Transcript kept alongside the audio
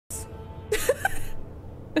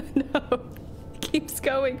No. Keeps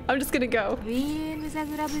going. I'm just gonna go. I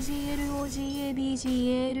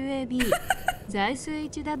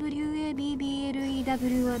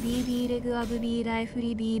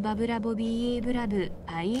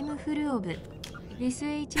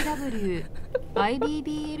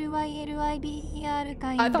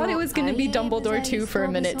thought it was gonna be Dumbledore 2 for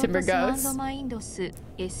a minute, Timber Ghost.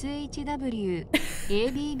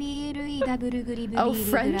 Oh,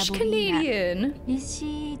 French Canadian.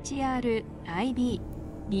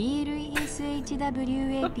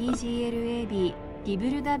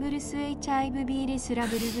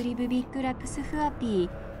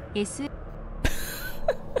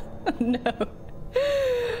 No.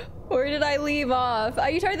 Where did I leave off?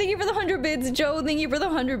 Ayutar, thank you for the 100 bits. Joe, thank you for the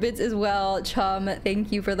 100 bits as well. Chum,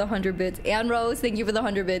 thank you for the 100 bits. And Rose, thank you for the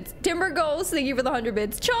 100 bits. Timber Ghost, thank you for the 100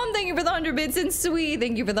 bits. Chum, thank you for the 100 bits. And Sweet,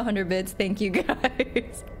 thank you for the 100 bits. Thank you,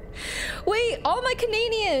 guys. Wait, all my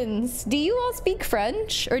Canadians, do you all speak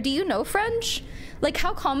French? Or do you know French? Like,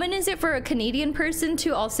 how common is it for a Canadian person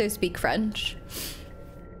to also speak French?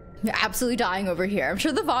 You're absolutely dying over here. I'm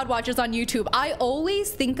sure the VOD watchers on YouTube, I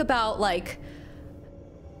always think about, like,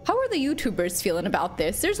 how are the YouTubers feeling about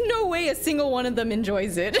this? There's no way a single one of them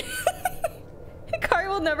enjoys it. Hikari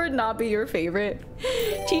will never not be your favorite.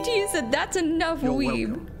 Chi said, that's enough,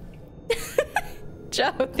 weeb.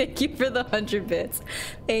 Joe, thank you for the 100 bits.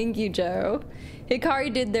 Thank you, Joe.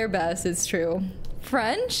 Hikari did their best, it's true.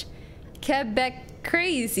 French? Quebec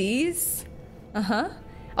crazies.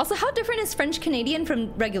 Also, how different is French Canadian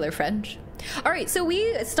from regular French? All right, so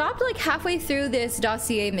we stopped like halfway through this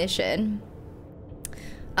dossier mission.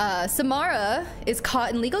 Samara is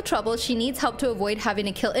caught in legal trouble. She needs help to avoid having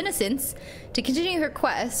to kill innocents. To continue her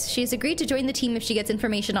quest, she has agreed to join the team if she gets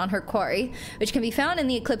information on her quarry, which can be found in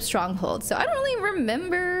the Eclipse Stronghold. So I don't really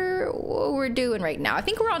remember what we're doing right now. I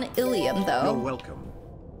think we're on Ilium, though. You're welcome.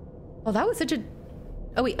 Oh, that was such a...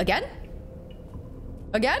 Oh, wait, again?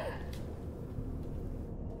 Again?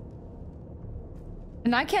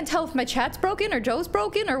 And I can't tell if my chat's broken or Joe's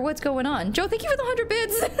broken or what's going on. Joe, thank you for the 100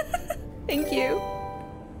 bits. Thank you.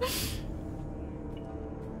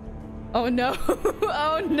 Oh no.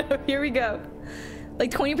 Oh no, here we go. Like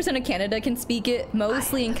 20% of Canada can speak it,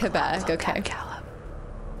 mostly in Quebec. Okay.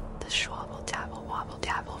 The schwabble dabble wobble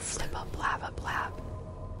dabble flip up blab a blab.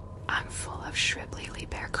 I'm full of shribbly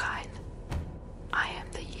bear kind. I am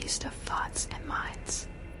the yeast of thoughts and minds.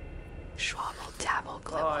 Schwabble dabble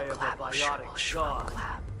glibble glabble shribble shrub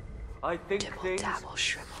glab. I think dibble things dabble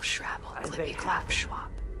shribble shrabble glibby glab schwab.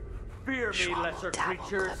 Fear me, lesser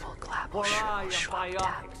creatures, for I am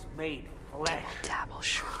biotics made flesh. Dabble,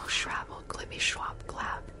 shrivel, shrabble, glibby, schwab,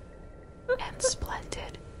 glab. And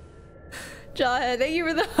splendid. Jawhead, thank you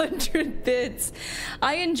for the 100 bits.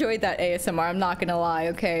 I enjoyed that ASMR, I'm not gonna lie,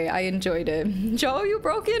 okay? I enjoyed it. Joe, you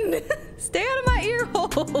broken? Stay out of my ear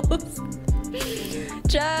holes.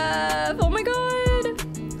 Jeff, oh my god.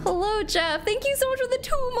 Hello, Jeff. Thank you so much for the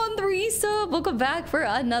 2-month resub. Welcome back for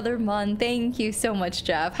another month. Thank you so much,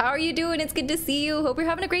 Jeff. How are you doing? It's good to see you. Hope you're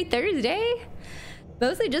having a great Thursday.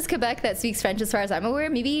 Mostly just Quebec that speaks French as far as I'm aware.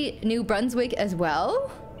 Maybe New Brunswick as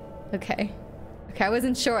well? Okay. Okay, I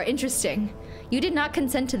wasn't sure. Interesting. You did not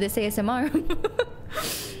consent to this ASMR.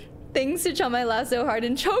 Thanks to chum, I laughed so hard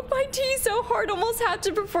and choked my tea so hard. Almost had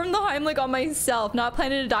to perform the Heimlich on myself. Not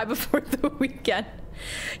planning to die before the weekend.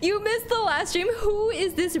 You missed the last stream. Who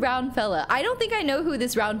is this round fella? I don't think I know who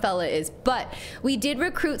this round fella is, but we did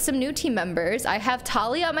recruit some new team members. I have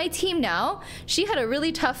Tali on my team now. She had a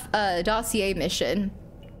really tough dossier mission.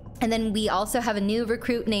 And then we also have a new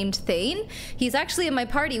recruit named Thane. He's actually in my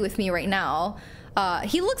party with me right now.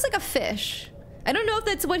 He looks like a fish. I don't know if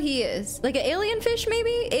that's what he is. Like an alien fish,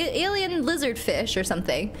 maybe? Alien lizard fish or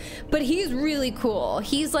something. But he's really cool.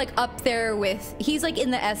 He's like up there with... He's like in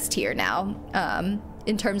the S tier now.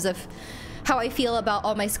 In terms of how I feel about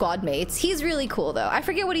all my squad mates. He's really cool though. I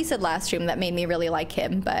forget what he said last stream that made me really like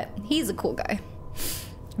him, but he's a cool guy.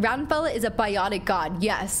 Roundfella is a biotic god.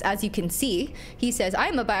 Yes, as you can see, he says, I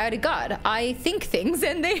am a biotic god. I think things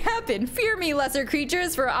and they happen. Fear me, lesser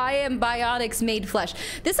creatures, for I am biotics made flesh.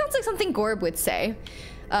 This sounds like something Gorb would say.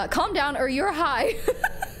 Calm down or you're high.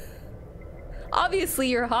 Obviously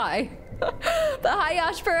you're high. But hi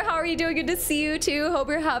Ashper, how are you doing? Good to see you too. Hope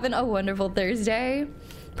you're having a wonderful Thursday.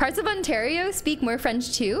 Parts of Ontario speak more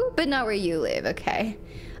French too, but not where you live. Okay.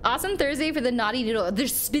 Awesome Thursday for the naughty noodle.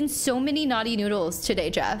 There's been so many naughty noodles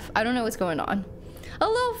today, Jeff. I don't know what's going on.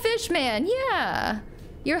 Hello, fish man. Yeah.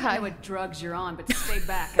 You're high. I know what drugs you're on, but stay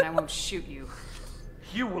back and I won't shoot you.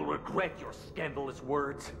 You will regret your scandalous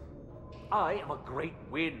words. I am a great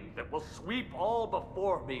wind that will sweep all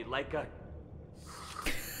before me like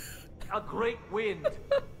a great wind.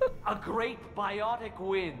 A great biotic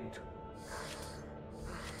wind.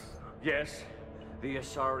 Yes, the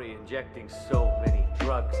Asari injecting so many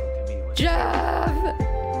drugs into me was... Jeff!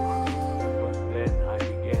 But then I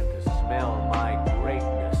began to smell my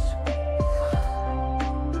greatness.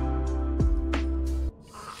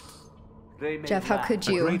 They may Jeff, how laugh could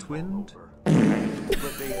you? all Great wind? over, but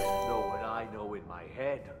they don't know what I know in my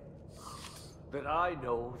head. That I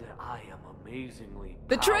know that I am amazingly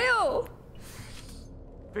Betrayal!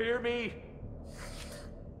 Fear me.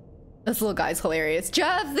 This little guy's hilarious.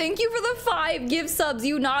 Jeff, thank you for the 5 gift subs,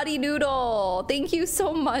 you naughty noodle. Thank you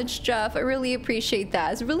so much, Jeff. I really appreciate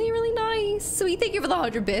that. It's really, really nice. Sweet, thank you for the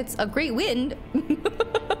 100 bits. A great wind.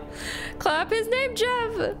 Clap his name,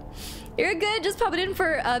 Jeff. You're good. Just popping in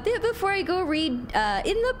for a bit before I go read In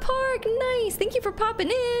the Park. Nice. Thank you for popping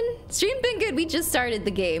in. Stream been good. We just started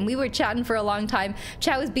the game. We were chatting for a long time.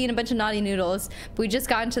 Chat was being a bunch of naughty noodles. We just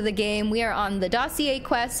got into the game. We are on the dossier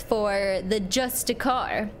quest for the Just a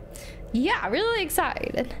Car. Yeah, really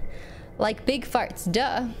excited. Like big farts,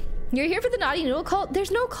 duh. You're here for the naughty noodle cult?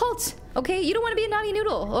 There's no cult, okay? You don't want to be a naughty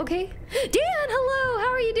noodle, okay? Dan, hello, how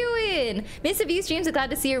are you doing? Miss a few streams, I'm glad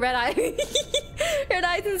to see your red eye. Red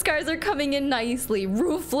eyes and scars are coming in nicely.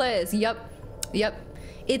 Ruthless, yep.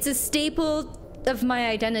 It's a staple of my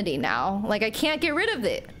identity now. Like, I can't get rid of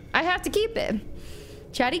it. I have to keep it.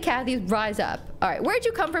 Chatty Cathy's rise up. All right, where'd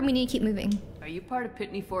you come from? We need to keep moving. Are you part of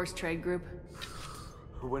Pitney Force Trade Group?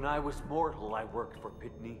 When I was mortal, I worked for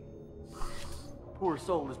Pitney. Poor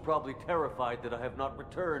soul is probably terrified that I have not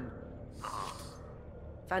returned.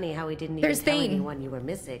 Funny how he didn't even There's tell Thane. anyone you were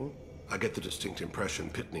missing. I get the distinct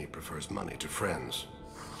impression Pitney prefers money to friends.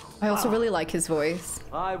 I also really like his voice.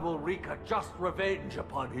 I will wreak a just revenge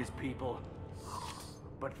upon his people.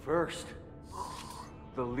 But first,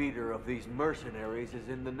 the leader of these mercenaries is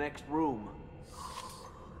in the next room.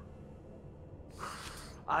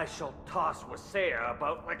 I shall toss Wasea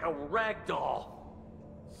about like a rag doll.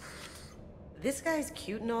 This guy's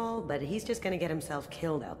cute and all, but he's just gonna get himself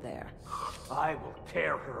killed out there. I will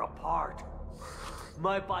tear her apart.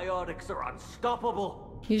 My biotics are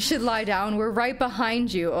unstoppable. You should lie down. We're right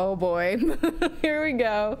behind you. Oh boy. Here we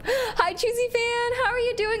go. Hi, Choosy fan. How are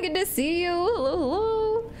you doing? Good to see you. Hello,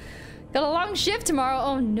 hello. Got a long shift tomorrow.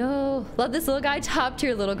 Oh no. Love this little guy. Top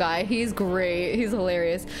tier little guy. He's great. He's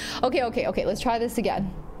hilarious. Okay. Let's try this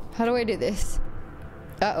again. How do I do this?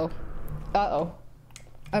 Uh-oh.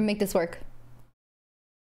 I'll make this work.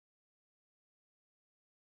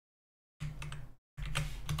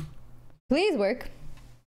 Please work.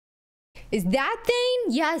 Is that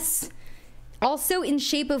Thane? Yes. Also in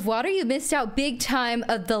Shape of Water, you missed out big time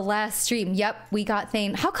of the last stream. Yep, we got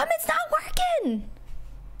Thane. How come it's not working?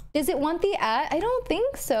 Does it want the ad? I don't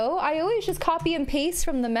think so. I always just copy and paste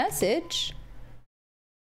from the message.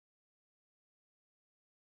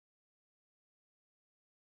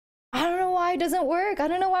 I don't know why it doesn't work. I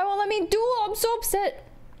don't know why it won't let me duel. I'm so upset.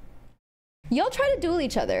 Y'all try to duel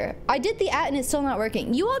each other. I did the at and it's still not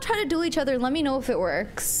working. You all try to duel each other and let me know if it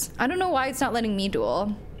works. I don't know why it's not letting me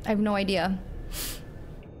duel. I have no idea.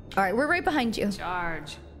 All right, we're right behind you.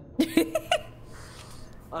 Charge.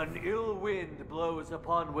 An ill wind blows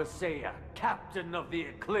upon Wasea, captain of the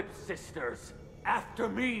Eclipse Sisters. After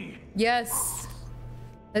me! Yes.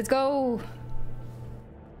 Let's go.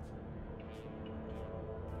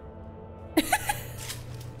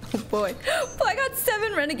 Oh boy. Well, I got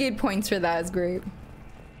 7 Renegade points for that. It's great.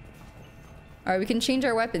 All right, we can change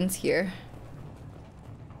our weapons here.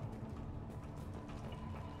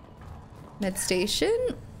 Med station.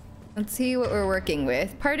 Let's see what we're working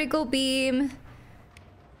with. Particle beam.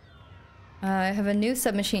 I have a new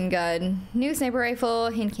submachine gun, new sniper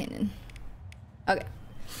rifle, hand cannon. Okay.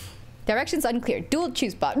 Directions unclear. Dual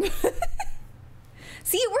choose button.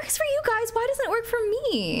 See, it works for you guys. Why doesn't it work for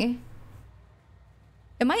me?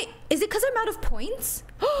 Is it because I'm out of points?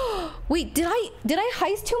 Wait, did I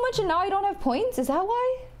heist too much and now I don't have points? Is that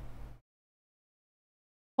why?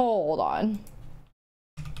 Hold on.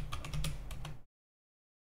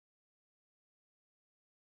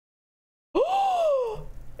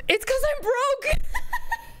 It's because I'm broke.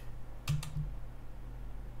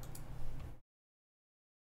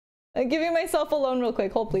 I'm giving myself a loan real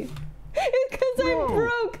quick. Hold, please. It's because I'm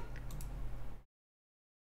broke.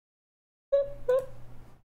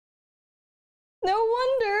 No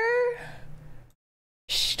wonder.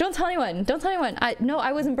 Shh, don't tell anyone. Don't tell anyone. No,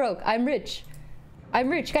 I wasn't broke. I'm rich. I'm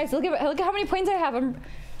rich. Guys, look at how many points I have.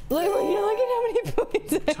 Look at how many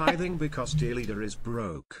points I have. Tithing because dear leader is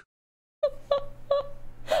broke.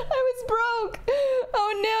 I was broke.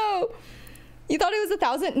 Oh no. You thought it was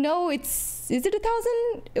 1,000? No, is it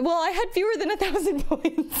 1,000? Well, I had fewer than 1,000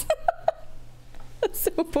 points.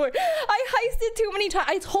 So poor. I heisted too many times.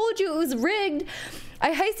 I told you it was rigged.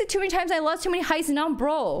 I heisted too many times. I lost too many heists and now I'm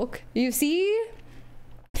broke. You see?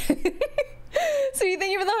 So you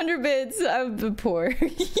thank you for the 100 bits. I'm poor. I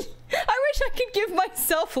wish I could give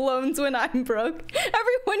myself loans when I'm broke.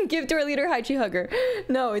 Everyone give to our leader Haichi Hugger.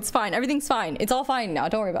 No, it's fine. Everything's fine. It's all fine now.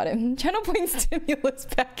 Don't worry about it. Channel point stimulus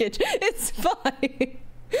package. It's fine.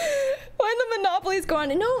 When the monopolies go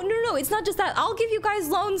on. No. It's not just that. I'll give you guys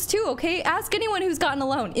loans too, okay? Ask anyone who's gotten a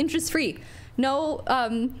loan. Interest free. No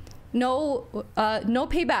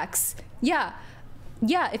paybacks. Yeah.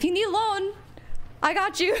 If you need a loan, I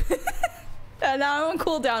got you. And now I'm on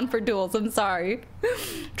cooldown for duels. I'm sorry.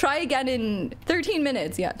 Try again in 13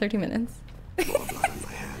 minutes. Yeah, 13 minutes. Blood in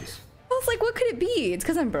my hands. I was like, what could it be? It's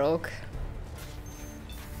because I'm broke.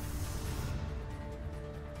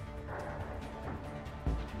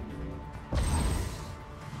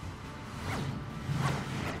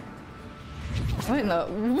 What in the...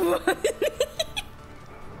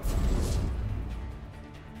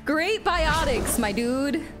 Great biotics, my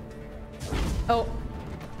dude. Oh.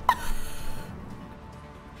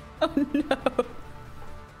 Oh no.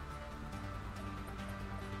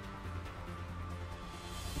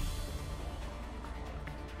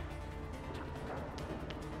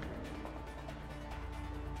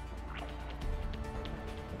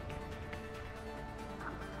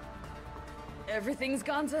 Everything's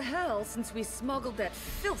gone to hell since we smuggled that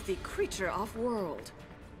filthy creature off-world.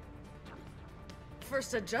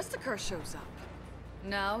 First a Justicar shows up.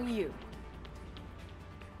 Now you.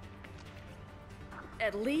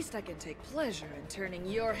 At least I can take pleasure in turning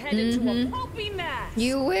your head into a pulpy mass.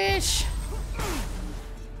 You wish.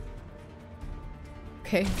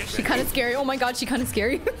 Okay, she kind of scary. Oh my god, she kind of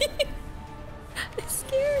scary. I'm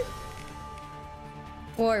scared.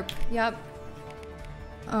 Warp. Yep.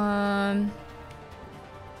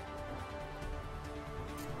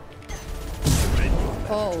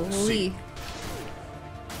 Holy.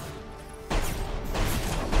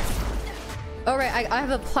 All right, I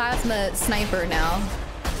have a plasma sniper now.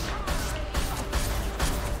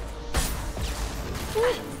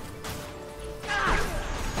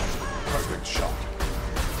 Perfect shot.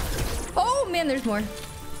 Oh man, there's more.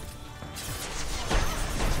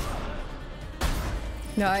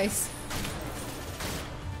 Nice.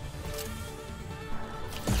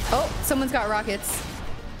 Oh, someone's got rockets.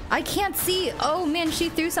 I can't see. Oh man, she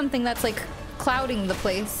threw something that's like clouding the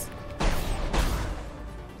place.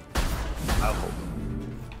 I'll hold.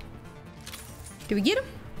 Do we get him?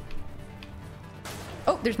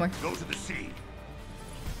 Oh, there's more. Go to the sea.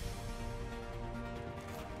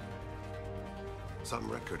 Some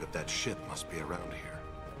record of that ship must be around here.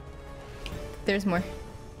 There's more.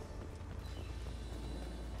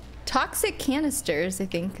 Toxic canisters, I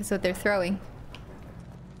think, is what they're throwing.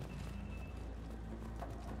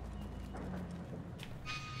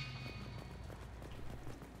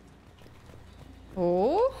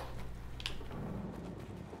 Oh.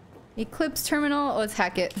 Eclipse terminal. Oh, let's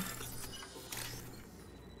hack it.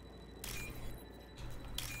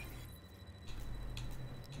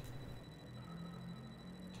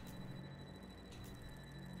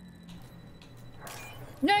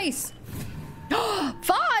 Nice. 5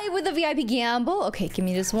 with a VIP gamble. Okay, give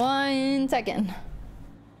me just 1 second.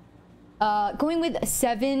 Going with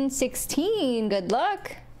 716. Good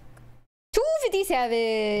luck.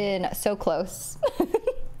 257. So close,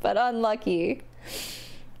 but unlucky.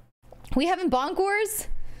 We having bonk wars?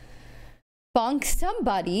 Bonk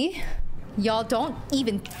somebody. Y'all don't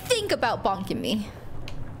even think about bonking me.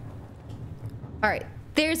 All right.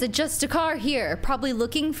 There's a Justicar here, probably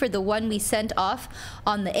looking for the one we sent off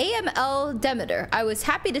on the AML Demeter. I was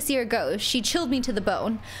happy to see her go. She chilled me to the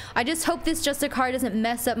bone. I just hope this Justicar doesn't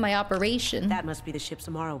mess up my operation. That must be the ship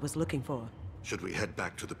Samara was looking for. Should we head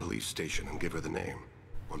back to the police station and give her the name?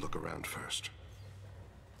 Or look around first?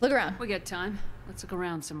 Look around. We got time. Let's look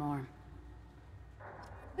around some more.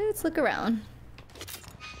 Let's look around.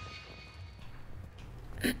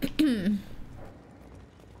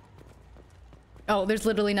 Oh, there's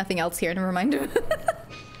literally nothing else here. Never mind.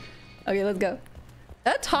 Okay, let's go.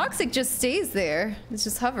 That toxic just stays there. It's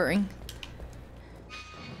just hovering.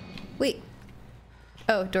 Wait.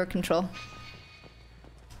 Oh, door control.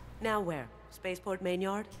 Now where? Spaceport main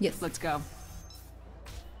yard? Yes. Let's go.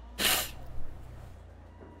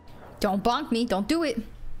 Don't bonk me. Don't do it.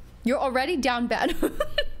 You're already down bad.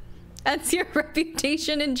 That's your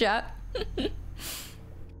reputation in chat.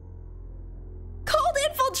 Called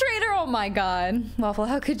Infiltrator! Oh my god. Waffle,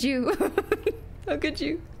 how could you? How could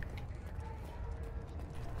you?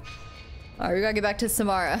 Alright, we gotta get back to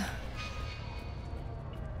Samara.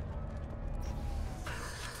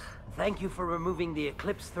 Thank you for removing the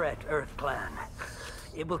Eclipse threat, Earth Clan.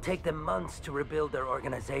 It will take them months to rebuild their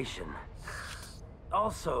organization.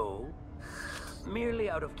 Also, merely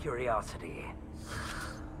out of curiosity,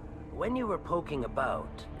 when you were poking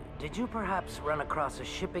about, did you perhaps run across a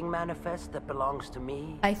shipping manifest that belongs to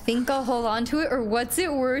me? I think I'll hold on to it, or what's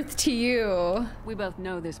it worth to you? We both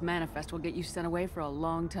know this manifest will get you sent away for a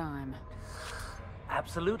long time.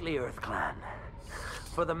 Absolutely, Earth Clan.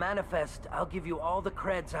 For the manifest, I'll give you all the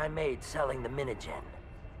creds I made selling the Minigen.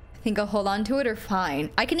 I think I'll hold on to it, or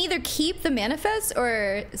fine. I can either keep the manifest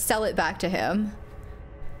or sell it back to him.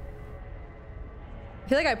 I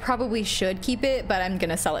feel like I probably should keep it, but I'm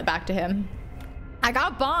gonna sell it back to him. I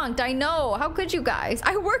got bonked, I know. How could you guys?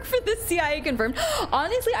 I work for the CIA, confirmed.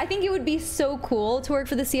 Honestly, I think it would be so cool to work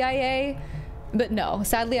for the CIA, but no,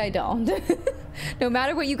 sadly I don't. No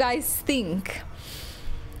matter what you guys think.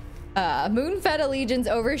 Moon-fed allegiance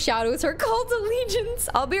overshadows her cult allegiance.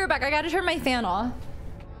 I'll be right back. I gotta turn my fan off.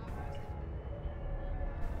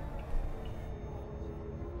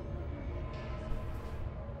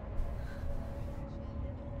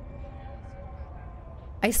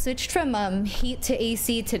 I switched from heat to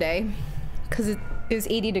AC today because it was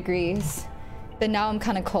 80 degrees, but now I'm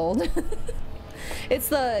kind of cold. It's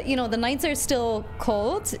the, you know, the nights are still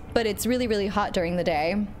cold, but it's really, really hot during the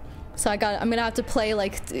day. So I'm gonna have to play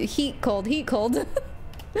like heat, cold, heat, cold.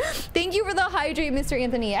 Thank you for the hydrate, Mr.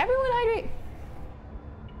 Anthony. Everyone hydrate.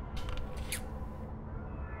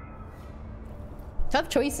 Tough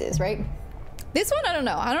choices, right? This one, I don't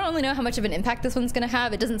know. I don't really know how much of an impact this one's gonna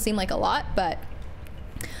have. It doesn't seem like a lot, but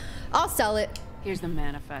I'll sell it. Here's the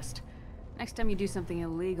manifest. Next time you do something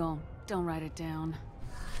illegal, don't write it down.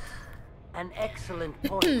 An excellent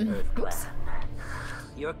point, Earth Clan.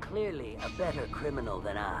 You're clearly a better criminal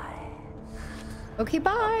than I. Okay,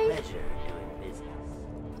 bye. A pleasure doing business.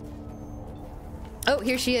 Oh,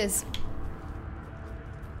 here she is.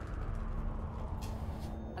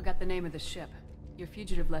 I got the name of the ship. Your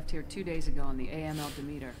fugitive left here 2 days ago on the AML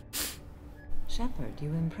Demeter. Shepard, you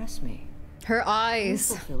impress me. Her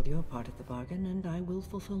eyes. You fulfilled your part of the bargain, and I will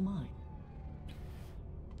fulfill mine.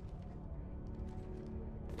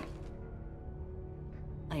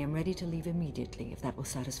 I am ready to leave immediately, if that will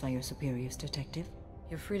satisfy your superiors, Detective.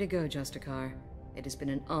 You're free to go, Justicar. It has been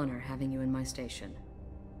an honor having you in my station.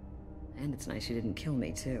 And it's nice you didn't kill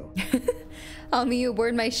me, too. I'll meet you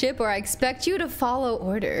aboard my ship, or I expect you to follow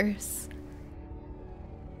orders.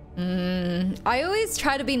 I always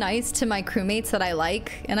try to be nice to my crewmates that I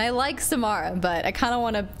like, and I like Samara, but I kind of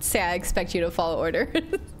want to say I expect you to follow orders.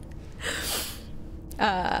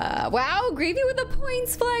 Wow, Gravy with the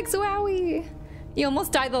points flex, wowie. You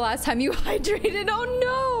almost died the last time you hydrated.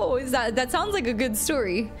 Oh no! That sounds like a good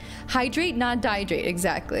story. Hydrate, not dihydrate,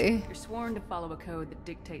 exactly. You're sworn to follow a code that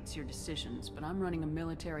dictates your decisions, but I'm running a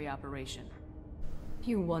military operation.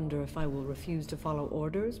 You wonder if I will refuse to follow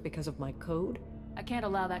orders because of my code? I can't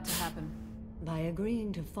allow that to happen. By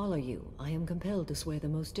agreeing to follow you, I am compelled to swear the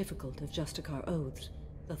most difficult of Justicar oaths,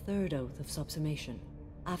 the third oath of subsumation.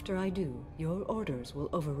 After I do, your orders will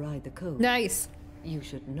override the code. Nice. You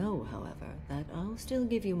should know, however, that I'll still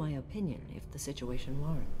give you my opinion if the situation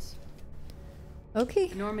warrants. Okay.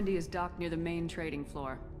 The Normandy is docked near the main trading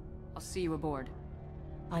floor. I'll see you aboard.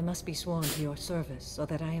 I must be sworn to your service so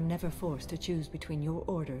that I am never forced to choose between your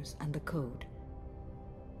orders and the code.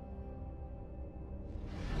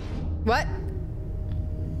 What?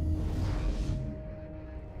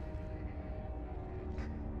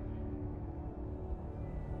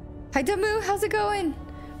 Hi Damu, how's it going?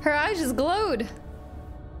 Her eyes just glowed.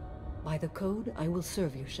 By the code, I will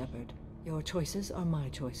serve you, Shepard. Your choices are my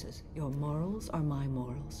choices. Your morals are my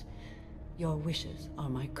morals. Your wishes are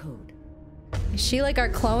my code. Is she like our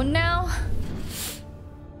clone now?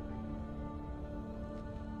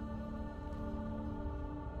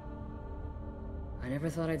 I never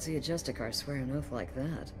thought I'd see a Justicar swear an oath like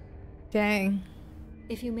that. Dang.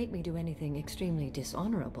 If you make me do anything extremely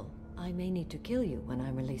dishonorable, I may need to kill you when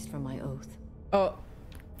I'm released from my oath. Oh.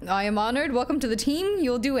 I am honored. Welcome to the team.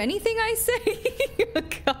 You'll do anything I say. Oh,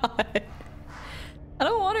 God. I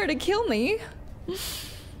don't want her to kill me.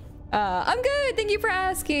 I'm good. Thank you for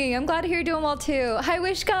asking. I'm glad to hear you're doing well too. Hi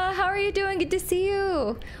Wishka, how are you doing? Good to see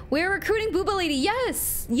you. We're recruiting Booba Lady.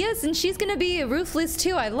 Yes. Yes, and she's gonna be ruthless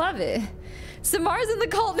too. I love it. Samar's in the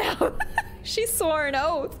cult now. She swore an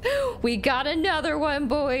oath. We got another one,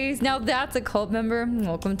 boys. Now that's a cult member.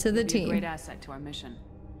 Welcome to the team. A great asset to our mission.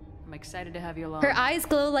 I'm excited to have you along. Her eyes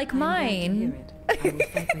glow like mine. I will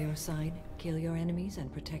fight by your side, kill your enemies, and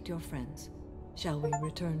protect your friends. Shall we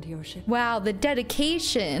return to your ship? Wow, the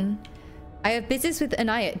dedication. I have business with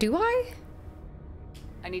Anaya. Do I?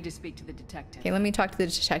 need to speak to the detective. Okay, let me talk to the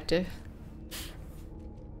detective.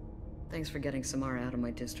 Thanks for getting Samara out of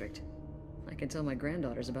my district. I can tell my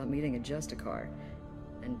granddaughters about meeting a Justicar,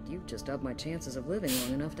 and you've just upped my chances of living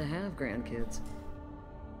long enough to have grandkids.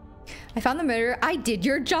 I found the murderer. I did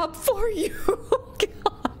your job for you.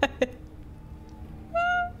 God.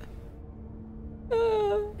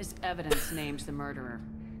 This evidence names the murderer.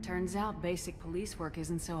 Turns out basic police work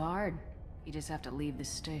isn't so hard. You just have to leave the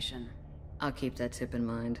station. I'll keep that tip in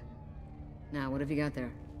mind. Now, what have you got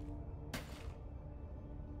there?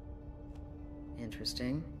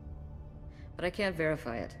 Interesting. But I can't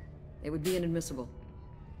verify it. It would be inadmissible.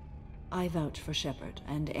 I vouch for Shepard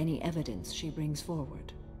and any evidence she brings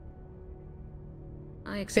forward.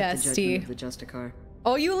 I accept the judgment of the Justicar.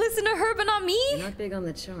 Oh, you listen to her, but not me? You're not big on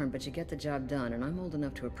the charm, but you get the job done, and I'm old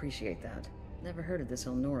enough to appreciate that. Never heard of this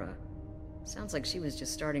Elnora. Sounds like she was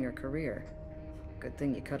just starting her career. Good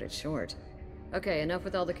thing you cut it short. Okay, enough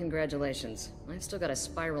with all the congratulations. I've still got a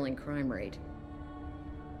spiraling crime rate.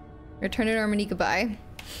 Return to Normandy, goodbye.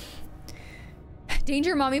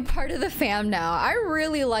 Danger Mommy, part of the fam now. I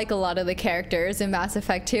really like a lot of the characters in Mass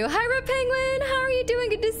Effect 2. Hi, Red Penguin! How are you doing?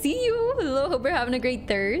 Good to see you. Hello, hope you're having a great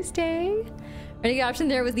Thursday. Renegade option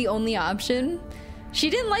there was the only option. She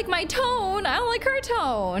didn't like my tone. I don't like her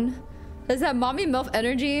tone. Does that mommy MILF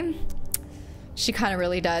energy? She kind of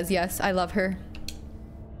really does. Yes, I love her.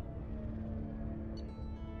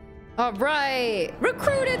 All right.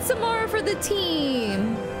 Recruited Samara for the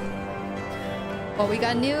team. Well, we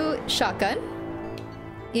got a new shotgun.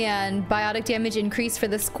 And biotic damage increase for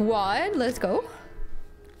the squad. Let's go.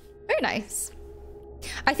 Very nice.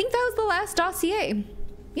 I think that was the last dossier.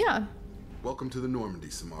 Yeah. Welcome to the Normandy,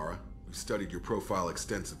 Samara. We've studied your profile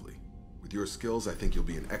extensively. With your skills, I think you'll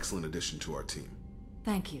be an excellent addition to our team.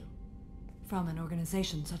 Thank you. From an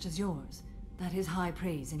organization such as yours, that is high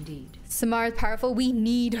praise indeed. Samara's powerful. We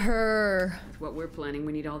need her. With what we're planning,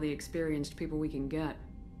 we need all the experienced people we can get.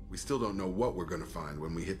 We still don't know what we're gonna find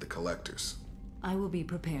when we hit the collectors. I will be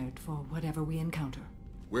prepared for whatever we encounter.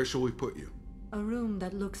 Where shall we put you? A room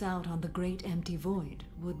that looks out on the great empty void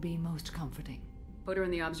would be most comforting. Put her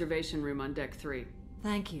in the observation room on deck 3.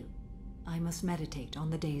 Thank you. I must meditate on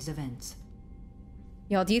the day's events.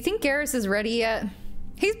 Y'all, do you think Garrus is ready yet?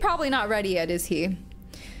 He's probably not ready yet, is he?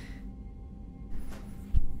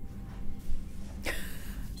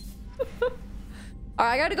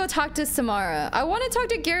 Alright, I gotta go talk to Samara. I want to talk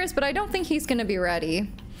to Garrus, but I don't think he's gonna be ready.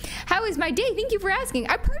 How is my day? Thank you for asking.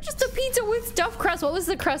 I purchased a pizza with stuffed crust. What was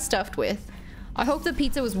the crust stuffed with? I hope the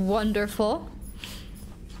pizza was wonderful.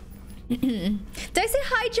 Did I say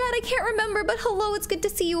hi, Jed? I can't remember, but hello, it's good to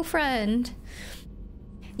see you, friend.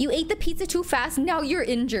 You ate the pizza too fast, now you're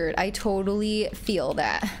injured. I totally feel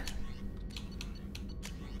that.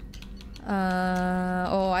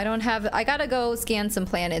 Oh, I don't have, I gotta go scan some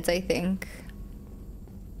planets, I think.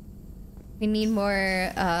 We need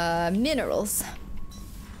more minerals.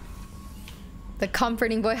 The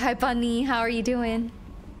comforting boy. Hi, Bunny. How are you doing?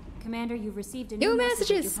 Commander, you've received a new new messages.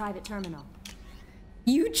 message at your private terminal.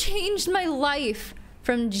 You changed my life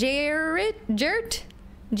from Jert.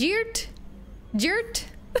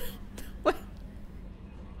 What?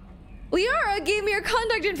 Liara gave me your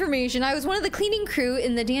contact information. I was one of the cleaning crew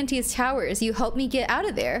in the Dante's Towers. You helped me get out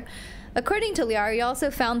of there. According to Liara, you also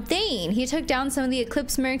found Thane. He took down some of the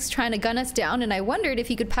Eclipse mercs trying to gun us down, and I wondered if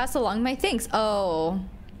you could pass along my thanks. Oh.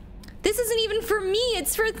 This isn't even for me,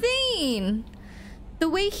 it's for Thane. The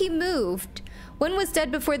way he moved. One was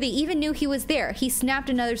dead before they even knew he was there. He snapped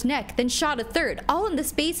another's neck, then shot a third, all in the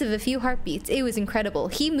space of a few heartbeats. It was incredible.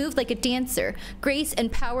 He moved like a dancer, grace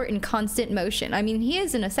and power in constant motion. I mean, he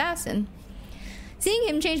is an assassin. Seeing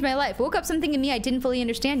him changed my life. Woke up something in me I didn't fully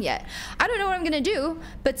understand yet. I don't know what I'm gonna do,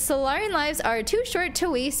 but Solarian lives are too short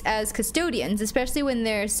to waste as custodians, especially when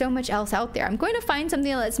there's so much else out there. I'm going to find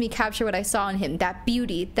something that lets me capture what I saw in him, that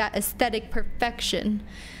beauty, that aesthetic perfection.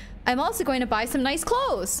 I'm also going to buy some nice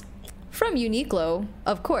clothes. From Uniqlo,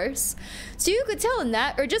 of course. So you could tell in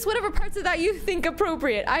that, or just whatever parts of that you think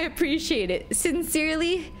appropriate. I appreciate it.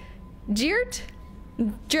 Sincerely, Jert?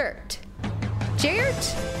 Jeff?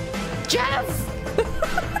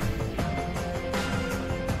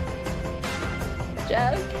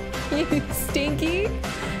 Jeff, you stinky,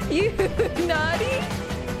 you naughty.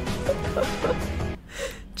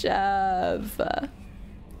 Jeff.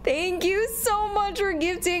 Thank you so much for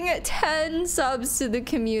gifting 10 subs to the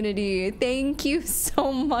community. Thank you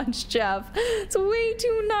so much, Jeff. It's way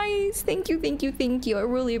too nice. Thank you, thank you, thank you. I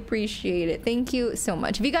really appreciate it. Thank you so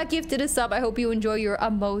much. If you got gifted a sub, I hope you enjoy your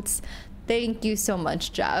emotes. Thank you so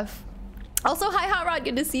much, Jeff. Also, hi, Hot Rod.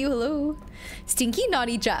 Good to see you. Hello. Stinky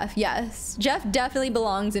Naughty Jeff. Yes. Jeff definitely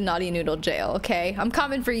belongs in Naughty Noodle jail, okay? I'm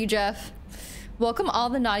coming for you, Jeff. Welcome all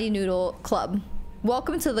the Naughty Noodle Club.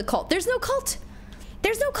 Welcome to the cult. There's no cult.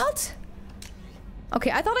 There's no cult. Okay,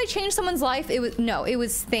 I thought I changed someone's life. It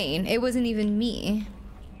was Thane. It wasn't even me.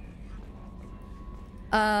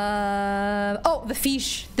 Oh, the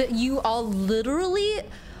fish. That you all literally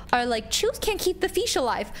are like, Choose can't keep the fish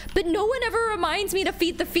alive, but no one ever reminds me to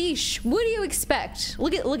feed the fish. What do you expect?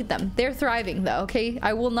 Look at them. They're thriving though, okay?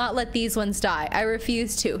 I will not let these ones die. I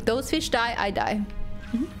refuse to. Those fish die, I die.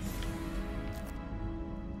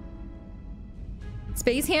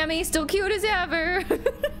 Space Hammy, still cute as ever.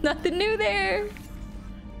 Nothing new there.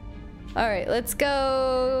 All right, let's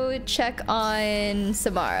go check on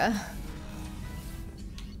Samara.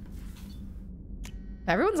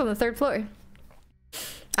 Everyone's on the 3rd floor.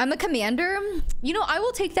 I'm a commander. You know, I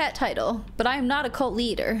will take that title, but I am not a cult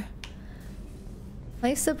leader.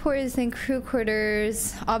 Life support is in crew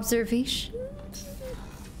quarters. Observation.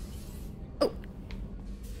 Oh.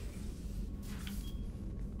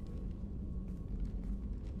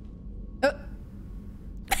 Oh.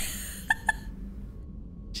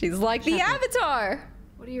 She's like the Avatar.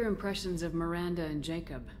 What are your impressions of Miranda and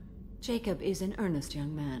Jacob? Jacob is an earnest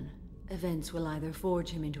young man. Events will either forge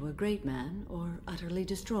him into a great man or utterly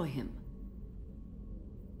destroy him.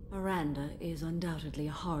 Miranda is undoubtedly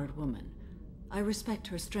a hard woman. I respect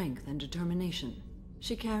her strength and determination.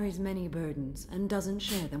 She carries many burdens and doesn't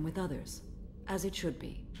share them with others, as it should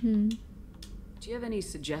be. Do you have any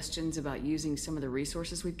suggestions about using some of the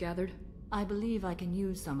resources we've gathered? I believe I can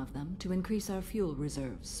use some of them to increase our fuel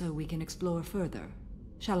reserves so we can explore further.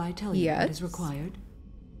 Shall I tell you what is required?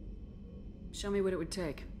 Show me what it would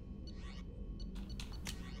take.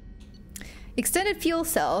 Extended fuel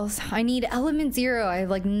cells. I need element 0. I have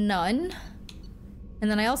like none.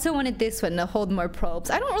 And then I also wanted this one to hold more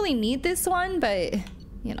probes. I don't really need this one, but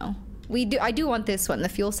you know, I do want this one, the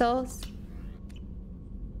fuel cells.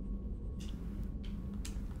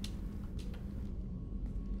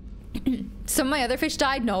 Some of my other fish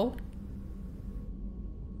died? No.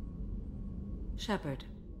 Shepard.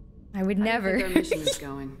 I would never. I think our mission is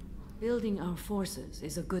going. Building our forces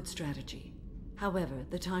is a good strategy. However,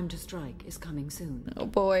 the time to strike is coming soon. Oh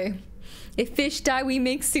boy. If fish die, we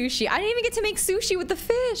make sushi. I didn't even get to make sushi with the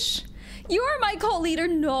fish. You are my cult leader.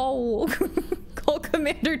 No. Cult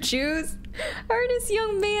commander choose. Earnest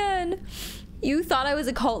young man. You thought I was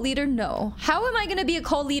a cult leader? No. How am I going to be a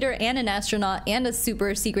cult leader and an astronaut and a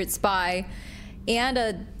super secret spy and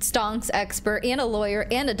a stonks expert and a lawyer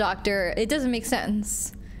and a doctor? It doesn't make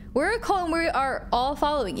sense. We're a cult and we are all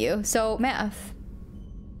following you. So math.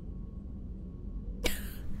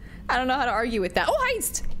 I don't know how to argue with that. Oh,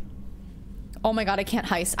 heist! Oh my god, I can't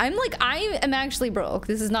heist. I am actually broke.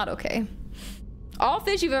 This is not okay. All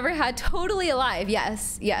fish you've ever had totally alive.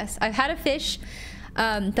 Yes, yes. I've had a fish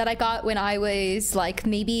that I got when I was like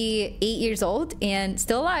maybe 8 years old and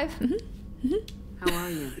still alive. How are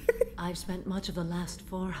you? I've spent much of the last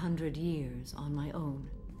 400 years on my own.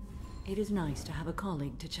 It is nice to have a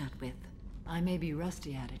colleague to chat with. I may be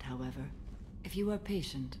rusty at it, however. If you are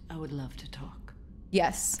patient, I would love to talk.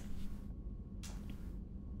 Yes.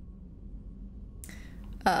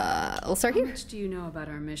 We'll start here. How much do you know about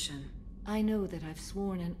our mission? I know that I've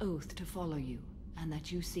sworn an oath to follow you, and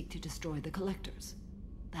that you seek to destroy the Collectors.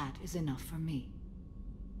 That is enough for me.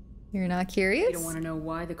 You're not curious? You don't want to know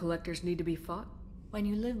why the Collectors need to be fought? When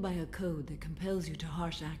you live by a code that compels you to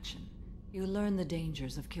harsh action, you learn the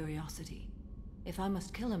dangers of curiosity. If I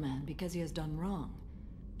must kill a man because he has done wrong,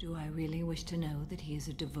 do I really wish to know that he is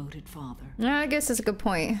a devoted father? I guess that's a good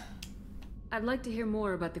point. I'd like to hear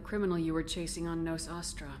more about the criminal you were chasing on Nos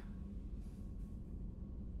Astra.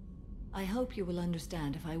 I hope you will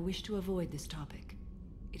understand if I wish to avoid this topic.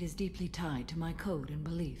 It is deeply tied to my code and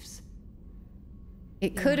beliefs.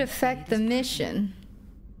 It could affect the mission.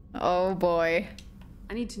 Oh boy.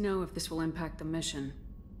 I need to know if this will impact the mission.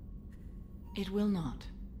 It will not.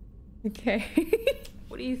 Okay.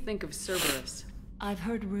 What do you think of Cerberus? I've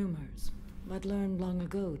heard rumors, but learned long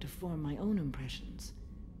ago to form my own impressions.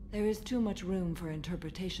 There is too much room for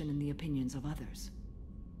interpretation in the opinions of others.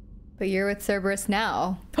 But you're with Cerberus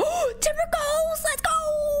now. Oh, Timber goals! Let's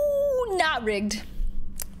go! Not rigged.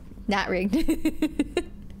 Not rigged.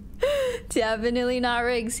 Definitely not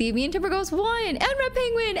rigged. See, me and Timber Ghost won! And Red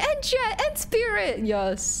Penguin! And Jet! And Spirit!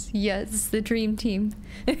 Yes. Yes, the dream team.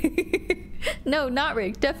 No, not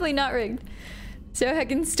rigged. Definitely not rigged. So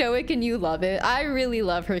heckin' stoic and you love it. I really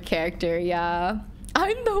love her character, yeah.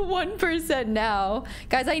 I'm the 1% now.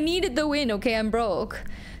 Guys, I needed the win, okay? I'm broke.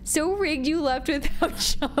 So rigged you left without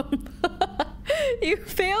jump. You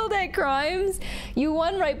failed at crimes. You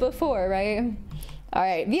won right before, right? All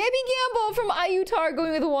right. VIP Gamble from Ayutar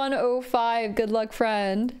going with 105. Good luck,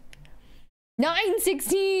 friend.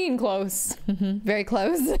 916. Close. Very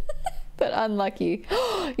close. But unlucky.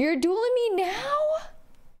 You're dueling me now?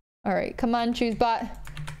 All right. Come on, choose bot.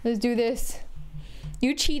 Let's do this.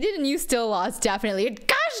 You cheated and you still lost. Definitely.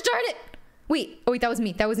 Gosh darn it. Wait. Oh, wait. That was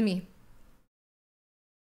me. That was me.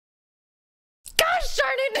 Gosh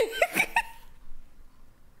darn it.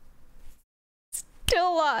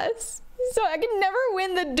 Still lost. So I can never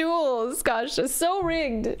win the duels. Gosh, it's so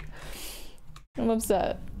rigged. I'm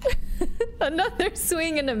upset. Another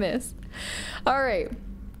swing and a miss. All right.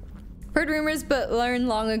 Heard rumors, but learned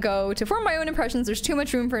long ago to form my own impressions. There's too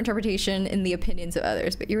much room for interpretation in the opinions of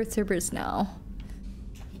others. But you're with Cerberus now.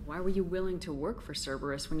 Why were you willing to work for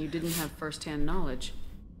Cerberus when you didn't have first-hand knowledge?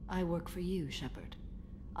 I work for you, Shepard.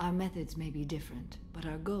 Our methods may be different, but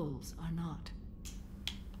our goals are not.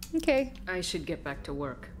 Okay. I should get back to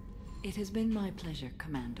work. It has been my pleasure,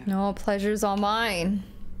 Commander. No, pleasure's all mine.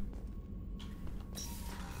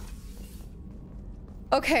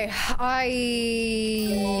 Okay,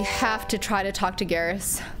 I have to try to talk to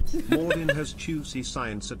Garrus. Mordin has juicy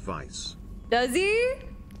science advice. Does he?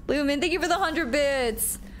 Lumen, thank you for the 100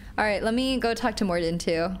 bits. All right, let me go talk to Mordin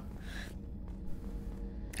too.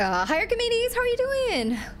 Higher committees, how are you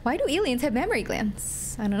doing? Why do aliens have mammary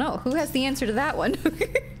glands? I don't know. Who has the answer to that one?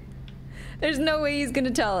 There's no way he's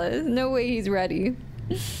gonna tell us. No way he's ready.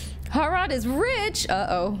 Harad is rich.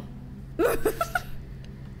 Uh-oh.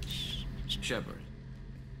 Shepard,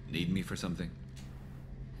 need me for something?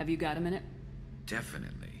 Have you got a minute?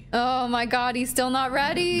 Definitely. Oh my god, he's still not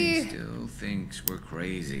ready. He still thinks we're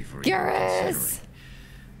crazy for Garrus!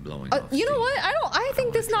 Blowing off you know what? I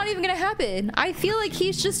think this is not even gonna happen. I feel like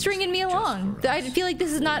he's just stringing me along. I feel like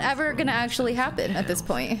this is not ever gonna actually happen at this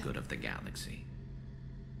point. Good of the galaxy.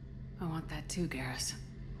 I want that too, Garrus.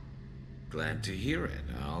 Glad to hear it.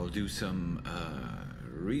 I'll do some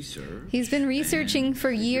research. He's been researching for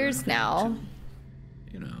years now.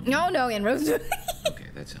 You know. No, Ambrose. Okay,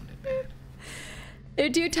 that sounded bad. There are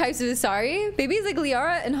two types of Asari. Babies like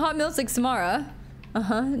Liara and hot milks like Samara.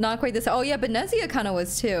 Not quite this. Oh yeah, but Nezia kind of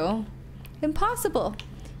was too. Impossible.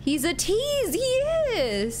 He's a tease. He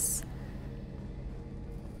is.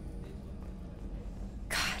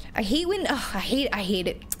 God, I hate when. Oh, I hate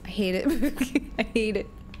it. I hate it. I hate it.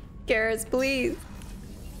 Garrus, please.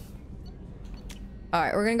 All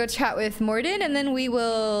right, we're gonna go chat with Mordin, and then we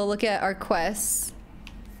will look at our quests.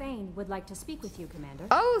 Thane would like to speak with you, Commander.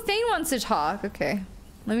 Oh, Thane wants to talk. Okay,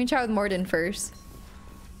 let me chat with Mordin first.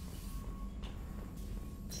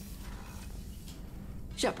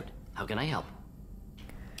 Shepard, how can I help?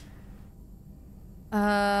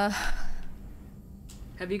 Have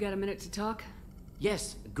you got a minute to talk?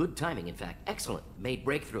 Yes, good timing, in fact. Excellent. Made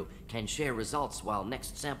breakthrough. Can share results while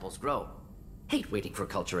next samples grow. Hate waiting for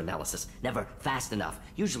culture analysis. Never fast enough.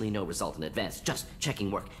 Usually no result in advance. Just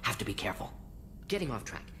checking work. Have to be careful. Getting off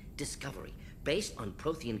track. Discovery. Based on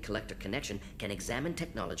Prothean collector connection, can examine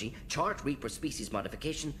technology, chart Reaper species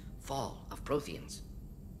modification, fall of Protheans.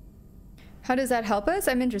 How does that help us?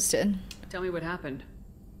 I'm interested. Tell me what happened.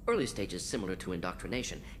 Early stages similar to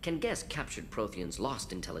indoctrination. Can guess captured Protheans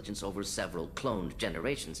lost intelligence over several cloned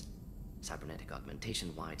generations. Cybernetic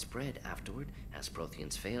augmentation widespread afterward. As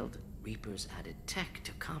Protheans failed, Reapers added tech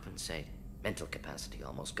to compensate. Mental capacity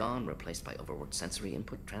almost gone, replaced by overworked sensory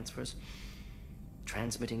input transfers.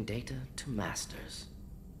 Transmitting data to masters.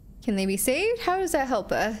 Can they be saved? How does that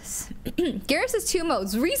help us? Garrus has two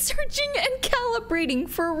modes, researching and calibrating,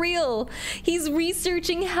 for real. He's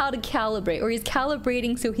researching how to calibrate, or he's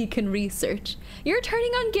calibrating so he can research. You're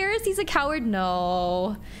turning on Garrus, he's a coward?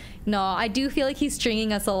 No, I do feel like he's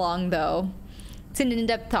stringing us along though. It's an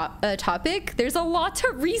in-depth topic. There's a lot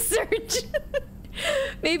to research.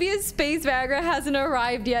 Maybe a space Viagra hasn't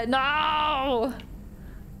arrived yet. No!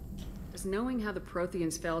 Does knowing how the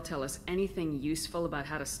Protheans fell tell us anything useful about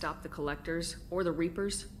how to stop the Collectors or the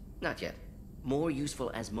Reapers? Not yet. More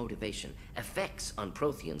useful as motivation. Effects on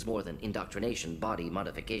Protheans more than indoctrination, body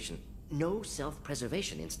modification. No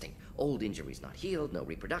self-preservation instinct. Old injuries not healed, no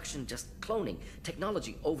reproduction, just cloning.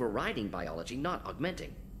 Technology overriding biology, not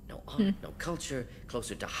augmenting. No art, no culture,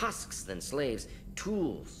 closer to husks than slaves.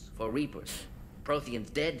 Tools for Reapers.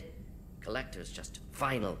 Protheans dead, Collectors just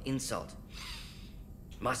final insult.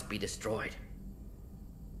 Must be destroyed.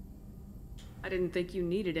 I didn't think you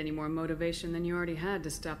needed any more motivation than you already had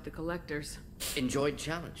to stop the Collectors. Enjoyed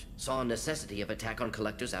challenge. Saw necessity of attack on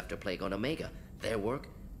Collectors after Plague on Omega. Their work,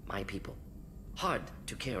 my people. Hard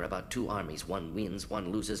to care about two armies. One wins,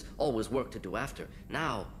 one loses. Always work to do after.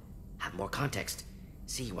 Now, have more context.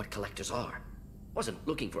 See what Collectors are. Wasn't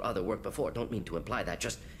looking for other work before, don't mean to imply that.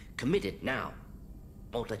 Just committed now.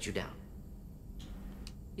 Won't let you down.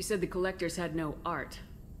 You said the collectors had no art.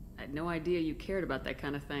 I had no idea you cared about that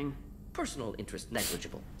kind of thing. Personal interest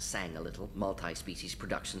negligible. Sang a little. Multi-species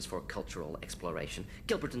productions for cultural exploration.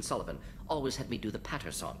 Gilbert and Sullivan always had me do the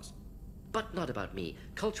patter songs. But not about me.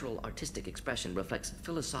 Cultural artistic expression reflects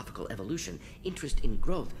philosophical evolution, interest in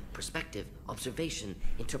growth, perspective, observation,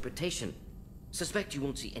 interpretation. Suspect you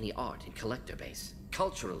won't see any art in collector base.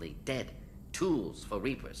 Culturally dead. Tools for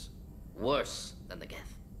reapers. Worse than the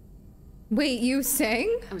Geth. Wait, you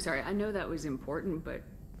sang? I'm sorry, I know that was important, but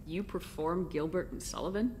you perform Gilbert and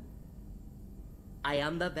Sullivan? I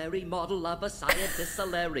am the very model of a scientist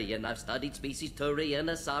Solarian. I've studied species Turian,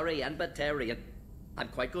 Asari, and Batarian. I'm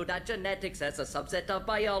quite good at genetics as a subset of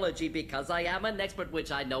biology because I am an expert,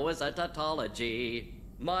 which I know is a tautology.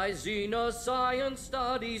 My xenoscience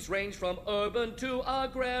studies range from urban to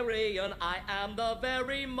agrarian. I am the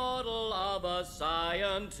very model of a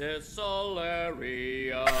scientist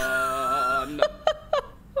Solarian.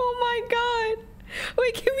 Oh my god.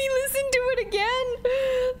 Wait, can we listen to it again?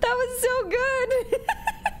 That was so good.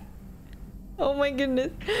 Oh my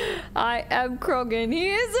goodness. I am Krogan.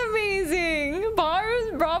 He is amazing.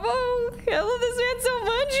 Bars, bravo. I love this man so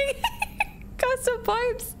much. Got some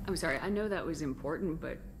pipes. I'm sorry, I know that was important,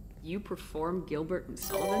 but you perform Gilbert and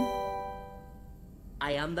Sullivan?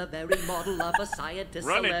 I am the very model of a scientist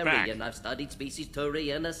Solarian. I've studied species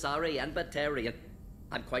Turian, Asari, and Batarian.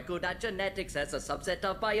 I'm quite good at genetics as a subset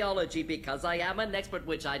of biology because I am an expert,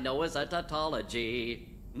 which I know is a tautology.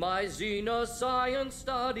 My xenoscience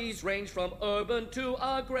studies range from urban to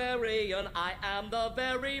agrarian. I am the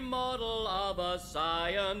very model of a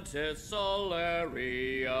scientist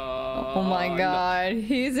Solarian. Oh my god,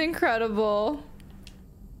 he's incredible.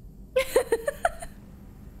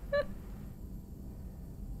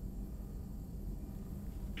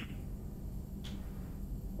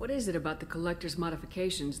 What is it about the collector's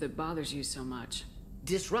modifications that bothers you so much?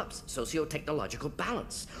 Disrupts socio-technological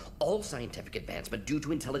balance. All scientific advancement due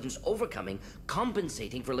to intelligence overcoming,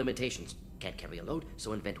 compensating for limitations. Can't carry a load,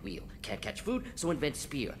 so invent wheel. Can't catch food, so invent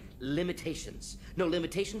spear. Limitations. No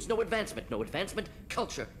limitations, no advancement. No advancement,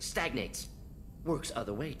 culture stagnates. Works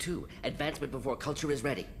other way, too. Advancement before culture is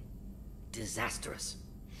ready. Disastrous.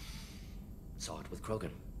 Saw it with Krogan.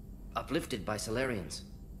 Uplifted by Solarians.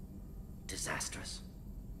 Disastrous.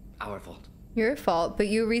 Our fault. Your fault, but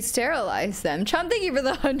you re-sterilized them. Chum, thank you for the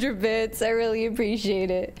 100 bits. I really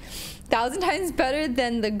appreciate it. 1,000 times better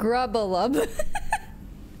than the Grubbalub.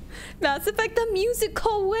 Mass Effect the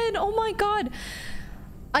musical win. Oh my god.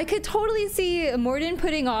 I could totally see Morden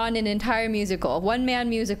putting on an entire musical. One-man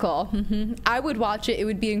musical. I would watch it. It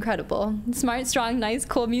would be incredible. Smart, strong, nice,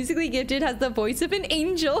 cool, musically gifted, has the voice of an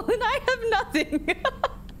angel, and I have nothing.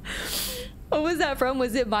 What was that from?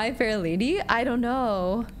 Was it My Fair Lady? I don't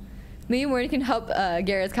know. Maybe Morden can help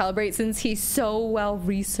Garrett calibrate since he's so well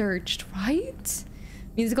researched, right?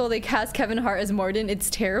 Musical, they cast Kevin Hart as Morden. It's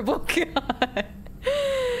terrible. God.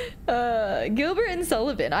 Gilbert and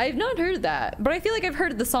Sullivan. I have not heard that, but I feel like I've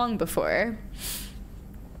heard the song before.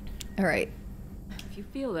 All right. If you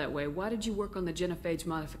feel that way, why did you work on the genophage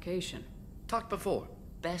modification? Talked before.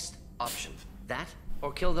 Best option. That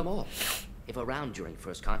or kill them all. If around during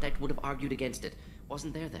first contact, would have argued against it.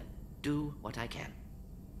 Wasn't there then. Do what I can.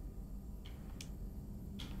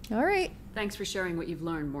 All right. Thanks for sharing what you've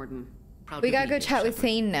learned, Morden. Proud We to gotta be go here, chat with Shepard.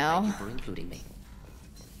 Thane now. Thank you for including me.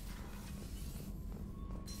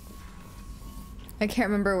 I can't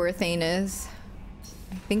remember where Thane is.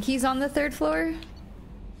 I think he's on the 3rd floor.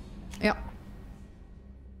 Yep.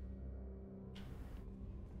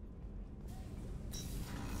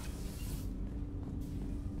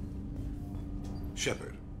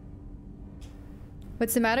 Shepard.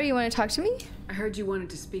 What's the matter? You want to talk to me? I heard you wanted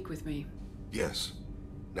to speak with me. Yes.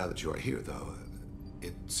 Now that you are here, though,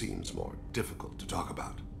 it seems more difficult to talk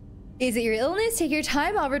about. Is it your illness? Take your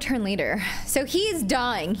time. I'll return later. So he is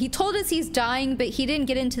dying. He told us he's dying, but he didn't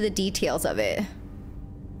get into the details of it.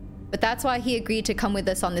 But that's why he agreed to come with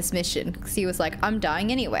us on this mission. Because he was like, I'm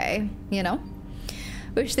dying anyway, you know?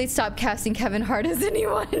 Wish they'd stop casting Kevin Hart as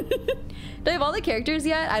anyone. Do I have all the characters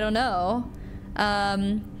yet? I don't know.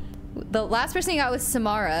 The last person I got was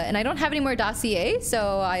Samara, and I don't have any more dossier,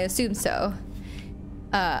 so I assume so.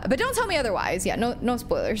 But don't tell me otherwise. Yeah, no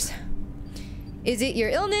spoilers. Is it your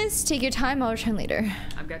illness? Take your time. I'll return later.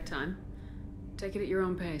 I've got time. Take it at your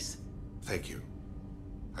own pace. Thank you.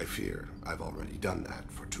 I fear I've already done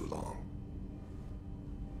that for too long.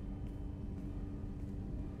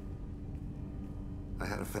 I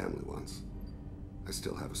had a family once. I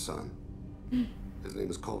still have a son. His name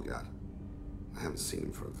is Kolyat. I haven't seen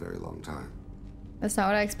him for a very long time. That's not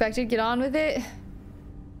what I expected. Get on with it.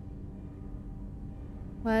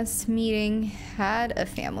 Last meeting had a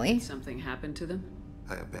family. Did something happen to them?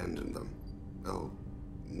 I abandoned them. Oh,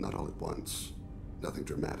 not all at once. Nothing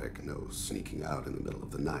dramatic, no sneaking out in the middle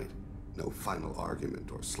of the night, no final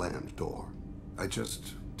argument or slammed door. I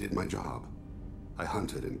just did my job. I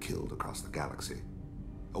hunted and killed across the galaxy.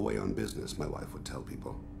 Away on business, my wife would tell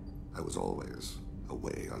people. I was always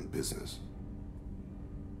away on business.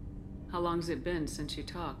 How long's it been since you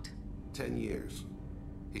talked? 10 years.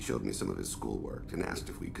 He showed me some of his schoolwork and asked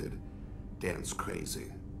if we could dance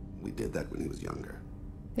crazy. We did that when he was younger.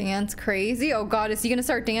 Dance crazy? Oh god, is he gonna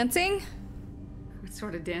start dancing? What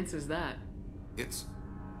sort of dance is that? It's...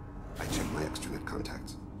 I checked my extranet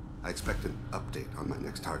contacts. I expect an update on my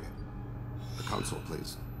next target. The console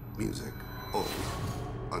plays music, old,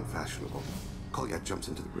 unfashionable. Kolyat jumps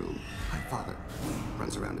into the room. My father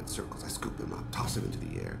runs around in circles. I scoop him up, toss him into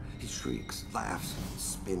the air. He shrieks, laughs,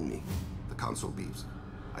 spin me. The console beeps.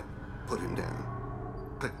 I put him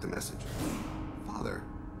down. Click the message. Father,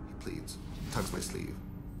 he pleads, tugs my sleeve.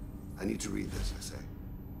 I need to read this, I say.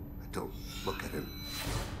 I don't look at him.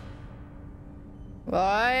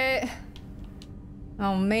 What?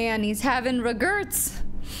 Oh man, he's having regrets.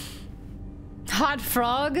 Hot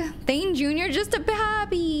frog. Thane Jr. just a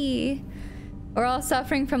baby. We're all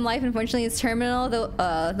suffering from life. Unfortunately, it's terminal.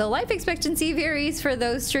 The life expectancy varies for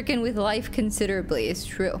those stricken with life considerably. It's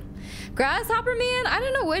true. Grasshopper man, I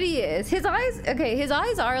don't know what he is. His eyes, okay, his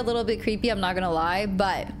eyes are a little bit creepy, I'm not gonna lie,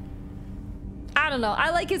 but I don't know.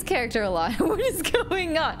 I like his character a lot. What is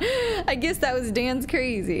going on? I guess that was Dan's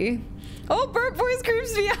crazy. Oh, Burp Voice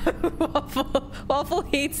creeps me out. Waffle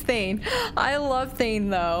hates Thane. I love Thane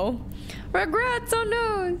though. Regrets, oh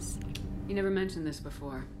noes. You never mentioned this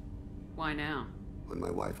before. Why now? When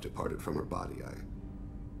my wife departed from her body,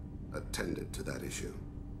 I attended to that issue.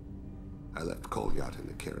 I left Kolyat in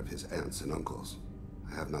the care of his aunts and uncles.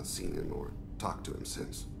 I have not seen him or talked to him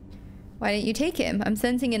since. Why didn't you take him? I'm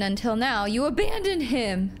sensing it until now. You abandoned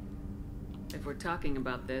him. If we're talking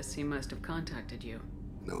about this, he must have contacted you.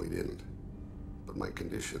 No, he didn't. But my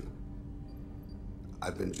condition...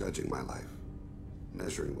 I've been judging my life,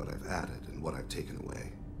 measuring what I've added and what I've taken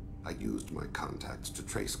away. I used my contacts to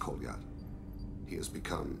trace Kolyat. He has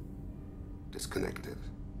become disconnected.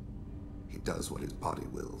 He does what his body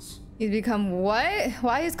wills. He's become what?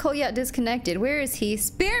 Why is Kolyat disconnected? Where is he?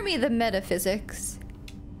 Spare me the metaphysics.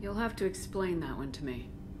 You'll have to explain that one to me.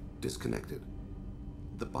 Disconnected.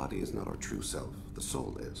 The body is not our true self. The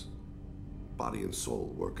soul is. Body and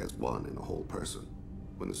soul work as one in a whole person.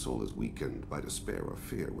 When the soul is weakened by despair or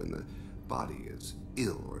fear, when the body is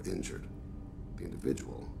ill or injured, the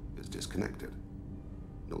individual is disconnected,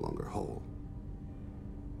 no longer whole.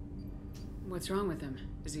 What's wrong with him?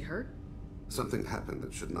 Is he hurt? Something happened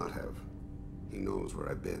that should not have. He knows where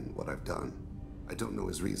I've been, what I've done. I don't know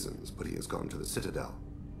his reasons, but he has gone to the Citadel.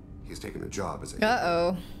 He's taken a job as a...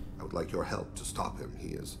 Uh-oh. I would like your help to stop him.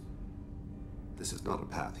 This is not a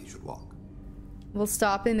path he should walk. We'll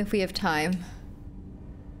stop him if we have time.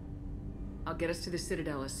 I'll get us to the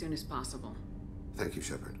Citadel as soon as possible. Thank you,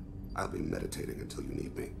 Shepard. I'll be meditating until you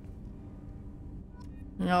need me.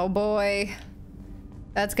 Oh boy.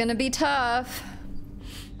 That's gonna be tough.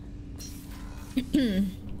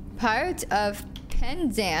 Part of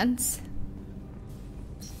Penzance.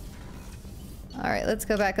 Alright, let's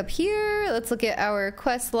go back up here. Let's look at our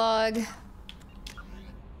quest log.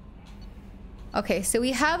 Okay, so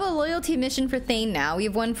we have a loyalty mission for Thane now. We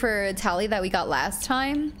have one for Tali that we got last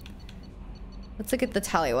time. Let's look at the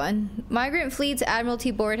Tali one. Migrant Fleet's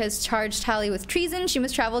Admiralty Board has charged Tali with treason. She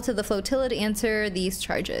must travel to the flotilla to answer these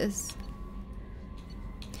charges.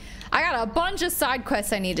 I got a bunch of side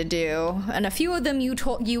quests I need to do, and a few of them you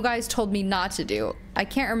guys told me not to do. I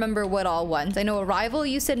can't remember what all ones. I know Arrival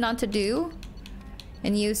you said not to do,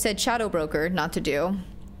 and you said Shadow Broker not to do.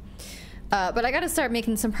 But I gotta start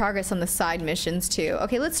making some progress on the side missions too.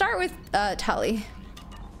 Okay, let's start with Tali.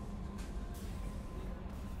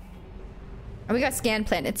 And we got scan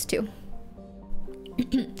planets too.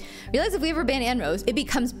 Realize if we ever ban Anrose, it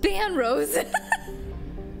becomes Banrose.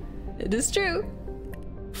 It is true.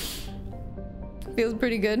 Feels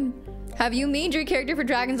pretty good. Have you made your character for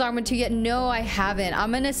Dragon's Dogma 2 yet? No, I haven't.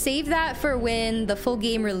 I'm gonna save that for when the full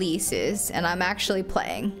game releases and I'm actually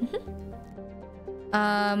playing.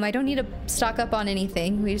 I don't need to stock up on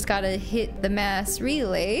anything. We just gotta hit the mass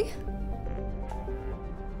relay.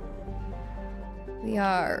 We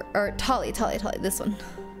are, or Tali, this one.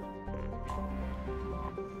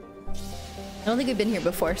 I don't think we've been here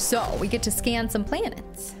before, so we get to scan some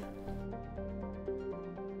planets.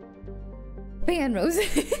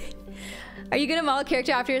 Banrose. Are you gonna model a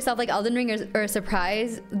character after yourself like Elden Ring or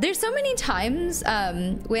Surprise? There's so many times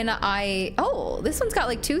when oh, this one's got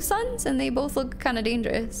like 2 suns and they both look kind of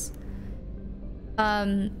dangerous.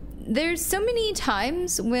 There's so many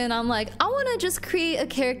times when I'm like, I want to just create a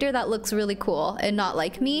character that looks really cool and not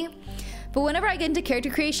like me. But whenever I get into character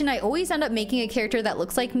creation, I always end up making a character that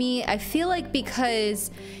looks like me. I feel like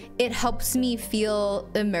because it helps me feel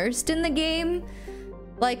immersed in the game.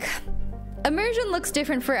 Like, immersion looks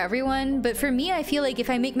different for everyone, but for me, I feel like if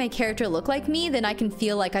I make my character look like me, then I can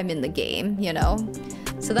feel like I'm in the game, you know?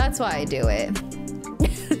 So that's why I do it.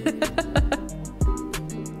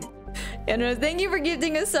 Anne Rose, thank you for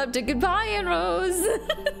gifting a sub to goodbye, Anne Rose.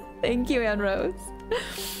 Thank you, Anne Rose.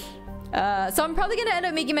 So I'm probably gonna end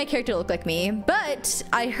up making my character look like me, but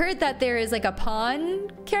I heard that there is like a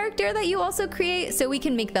pawn character that you also create, so we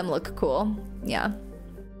can make them look cool. Yeah.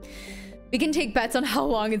 We can take bets on how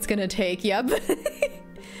long it's gonna take, yep.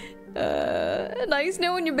 Nice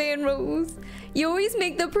knowing you, Anne Rose. You always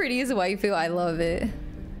make the prettiest waifu, I love it.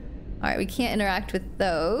 All right, we can't interact with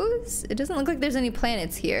those. It doesn't look like there's any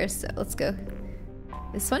planets here, so let's go.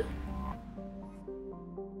 This one.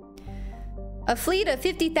 A fleet of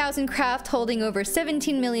 50,000 craft holding over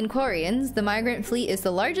 17 million Quarians, the Migrant Fleet is the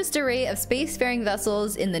largest array of spacefaring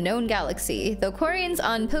vessels in the known galaxy. Though Quarians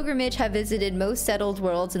on pilgrimage have visited most settled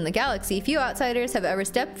worlds in the galaxy, few outsiders have ever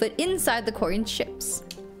stepped foot inside the Quarian ships.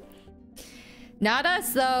 Not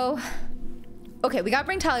us, though. Okay, we gotta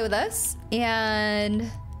bring Tali with us, and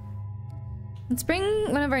let's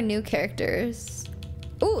bring one of our new characters.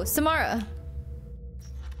 Ooh, Samara.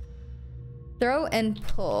 Throw and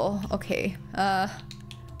pull. Okay. No,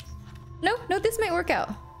 this might work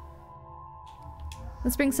out.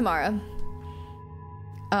 Let's bring Samara.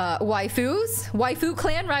 Waifus. Waifu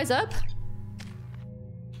clan, rise up.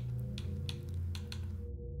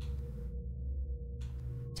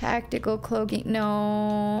 Tactical cloaking.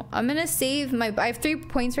 No. I'm gonna save my... I have 3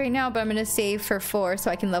 points right now, but I'm gonna save for 4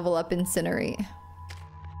 so I can level up Incinerate.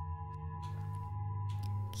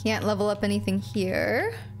 Can't level up anything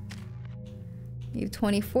here. You have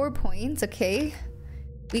 24 points, okay.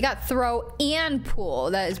 We got throw and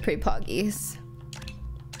pull. That is pretty poggies.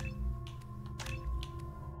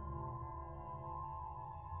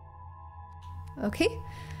 Okay.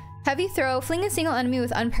 Heavy throw. Fling a single enemy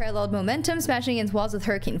with unparalleled momentum, smashing against walls with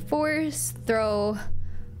hurricane force. Throw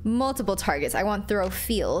multiple targets. I want throw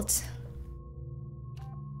field.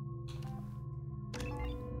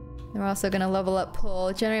 We're also gonna level up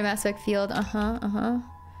pull. Generate Mass Effect field.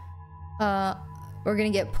 We're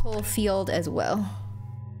gonna get pull field as well.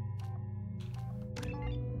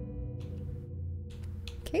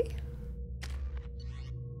 Okay.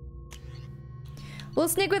 We'll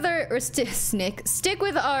stick with our stick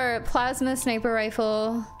with our plasma sniper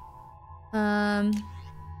rifle.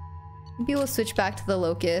 Maybe we'll switch back to the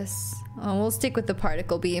locust. We'll stick with the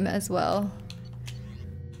particle beam as well.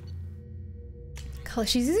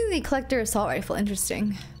 She's using the collector assault rifle.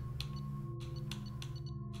 Interesting.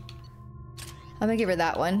 I'm gonna give her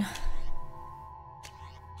that one.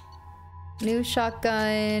 New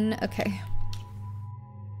shotgun. Okay.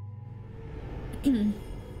 You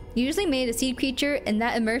usually made a seed creature, and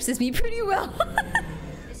that immerses me pretty well.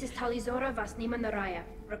 This is Talizora Vasnima Naraya,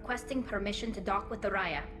 requesting permission to dock with the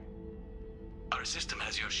Raya. Our system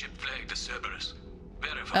has your ship flagged as Cerberus.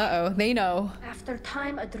 Verify. Uh-oh, they know. After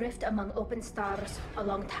time adrift among open stars,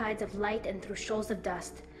 along tides of light and through shoals of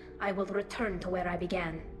dust, I will return to where I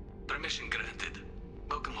began. Permission granted.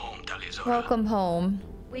 Welcome home, Talizora. Welcome home.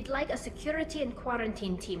 We'd like a security and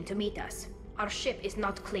quarantine team to meet us. Our ship is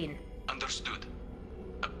not clean. Understood.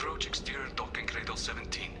 Approach exterior docking cradle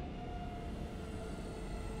 17.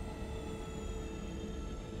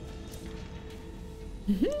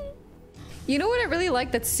 You know what I really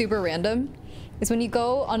like that's super random? Is when you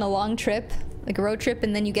go on a long trip, like a road trip,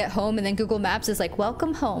 and then you get home and then Google Maps is like,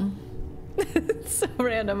 welcome home. It's so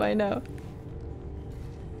random, I know.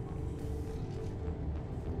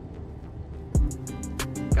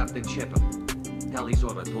 Captain Shepard,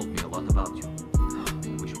 Talizora told me a lot about you.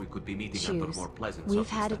 I wish we could be meeting under more pleasant We've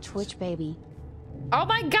had a circumstances. Twitch baby. Oh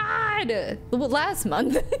my god! Well, last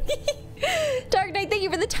month. Dark Knight, thank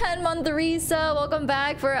you for the 10-month resub. Welcome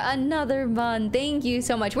back for another month. Thank you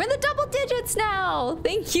so much. We're in the double digits now.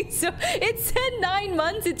 Thank you so... It said 9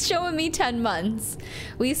 months. It's showing me 10 months.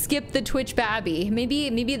 We skipped the Twitch babby.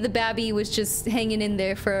 Maybe the babby was just hanging in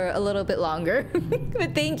there for a little bit longer.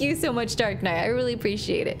 But thank you so much, Dark Knight. I really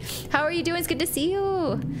appreciate it. How are you doing? It's good to see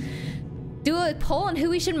you. Do a poll on who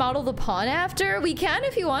we should model the pawn after? We can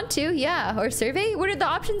if you want to, yeah. Or survey? What are the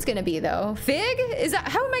options gonna be though? Fig? Is that,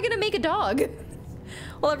 how am I gonna make a dog?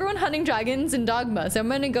 Well, everyone hunting dragons in Dogma, so I'm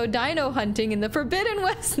gonna go dino hunting in the Forbidden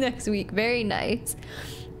West next week. Very nice.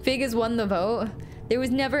 Fig has won the vote. There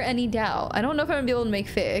was never any doubt. I don't know if I'm gonna be able to make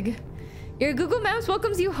Fig. Your Google Maps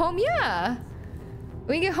welcomes you home. Yeah.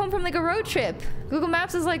 When you get home from like a road trip, Google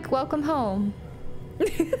Maps is like, welcome home.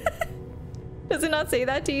 Does it not say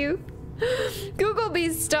that to you? Google be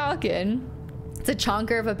stalking. It's a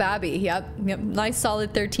chonker of a babby. Yep. Nice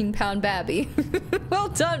solid 13-pound babby. Well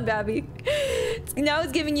done, babby. Now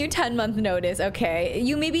it's giving you 10-month notice. Okay.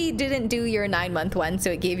 You maybe didn't do your 9-month one, so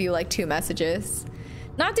it gave you like 2 messages.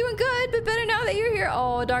 Not doing good, but better now that you're here.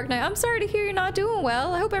 Oh, Dark Knight, I'm sorry to hear you're not doing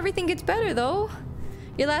well. I hope everything gets better, though.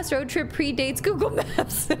 Your last road trip predates Google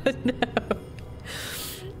Maps. No.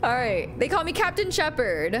 All right. They call me Captain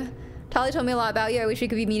Shepard. Tali told me a lot about you. I wish we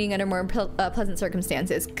could be meeting under more pleasant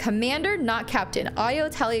circumstances. Commander, not Captain. I owe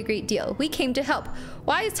Tali a great deal. We came to help.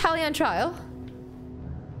 Why is Tali on trial?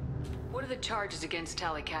 What are the charges against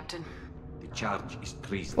Tali, Captain? The charge is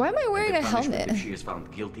treason. Why am I wearing a helmet? If she is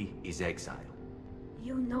found guilty, is exile.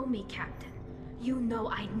 You know me, Captain. You know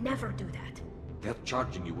I never do that. They're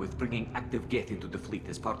charging you with bringing active Geth into the fleet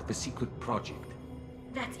as part of a secret project.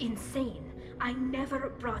 That's insane. I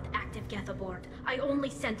never brought active Geth aboard. I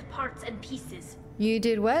only sent parts and pieces. You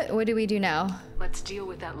did what? What do we do now? Let's deal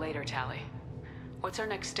with that later, Tali. What's our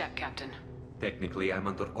next step, Captain? Technically, I'm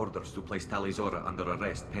under orders to place Tali Zora under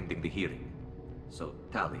arrest pending the hearing. So,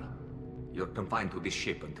 Tali, you're confined to this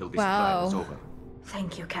ship until this trial is over.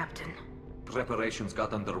 Thank you, Captain. Preparations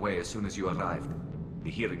got underway as soon as you arrived.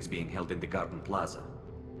 The hearing's being held in the Garden Plaza.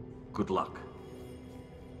 Good luck.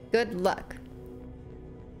 Good luck.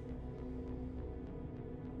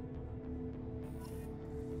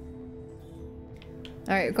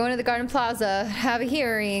 All right, we're going to the Garden Plaza. Have a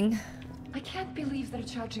hearing. I can't believe they're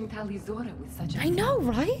charging Tali Zora with such a... I know,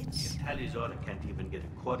 right? Tali Zora can't even get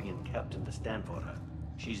a Quarian captain to stand for her.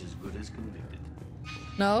 She's as good as convicted.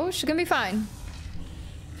 No, she's gonna be fine.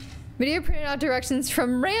 Video printed out directions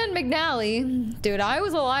from Rand McNally. Dude, I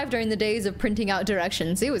was alive during the days of printing out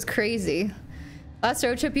directions. It was crazy. Last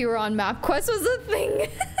road trip you were on MapQuest was a thing.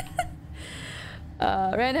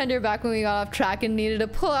 Rand had your back when we got off track and needed to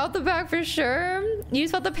pull out the back for sure. You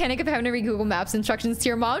just felt the panic of having to read Google Maps instructions to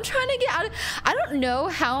your mom trying to get out of... I don't know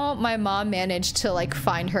how my mom managed to like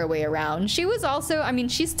find her way around. She was also, I mean,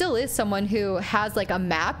 she still is someone who has like a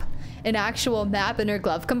map, an actual map in her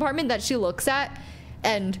glove compartment that she looks at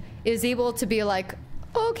and is able to be like,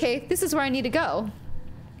 oh, okay, this is where I need to go.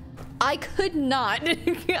 I could not.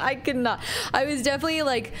 I could not. I was definitely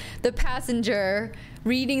like the passenger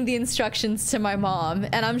reading the instructions to my mom,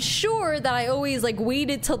 and I'm sure that I always like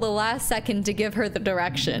waited till the last second to give her the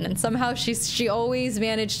direction, and somehow she always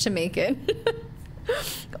managed to make it.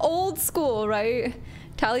 Old school, right?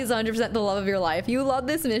 Tali's 100% the love of your life. You love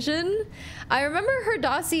this mission? I remember her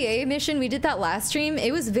dossier mission. We did that last stream.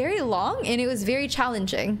 It was very long and it was very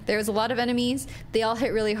challenging. There was a lot of enemies. They all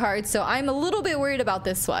hit really hard, so I'm a little bit worried about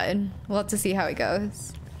this one. We'll have to see how it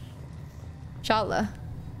goes. Inshallah.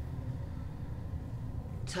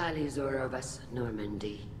 Tali Zora of us,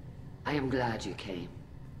 Normandy. I am glad you came.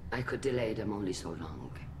 I could delay them only so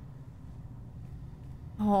long.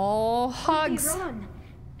 Oh, hugs. Ron.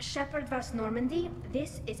 Shepard Vas Normandy,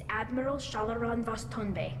 this is Admiral Shalaran Vas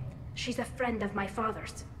Tonbe. She's a friend of my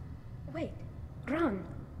father's. Wait, Ron,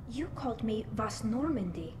 you called me Vas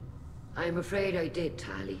Normandy. I'm afraid I did,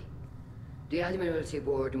 Tali. The Admiralty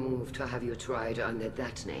Board moved to have you tried under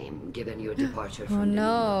that name, given your departure from Oh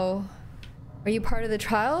no. Are you part of the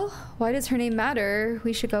trial? Why does her name matter?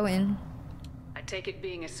 We should go in. I take it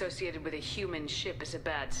being associated with a human ship is a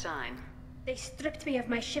bad sign. They stripped me of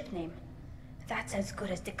my ship name. That's as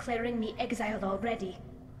good as declaring me exiled already.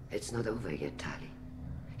 It's not over yet, Tali.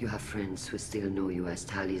 You have friends who still know you as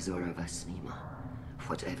Tali Zora Vasnima.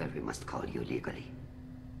 Whatever we must call you legally.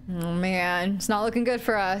 Oh man, it's not looking good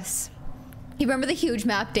for us. You remember the huge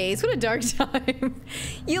map days? What a dark time.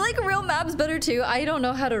 You like real maps better too? I don't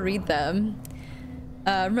know how to read them.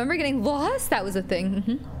 Remember getting lost? That was a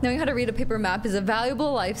thing. Knowing how to read a paper map is a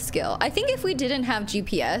valuable life skill. I think if we didn't have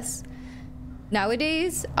GPS,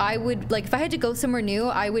 nowadays, I would, like, if I had to go somewhere new,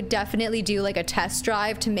 I would definitely do, like, a test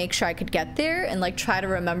drive to make sure I could get there and, like, try to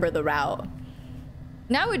remember the route.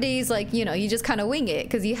 Nowadays, like, you know, you just kind of wing it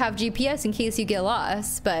because you have GPS in case you get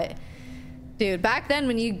lost. But, dude, back then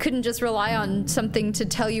when you couldn't just rely on something to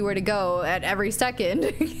tell you where to go at every second,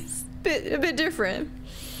 it's a bit different.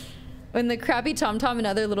 When the crappy TomTom and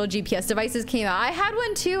other little GPS devices came out, I had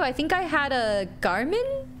one too. I think I had a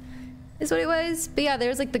Garmin is what it was. But yeah,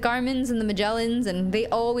 there's like the Garmins and the Magellans, and they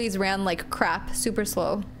always ran like crap, super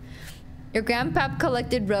slow. Your grandpap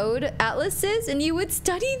collected road atlases and you would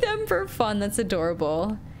study them for fun. That's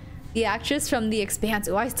adorable. The actress from The Expanse.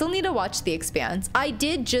 Oh, I still need to watch The Expanse. I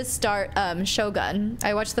did just start Shogun.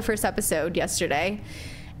 I watched the first episode yesterday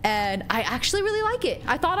and I actually really like it.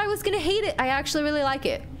 I thought I was gonna hate it. I actually really like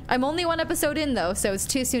it. I'm only one episode in though, so it's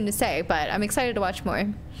too soon to say, but I'm excited to watch more.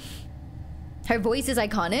 Her voice is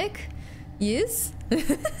iconic. Yes.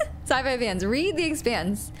 Sci-fi fans, read The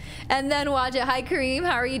Expanse and then watch it. Hi Kareem,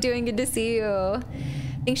 how are you doing? Good to see you. I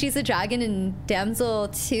think she's a dragon in Damsel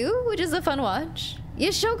 2, which is a fun watch.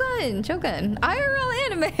 Yeah, Shogun, IRL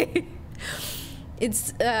anime.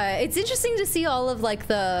 It's interesting to see all of like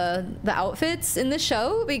the outfits in the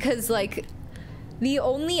show, because like the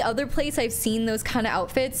only other place I've seen those kind of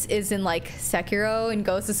outfits is in like Sekiro and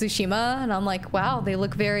Ghost of Tsushima, and I'm like, wow, they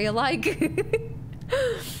look very alike.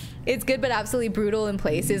 It's good, but absolutely brutal in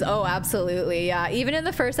places. Oh, absolutely, yeah. Even in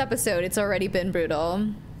the first episode, it's already been brutal.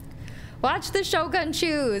 Watch the Shogun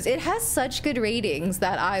Choose. It has such good ratings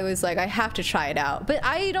that I was like, I have to try it out. But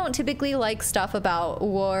I don't typically like stuff about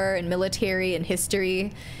war and military and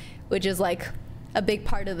history, which is like a big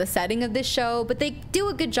part of the setting of this show. But they do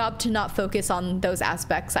a good job to not focus on those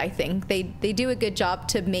aspects, I think. They do a good job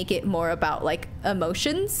to make it more about like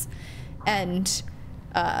emotions and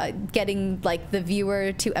getting like the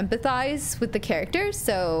viewer to empathize with the characters.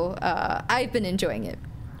 So I've been enjoying it.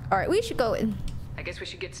 All right, we should go in. I guess we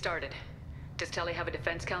should get started. Does Tali have a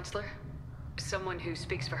defense counselor? Someone who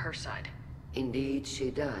speaks for her side? Indeed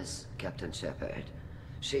she does, Captain Shepard.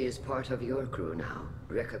 She is part of your crew now,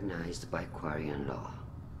 recognized by Quarian law.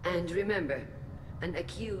 And remember, an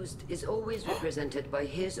accused is always represented by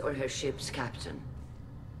his or her ship's captain.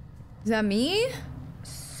 Is that me?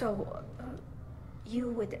 So,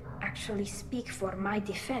 you would actually speak for my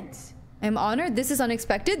defense? I'm honored. This is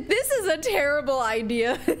unexpected. This is a terrible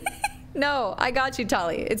idea. No, I got you,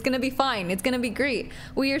 Tali. It's gonna be fine. It's gonna be great.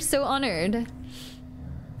 We are so honored.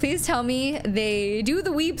 Please tell me they do the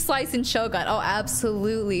weeb slice in Shogun. Oh,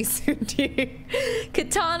 absolutely, Suti.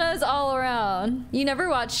 Katanas all around. You never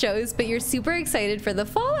watch shows, but you're super excited for the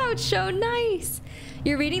Fallout show. Nice.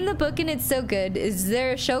 You're reading the book and it's so good. Is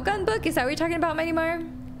there a Shogun book? Is that what you're talking about, Mighty Mar?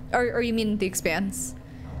 Or you mean The Expanse?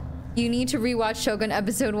 You need to rewatch Shogun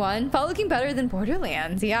episode 1. Fall looking better than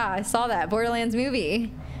Borderlands. Yeah, I saw that. Borderlands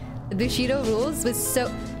movie. The Bushido rules was so...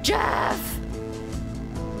 Jeff!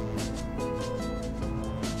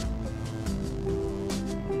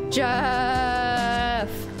 Jeff!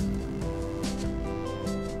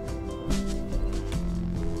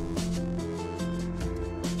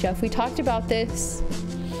 Jeff, we talked about this.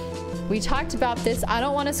 We talked about this. I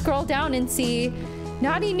don't want to scroll down and see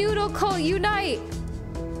Naughty Noodle Cult Unite.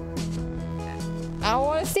 I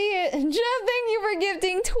want to see it. Jeff, thank you for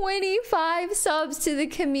gifting 25 subs to the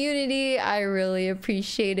community. I really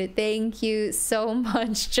appreciate it. Thank you so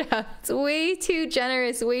much, Jeff. It's way too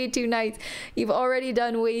generous, way too nice. You've already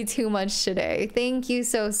done way too much today. Thank you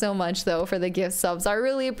so much, though, for the gift subs. I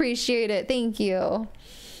really appreciate it. Thank you.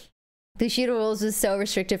 The Bushido rules is so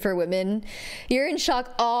restricted for women. You're in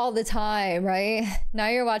shock all the time, right? Now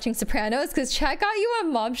you're watching Sopranos because Chat got you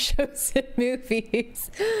on mob shows and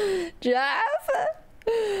movies. Jeff?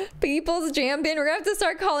 People's Jam Bin. We're gonna have to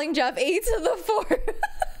start calling Jeff 8 to the 4. Donnie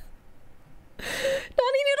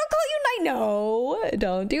Noodle call you 9. No,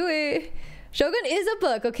 don't do it. Shogun is a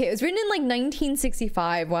book. Okay, it was written in like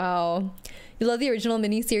 1965. Wow. You love the original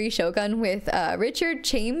miniseries Shogun with Richard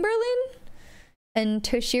Chamberlain and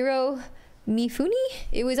Toshiro Mifune.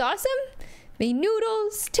 It was awesome. May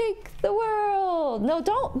noodles take the world. No,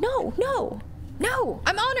 don't. No.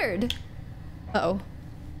 I'm honored. Uh-oh.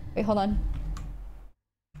 Wait, hold on.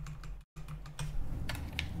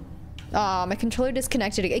 My controller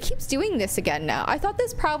disconnected again. It keeps doing this again now. I thought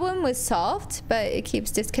this problem was solved, but it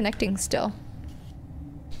keeps disconnecting still.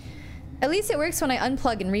 At least it works when I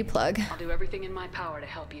unplug and replug. I'll do everything in my power to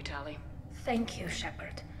help you, Tali. Thank you,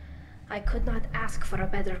 Shepard. I could not ask for a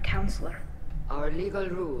better counselor. Our legal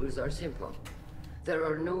rules are simple. There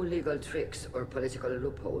are no legal tricks or political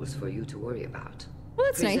loopholes for you to worry about. Well,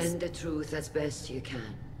 that's nice. Present the truth as best you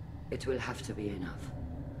can. It will have to be enough.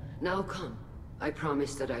 Now come. I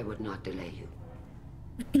promised that I would not delay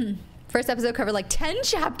you. First episode covered like 10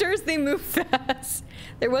 chapters. They move fast.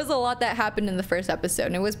 There was a lot that happened in the first episode,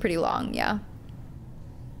 and it was pretty long, yeah.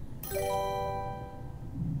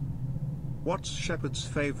 What's Shepard's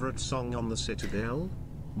favorite song on the Citadel?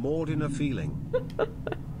 Moored in a Feeling.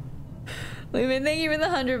 Lumen, thank you for the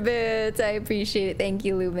 100 bits. I appreciate it. Thank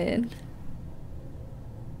you, Lumen.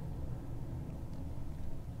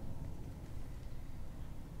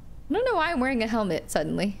 I don't know why I'm wearing a helmet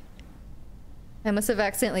suddenly. I must have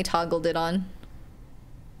accidentally toggled it on.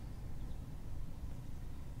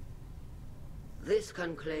 This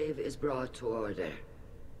conclave is brought to order.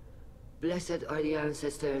 Blessed are the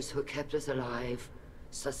ancestors who kept us alive,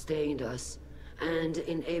 sustained us, and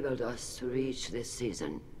enabled us to reach this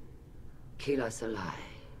season. Kill us alive.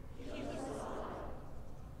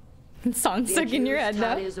 Song stuck in your head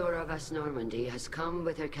now. Tali Zora Vas Normandy has come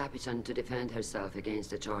with her captain to defend herself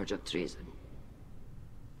against a charge of treason.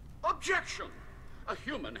 Objection! A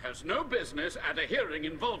human has no business at a hearing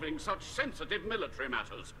involving such sensitive military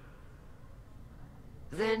matters.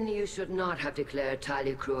 Then you should not have declared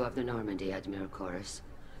Tali crew of the Normandy, Admiral Chorus.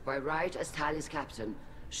 By right as Tali's captain,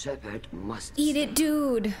 Shepard must eat it,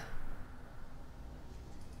 dude.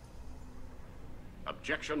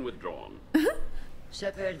 Objection withdrawn.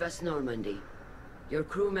 Shepard Vas Normandy, your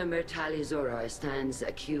crew member Tali Zora stands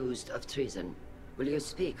accused of treason. Will you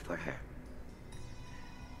speak for her?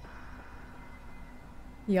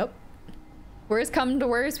 Yep. Worst come to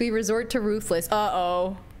worst, we resort to ruthless.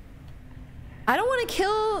 Uh-oh. I don't want to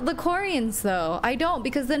kill the Quarians, though. I don't,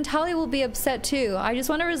 because then Tali will be upset, too. I just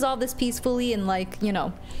want to resolve this peacefully and, like, you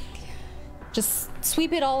know, just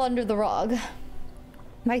sweep it all under the rug.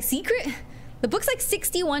 My secret? The book's like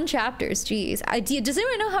 61 chapters. Jeez. Does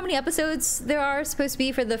anyone know how many episodes there are supposed to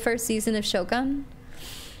be for the first season of Shogun?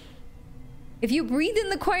 If you breathe in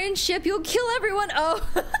the Quarian ship, you'll kill everyone. Oh.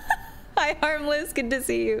 Hi, Harmless. Good to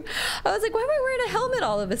see you. I was like, why am I wearing a helmet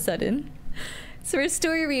all of a sudden? So for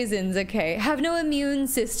story reasons, okay. Have no immune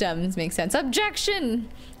systems. Makes sense. Objection!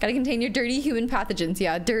 Gotta contain your dirty human pathogens.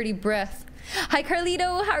 Yeah, dirty breath. Hi,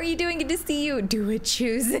 Carlito. How are you doing? Good to see you. Do it,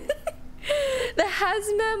 choose. The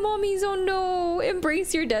hazmat mommies. Oh no.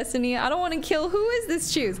 Embrace your destiny. I don't want to kill. Who is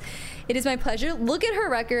this choose? It is my pleasure. Look at her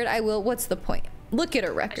record. I will. What's the point? Look at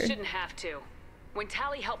her record. I shouldn't have to. When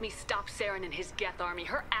Tali helped me stop Saren and his Geth army,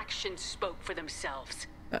 her actions spoke for themselves.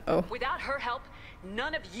 Uh-oh. Without her help,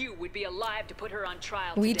 none of you would be alive to put her on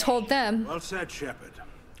trial We today. told them. Well said, Shepard.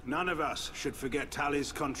 None of us should forget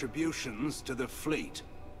Tali's contributions to the fleet.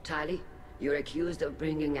 Tali, you're accused of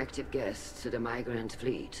bringing active Geth to the migrant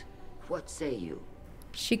fleet. What say you?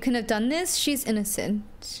 She couldn't have done this. She's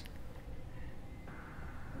innocent.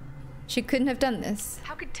 She couldn't have done this.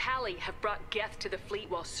 How could Tali have brought Geth to the fleet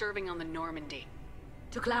while serving on the Normandy?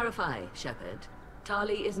 To clarify, Shepard,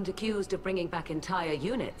 Tali isn't accused of bringing back entire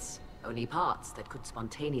units, only parts that could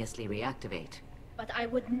spontaneously reactivate. But I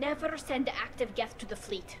would never send active Geth to the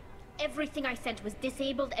fleet. Everything I sent was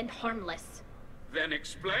disabled and harmless. Then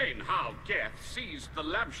explain how Geth seized the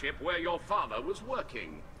lab ship where your father was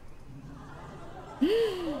working.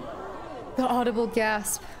 The audible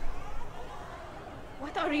gasp.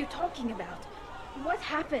 What are you talking about? What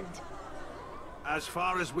happened? As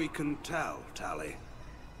far as we can tell, Tali,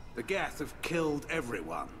 the Geth have killed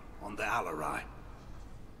everyone on the Alarai.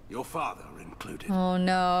 Your father included. Oh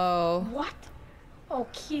no. What? Oh,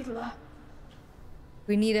 Keela.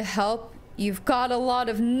 We need help. You've got a lot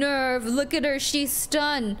of nerve. Look at her. She's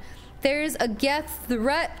stunned. There's a Geth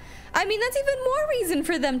threat. I mean, that's even more reason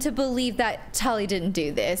for them to believe that Tali didn't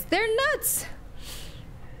do this. They're nuts.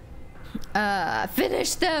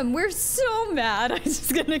 Finish them. We're so mad. I'm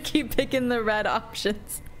just gonna keep picking the red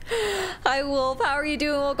options. Hi, Wolf. How are you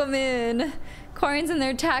doing? Welcome in. Quarians and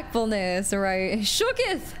their tactfulness, right?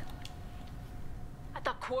 Shooketh. I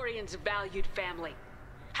thought Quarians valued family.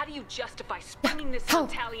 How do you justify springing this on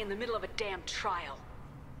Tali in the middle of a damn trial?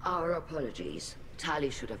 Our apologies. Tali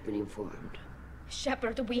should have been informed.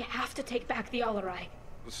 Shepard, we have to take back the Alarai.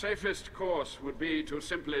 The safest course would be to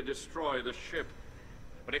simply destroy the ship.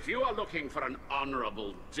 But if you are looking for an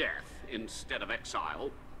honorable death instead of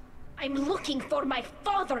exile... I'm looking for my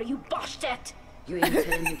father, you Boshtet! You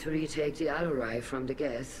intend to retake the Alarai from the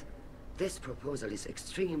Geth? This proposal is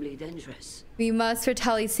extremely dangerous. We must, for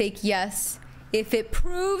Tali's sake, yes. If it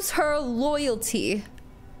proves her loyalty.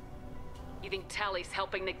 You think Tali's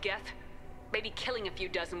helping the Geth? Maybe killing a few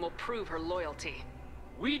dozen will prove her loyalty.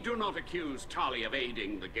 We do not accuse Tali of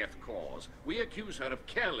aiding the Geth cause. We accuse her of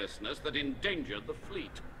carelessness that endangered the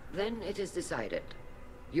fleet. Then it is decided.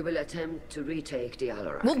 You will attempt to retake the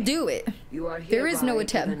Alarai. We'll do it. You are there is no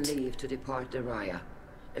attempt. Given leave to depart the Raya.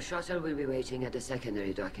 A shuttle will be waiting at the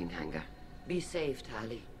secondary docking hangar. Be safe,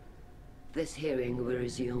 Tali. This hearing will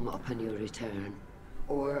resume upon your return,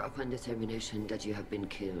 or upon determination that you have been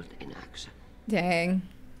killed in action. Dang.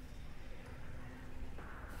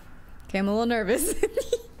 Okay, I'm a little nervous.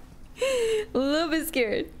 A little bit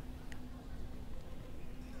scared.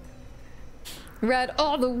 Red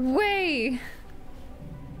all the way.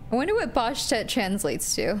 I wonder what Boshtet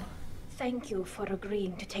translates to. Thank you for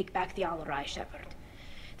agreeing to take back the Alarai, Shepard.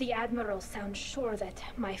 The Admiral sounds sure that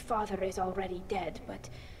my father is already dead, but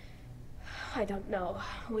I don't know.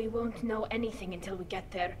 We won't know anything until we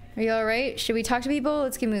get there. Are you alright? Should we talk to people?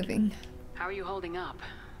 Let's get moving. How are you holding up?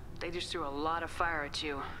 They just threw a lot of fire at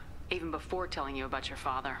you, even before telling you about your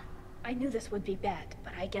father. I knew this would be bad,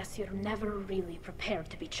 but I guess you're never really prepared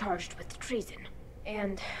to be charged with treason.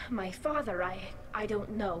 And my father, I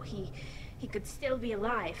don't know. He could still be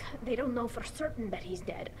alive. They don't know for certain that he's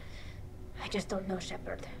dead. I just don't know,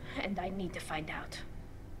 Shepard, and I need to find out.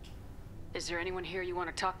 Is there anyone here you want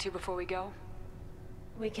to talk to before we go?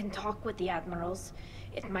 We can talk with the admirals.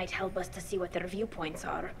 It might help us to see what their viewpoints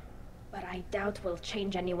are. But I doubt we'll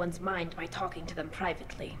change anyone's mind by talking to them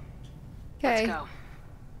privately. Okay. Let's go.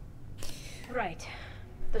 Right.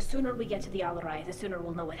 The sooner we get to the Alarai, the sooner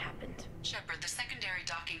we'll know what happened. Shepard, the secondary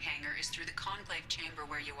docking hangar is through the conclave chamber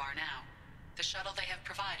where you are now. The shuttle they have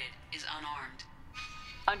provided is unarmed.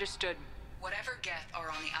 Understood. Whatever Geth are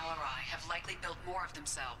on the Alarai have likely built more of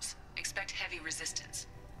themselves. Expect heavy resistance.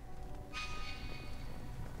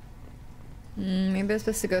 Maybe I'm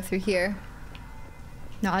supposed to go through here.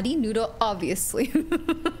 Naughty noodle, obviously.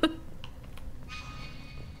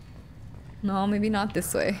 No, maybe not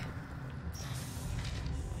this way.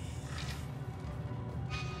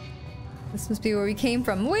 This must be where we came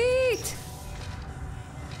from. Wait!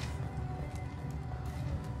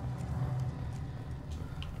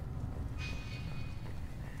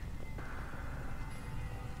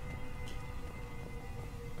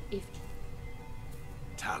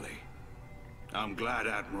 Tali, I'm glad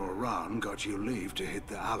Admiral Rahn got you leave to hit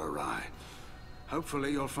the Alarai.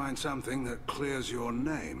 Hopefully you'll find something that clears your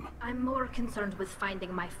name. I'm more concerned with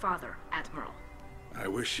finding my father, Admiral. I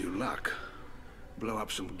wish you luck. Blow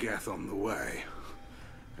up some Geth on the way.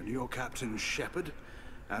 And your Captain Shepard,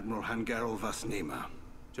 Admiral Hangarel Vasnima.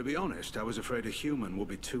 To be honest, I was afraid a human would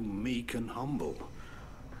be too meek and humble.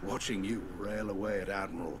 Watching you rail away at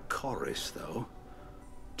Admiral Corris, though,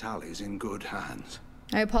 Tali's in good hands.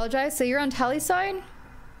 I apologize. So you're on Tali's side?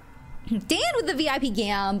 Dan with the VIP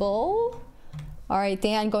gamble. All right,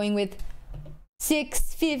 Dan going with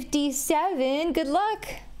 657. Good luck.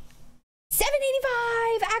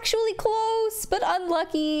 785. Actually close, but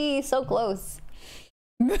unlucky. So close.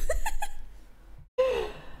 They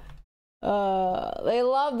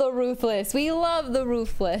love the ruthless. We love the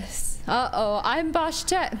ruthless. Uh-oh, I'm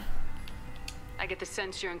Bashtet. I get the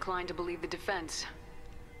sense you're inclined to believe the defense.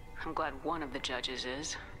 I'm glad one of the judges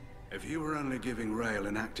is. If you were only giving Rail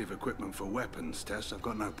inactive equipment for weapons tests, I've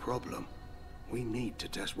got no problem. We need to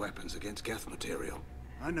test weapons against Geth material.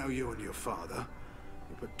 I know you and your father.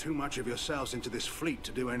 You put too much of yourselves into this fleet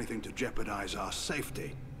to do anything to jeopardize our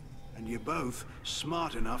safety. And you're both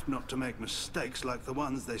smart enough not to make mistakes like the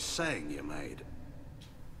ones they're saying you made.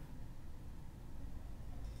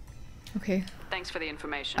 Okay. Thanks for the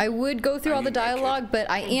information. I would go through all the dialogue, but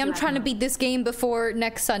I am trying to beat this game before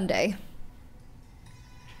next Sunday.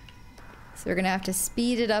 So we're gonna have to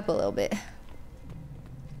speed it up a little bit.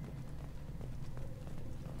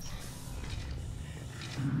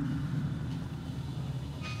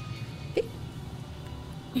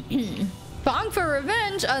 Bong for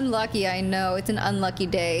revenge. Unlucky, I know. It's an unlucky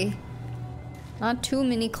day. Not too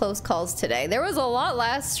many close calls today. There was a lot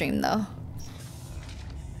last stream, though.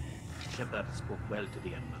 Shepard spoke well to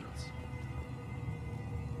the admirals.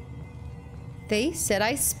 They said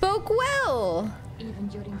I spoke well. Even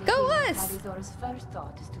during the Go healing, us! Tali'Zorah's first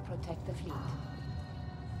thought is to protect the fleet.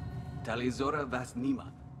 Tali'Zorah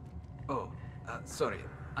Vasnima. Oh, sorry.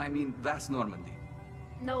 I mean Vas Normandy.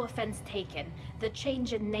 No offense taken. The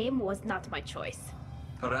change in name was not my choice.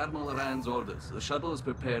 Per Admiral Rand's orders, the shuttle is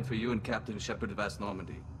prepared for you and Captain Shepard Vas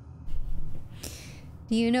Normandy.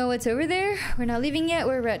 Do you know what's over there? We're not leaving yet.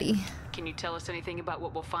 We're ready. Can you tell us anything about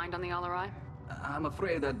what we'll find on the Alarai? I'm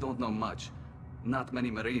afraid I don't know much. Not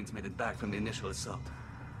many Marines made it back from the initial assault.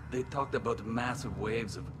 They talked about massive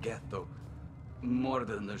waves of Geth, though. More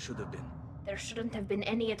than there should have been. There shouldn't have been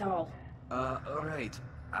any at all. Right.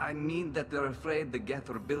 I mean that they're afraid the Geth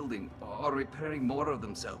are building or repairing more of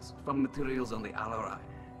themselves from materials on the Alarai.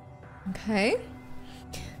 Okay.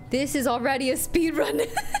 This is already a speedrun.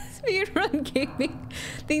 Speedrun gaming.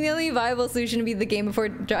 I think the only viable solution to beat the game before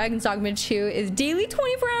Dragon's Dogma 2 is daily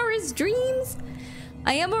 24-hour streams.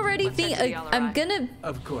 I am already thinking. I'm gonna.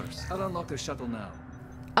 Of course. I'll unlock the shuttle now.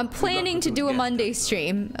 I'm planning to do a Monday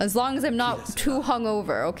stream as long as I'm not too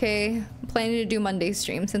hungover. Okay. I'm planning to do Monday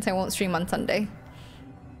stream since I won't stream on Sunday.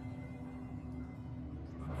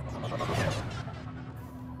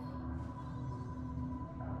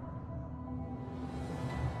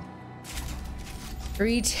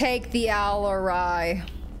 Retake the Alarai.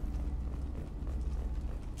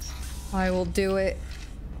 I will do it.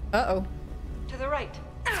 Uh-oh. To the right.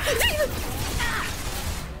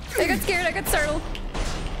 I got scared, I got startled.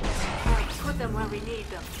 Put them where we need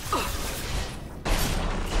them.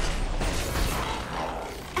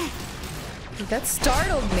 That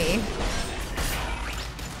startled me.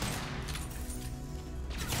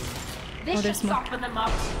 This should soften them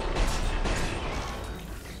up.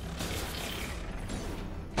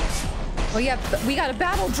 Oh yeah, we got a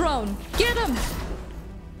battle drone. Get him!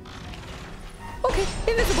 Okay,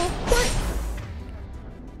 invisible. What?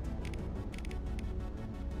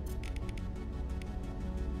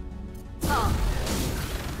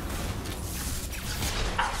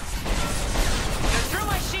 Through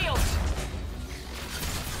my shield.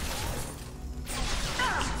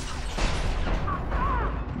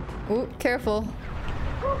 Ooh, careful.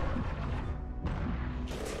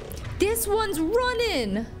 This one's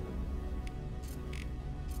running.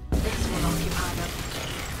 This will occupy them.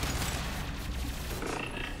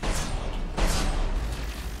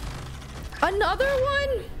 Another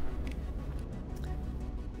one?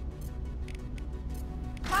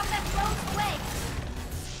 Pop that drone away.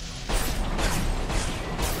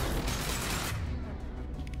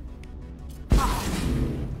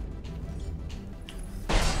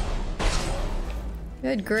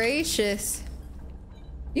 Good gracious.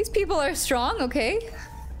 These people are strong, okay?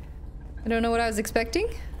 I don't know what I was expecting.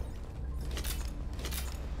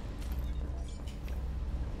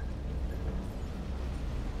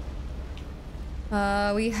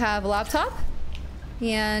 We have a laptop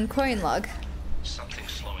and coin log.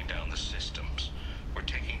 Something's slowing down the systems. We're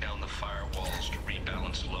taking down the firewalls to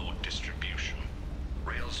rebalance load distribution.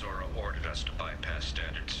 Railzora ordered us to bypass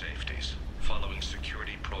standard safeties. Following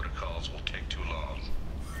security protocols will take too long.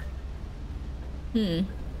 When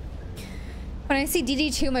I see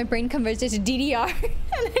DD2, my brain converts it to DDR.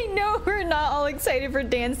 And I know we're not all excited for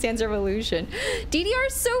Dance Dance Revolution. DDR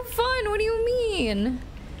is so fun. What do you mean?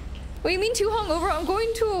 What do you mean too hungover? I'm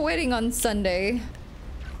going to a wedding on Sunday.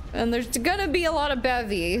 And there's gonna be a lot of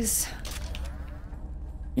bevies.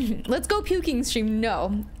 Let's go puking stream.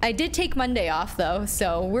 No. I did take Monday off though,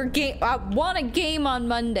 so we're I want a game on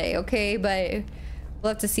Monday, okay? But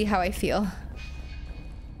we'll have to see how I feel.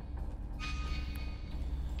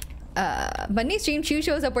 Monday stream, Chu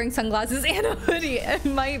shows up wearing sunglasses and a hoodie. It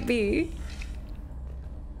might be.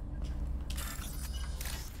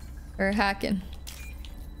 Or hacking.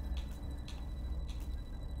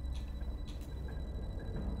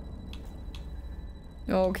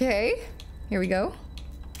 Okay, here we go.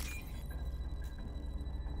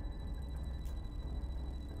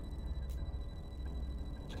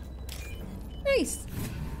 Nice.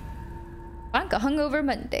 Banka hungover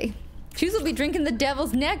Monday. Choose will be drinking the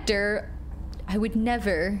devil's nectar. I would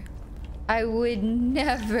never. I would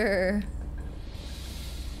never.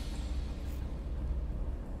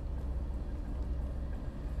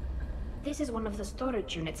 This is one of the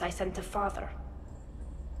storage units I sent to Father.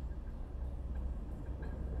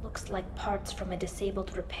 Looks like parts from a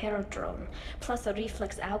disabled repair drone, plus a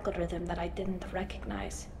reflex algorithm that I didn't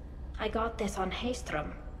recognize. I got this on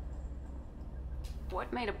Haystrom.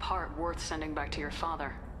 What made a part worth sending back to your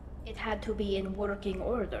father? It had to be in working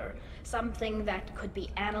order, something that could be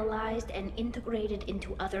analyzed and integrated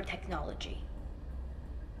into other technology.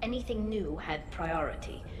 Anything new had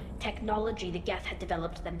priority. Technology the Geth had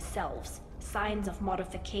developed themselves, signs of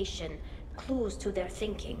modification, clues to their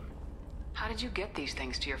thinking. How did you get these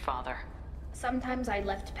things to your father? Sometimes I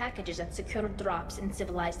left packages at secured drops in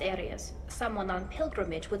civilized areas. Someone on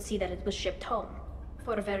pilgrimage would see that it was shipped home.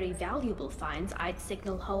 For very valuable finds, I'd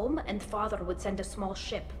signal home and Father would send a small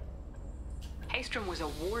ship. Haystrom was a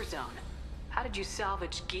war zone. How did you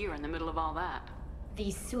salvage gear in the middle of all that?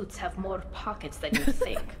 These suits have more pockets than you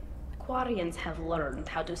think. Quarians have learned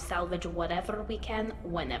how to salvage whatever we can,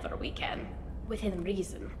 whenever we can. Within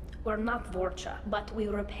reason. We're not Vorcha, but we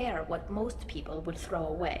repair what most people would throw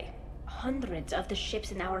away. Hundreds of the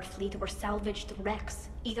ships in our fleet were salvaged wrecks,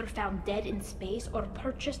 either found dead in space or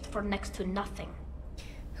purchased for next to nothing.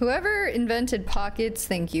 Whoever invented pockets,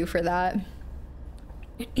 thank you for that.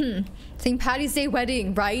 St. Patty's Day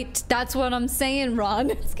wedding, right? That's what I'm saying,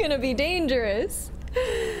 Ron. It's gonna be dangerous.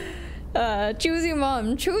 Choose your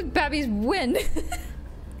mom. Choose Babby's win.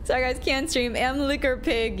 Sorry guys, can't stream. Liquor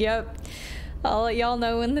Pig, yep. I'll let y'all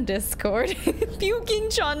know in the Discord. Puking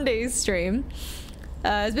Chunday stream.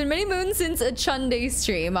 It's been many moons since a Chunday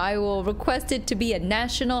stream. I will request it to be a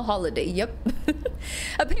national holiday. Yep.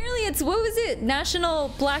 Apparently it's, what was it? National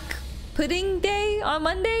Black Pudding Day on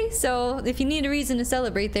Monday? So if you need a reason to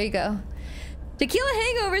celebrate, there you go. Tequila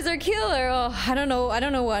hangovers are killer. Oh, I don't know what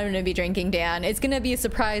I'm gonna be drinking, Dan. It's gonna be a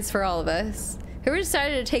surprise for all of us. Whoever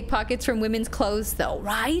decided to take pockets from women's clothes though,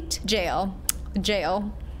 right? Jail.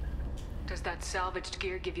 Does that salvaged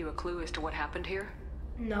gear give you a clue as to what happened here?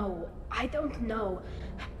 No, I don't know.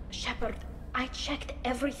 Shepard, I checked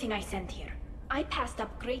everything I sent here. I passed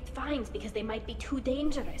up great finds because they might be too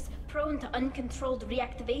dangerous, prone to uncontrolled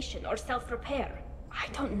reactivation or self-repair. I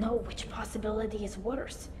don't know which possibility is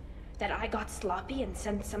worse. That I got sloppy and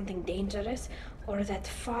sent something dangerous, or that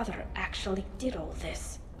Father actually did all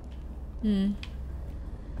this.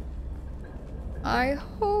 I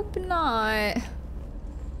hope not.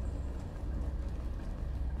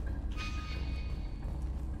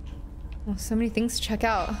 Oh, so many things to check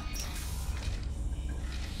out.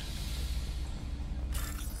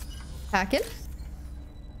 Hacking?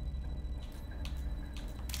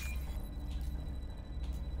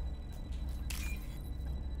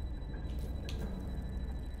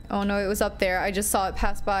 Oh no, it was up there. I just saw it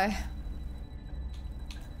pass by.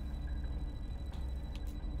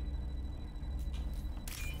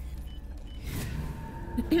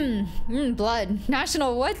 Blood.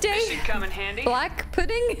 National what day? Should come in handy. Black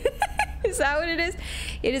pudding? Is that what it is?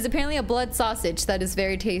 It is apparently a blood sausage that is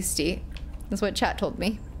very tasty. That's what chat told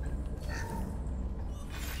me.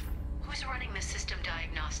 Who's running the system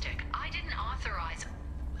diagnostic? I didn't authorize.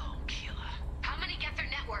 Oh, Keela. How many get their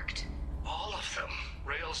networked? All of them.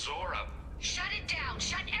 Rail Zora. Shut it down.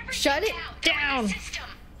 Shut everything Shut it down. System.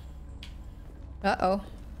 Uh-oh.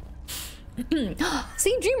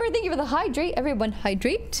 See, Dreamer, thank you for the hydrate. Everyone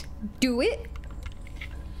hydrate. Do it.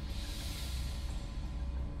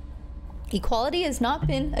 Equality has not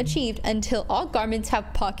been achieved until all garments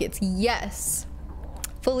have pockets. Yes.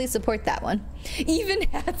 Fully support that one. Even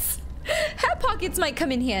hats. Hat pockets might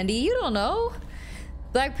come in handy. You don't know.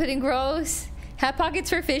 Black pudding gross. Hat pockets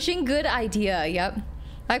for fishing. Good idea. Yep.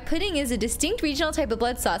 Black pudding is a distinct regional type of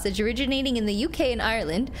blood sausage originating in the UK and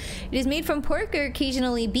Ireland. It is made from pork or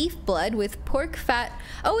occasionally beef blood with pork fat.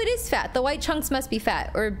 Oh, it is fat. The white chunks must be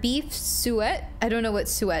fat. Or beef suet. I don't know what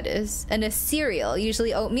suet is. And a cereal,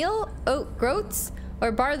 usually oatmeal, oat groats,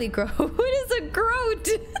 or barley groat. What is a groat?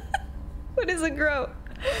 What is a groat?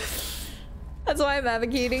 That's why I'm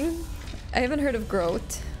advocating. I haven't heard of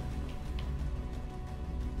groat.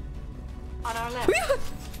 On our left.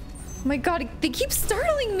 Oh my god, they keep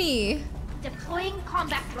startling me. Deploying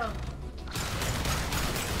combat drone.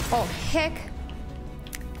 Oh, heck.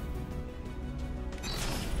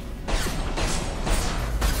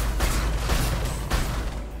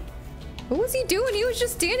 What was he doing? He was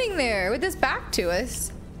just standing there with his back to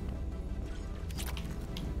us.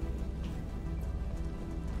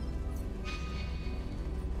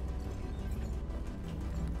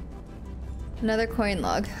 Another coin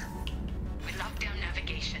log. We locked down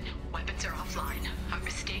navigation. Weapons are offline. Our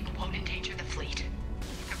mistake won't endanger the fleet.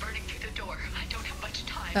 They're burning through the door. I don't have much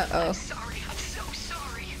time. Uh-oh. I'm sorry. I'm so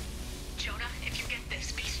sorry. Jonah, if you get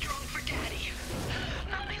this, be strong for Daddy.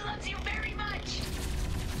 Mommy loves you very much.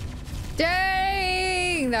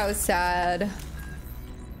 Dang! That was sad.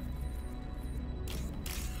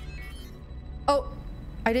 Oh,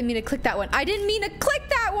 I didn't mean to click that one. I didn't mean to click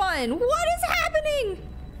that one! What is happening?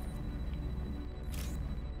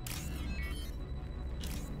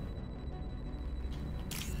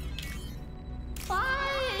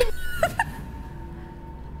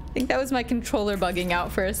 I think that was my controller bugging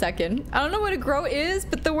out for a second. I don't know what a grow is,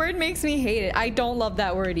 but the word makes me hate it. I don't love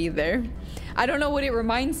that word either. I don't know what it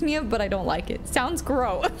reminds me of, but I don't like it. Sounds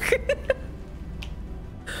grow.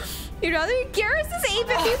 You'd rather Garrus's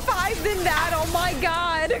 855 than that. Oh my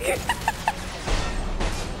god.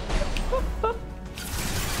 All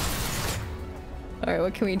right,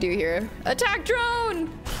 what can we do here? Attack drone!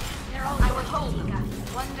 I will hold you guys.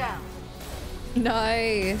 One down.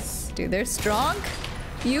 Nice. Dude, they're strong.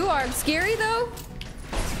 You are scary though.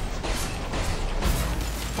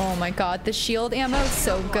 Oh my god, the shield ammo is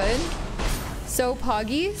so good. So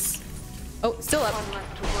poggies. Oh, still up.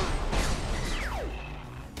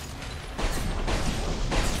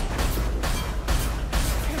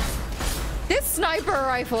 This sniper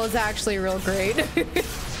rifle is actually real great. Big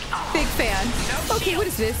fan. Okay, what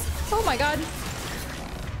is this? Oh my god.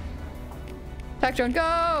 Attack drone,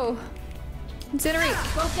 go! Incinerate.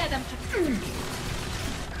 Go get them.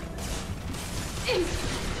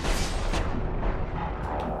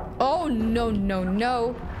 Oh no no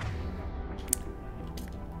no!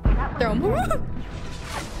 Throw him.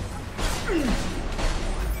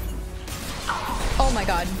 Oh my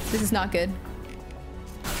god, this is not good.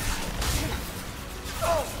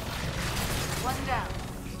 One down.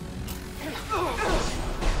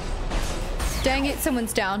 Dang it,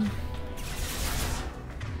 someone's down.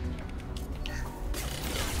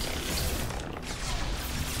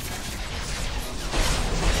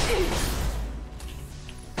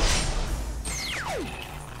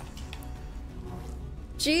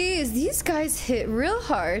 Jeez, these guys hit real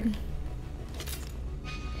hard.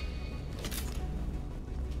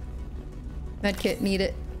 Medkit, need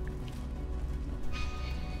it.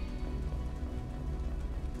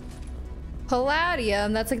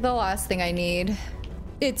 Palladium, that's like the last thing I need.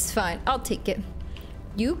 It's fine, I'll take it.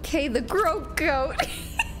 UK the Groat Goat.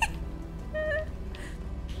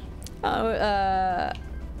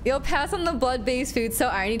 You'll pass on the blood-based food, so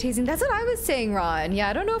irony tasting. That's what I was saying, Ron. Yeah,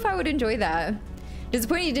 I don't know if I would enjoy that.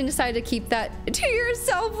 Disappointed you didn't decide to keep that to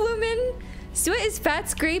yourself, Lumen. Sweat is fat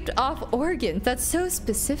scraped off organs. That's so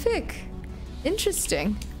specific.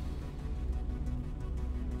 Interesting.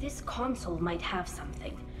 This console might have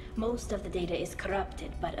something. Most of the data is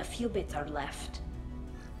corrupted, but a few bits are left.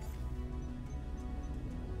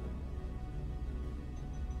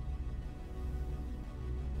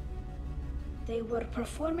 They were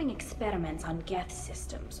performing experiments on Geth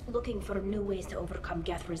systems, looking for new ways to overcome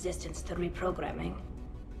Geth resistance to reprogramming.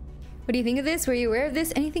 What do you think of this? Were you aware of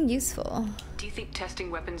this? Anything useful? Do you think testing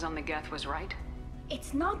weapons on the Geth was right?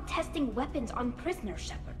 It's not testing weapons on prisoners,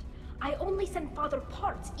 Shepard. I only sent Father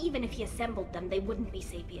parts. Even if he assembled them, they wouldn't be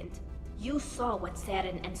sapient. You saw what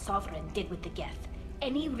Saren and Sovereign did with the Geth.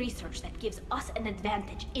 Any research that gives us an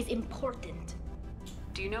advantage is important.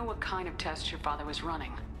 Do you know what kind of tests your father was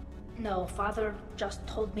running? No, Father just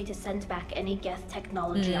told me to send back any Geth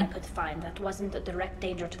technology I could find that wasn't a direct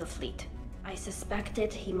danger to the fleet. I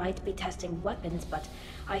suspected he might be testing weapons, but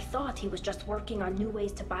I thought he was just working on new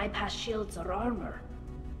ways to bypass shields or armor.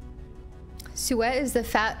 Sweat is the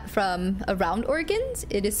fat from around organs.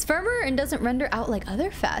 It is firmer and doesn't render out like other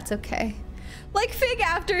fats. Okay. Like Fig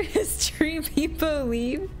after his tree people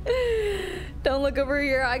leave. Don't look over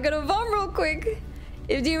here. I gotta vom real quick.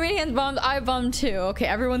 If you many hands bombed, I bomb too. Okay,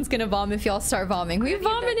 everyone's gonna bomb if y'all start bombing. We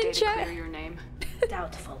vomit in chat. Clear your name?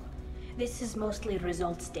 Doubtful. This is mostly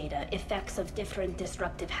results data, effects of different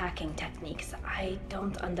disruptive hacking techniques. I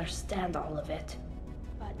don't understand all of it.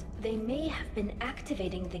 But they may have been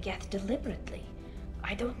activating the Geth deliberately.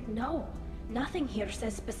 I don't know. Nothing here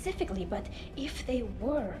says specifically, but if they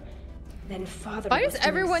were, then Father Why was is doing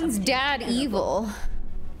everyone's something dad terrible. evil?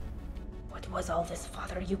 What was all this,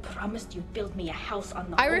 Father? You promised you'd build me a house on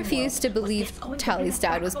the I homeworld. refuse to Was believe this going to Tally's bring us dad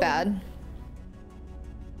back was home? bad.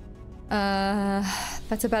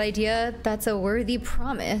 That's a bad idea. That's a worthy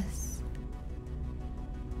promise.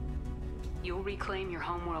 You'll reclaim your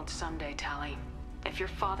homeworld someday, Tally. If your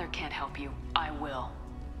father can't help you, I will.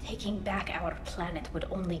 Taking back our planet would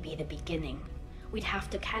only be the beginning. We'd have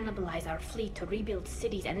to cannibalize our fleet to rebuild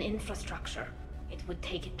cities and infrastructure. It would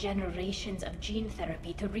take generations of gene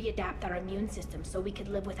therapy to readapt our immune system so we could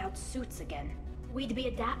live without suits again. We'd be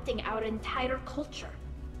adapting our entire culture.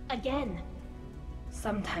 Again.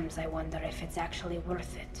 Sometimes I wonder if it's actually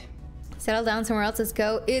worth it. Settle down somewhere else. Let's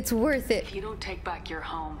go. It's worth it. If you don't take back your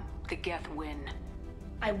home, the Geth win.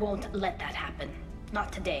 I won't let that happen.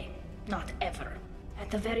 Not today. Not ever. At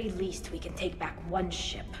the very least, we can take back one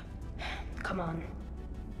ship. Come on.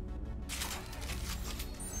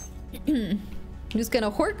 I'm just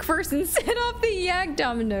gonna hork first and set off the Yak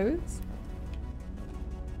dominoes.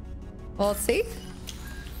 All safe?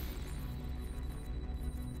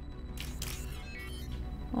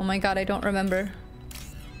 Oh my god, I don't remember.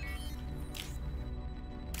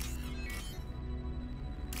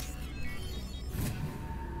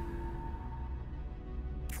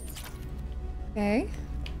 Okay.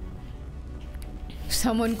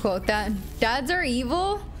 Someone quote that. Dads are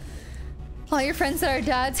evil? All your friends that are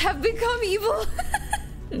dads have become evil?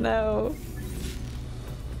 No.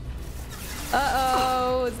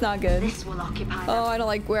 Uh-oh, it's not good. This will occupy Oh, I don't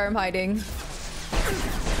like where I'm hiding.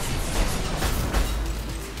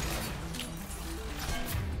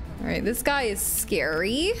 Alright, this guy is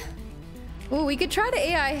scary. Ooh, we could try to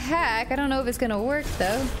AI hack. I don't know if it's gonna work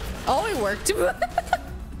though. Oh, it worked.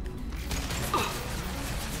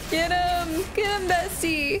 Get him! Get him,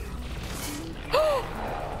 bestie!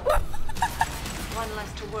 One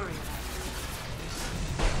less to worry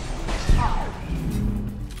about.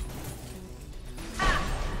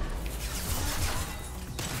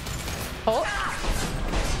 Oh!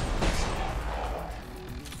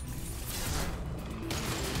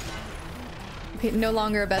 Okay, no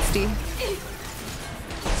longer a bestie.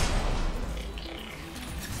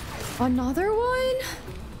 Another one?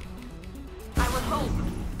 I will hold.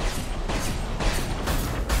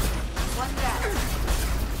 One down.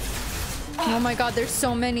 Oh my god, there's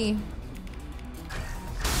so many.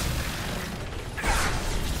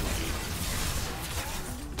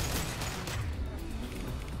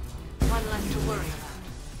 One less to worry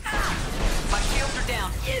about. My shields are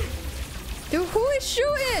down. Dude, who is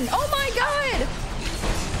shooting? Oh my god!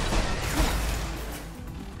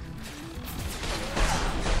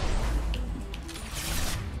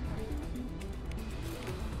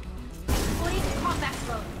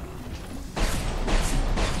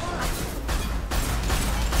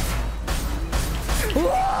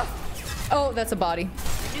 Oh, that's a body.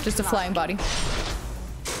 Just a flying body.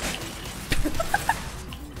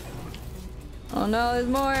 Oh no, there's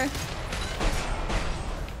more.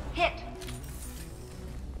 Hit.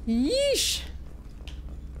 Yeesh.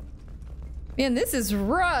 Man, this is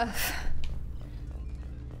rough.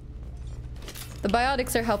 The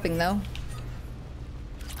biotics are helping though.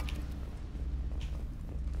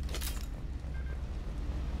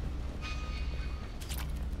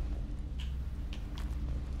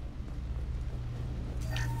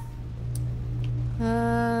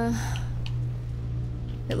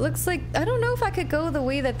 It looks like, I don't know if I could go the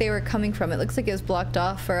way that they were coming from. It looks like it was blocked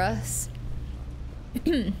off for us.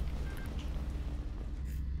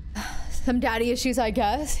 Some daddy issues, I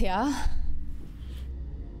guess, yeah.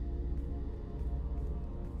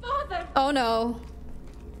 Father! Oh no.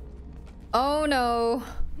 Oh no.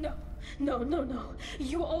 No.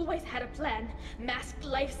 You always had a plan. Masked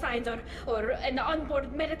life signs or an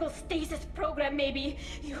onboard medical stasis program maybe.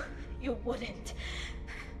 You wouldn't.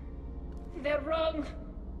 They're wrong.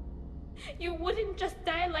 You wouldn't just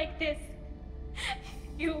die like this.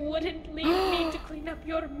 You wouldn't leave me to clean up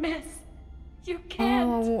your mess. You can't.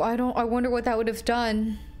 Oh, I wonder what that would have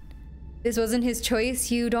done. This wasn't his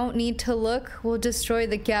choice. You don't need to look. We'll destroy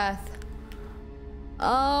the Geth.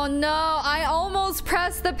 Oh no, I almost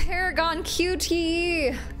pressed the Paragon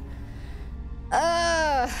QT.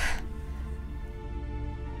 Dad's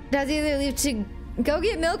either leave to go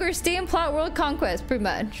get milk or stay and plot world conquest, pretty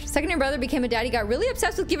much. Second your brother became a daddy, got really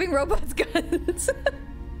obsessed with giving robots guns.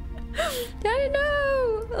 Daddy,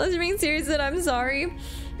 no! I was being serious and I'm sorry.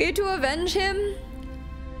 We had to avenge him.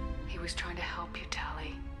 He was trying to help you,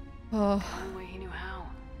 Tali. Oh. The only way he knew how.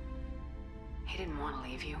 He didn't want to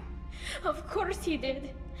leave you. Of course he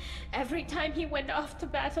did. Every time he went off to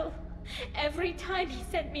battle, every time he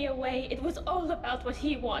sent me away, it was all about what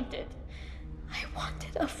he wanted. I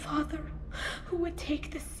wanted a father who would take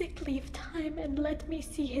the sick leave time and let me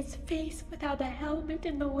see his face without a helmet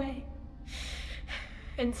in the way.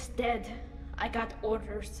 Instead, I got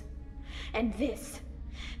orders. And this.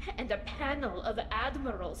 And a panel of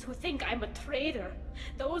admirals who think I'm a traitor.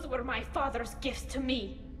 Those were my father's gifts to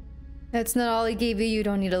me. That's not all he gave you. You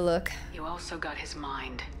don't need to look. You also got his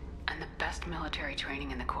mind and the best military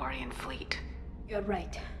training in the Quarian fleet. You're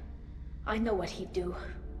right. I know what he'd do.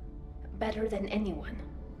 Better than anyone.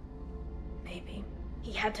 Maybe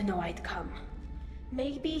he had to know I'd come.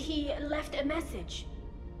 Maybe he left a message.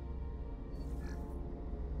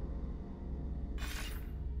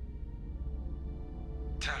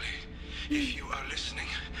 Tali, if you are listening,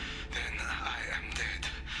 then I am dead.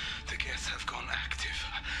 The Geth have gone active.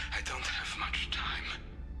 I don't have much time.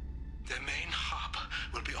 Their main hub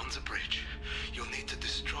will be on the bridge. You'll need to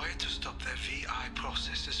destroy it to stop their VI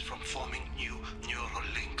processes from forming new neural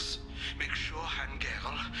links. Make sure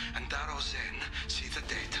Hangerl and Darozen see the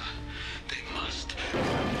data. They must.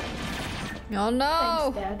 Oh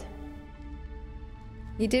no! Thanks, Dad.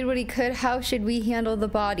 He did what he could. How should we handle the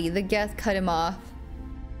body? The Geth cut him off.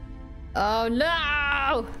 Oh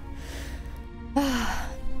no!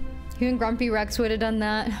 Even Grumpy Rex would have done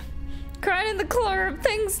that. Crying in the corner.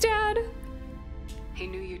 Thanks, Dad. He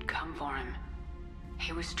knew you'd come for him.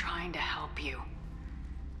 He was trying to help you.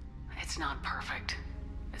 It's not perfect.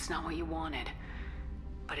 It's not what you wanted.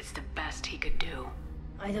 But it's the best he could do.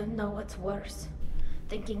 I don't know what's worse.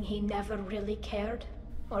 Thinking he never really cared,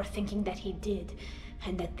 or thinking that he did,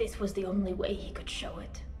 and that this was the only way he could show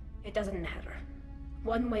it. It doesn't matter.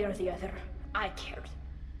 One way or the other, I cared.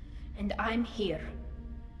 And I'm here.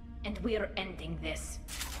 And we're ending this.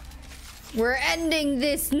 We're ending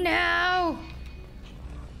this now!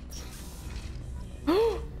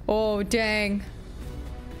 Oh, dang.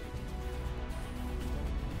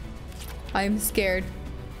 I'm scared.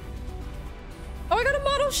 Oh, I got a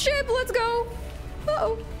model ship! Let's go!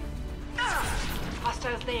 Uh-oh.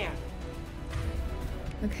 Hostiles there.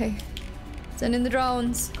 Okay. Send in the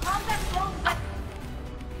drones.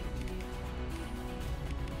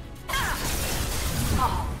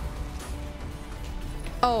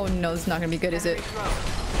 Oh no, it's not gonna be good, is it?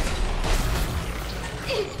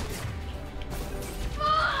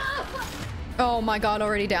 Oh my god,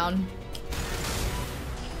 already down.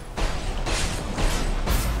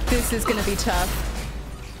 This is gonna be tough.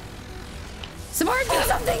 Samara, do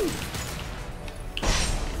something!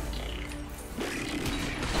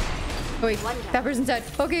 Oh wait, that person's dead.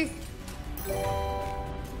 Okay.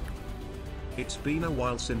 It's been a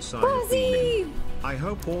while since I've been in. I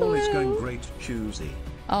hope all is going great, Choosy.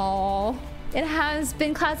 Oh, it has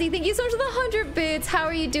been classy. Thank you so much for the 100 bits. How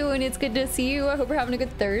are you doing? It's good to see you. I hope you're having a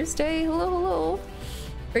good Thursday. Hello, hello.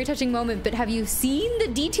 Very touching moment, but have you seen the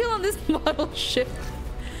detail on this model ship?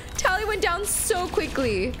 Tali, Tali went down so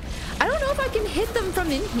quickly. I don't know if I can hit them from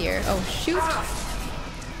in here. Oh, shoot.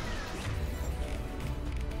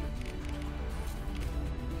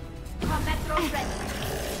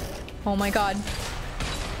 Oh my god.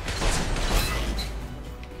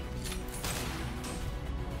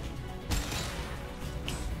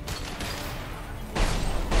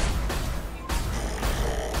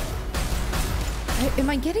 Am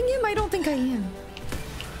I getting him? I don't think I am.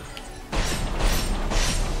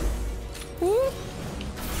 Woo.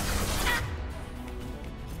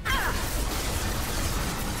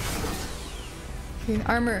 Okay,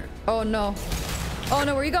 armor. Oh no. Oh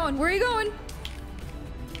no, where are you going? Where are you going?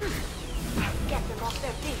 Get them off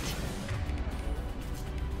their feet.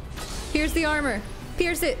 Pierce the armor.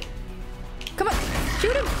 Pierce it. Come on.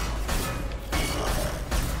 Shoot him.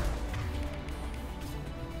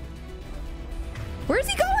 Where is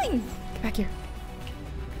he going? Get back here.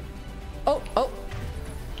 Oh, oh.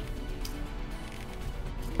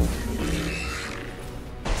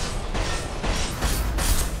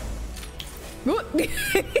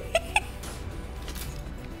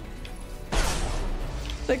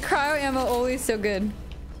 The cryo ammo always so good.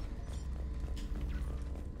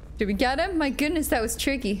 Did we get him? My goodness, that was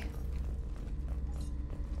tricky.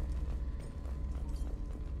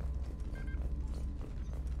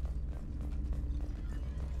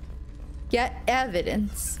 Get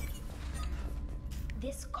evidence.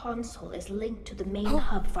 This console is linked to the main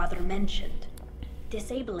hub Father mentioned.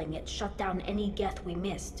 Disabling it shut down any Geth we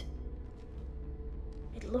missed.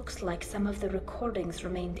 It looks like some of the recordings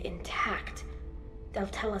remained intact. They'll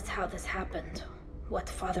tell us how this happened, what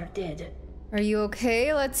Father did. Are you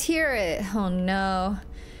okay? Let's hear it. Oh no.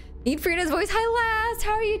 Need Frida's voice. Hi Last,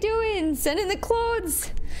 how are you doing? Send in the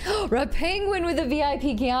clothes. Red Penguin with a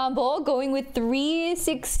VIP gamble, going with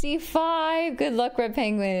 365. Good luck, Red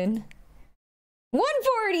Penguin.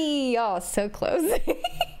 140. Oh, so close.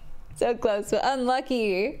 So close, but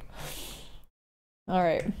unlucky. All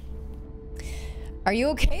right. Are you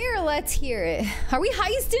okay, or let's hear it? Are we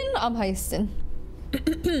heisting? I'm heisting.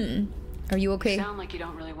 Are you okay? You sound like you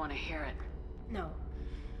don't really want to hear it. No.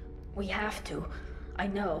 We have to. I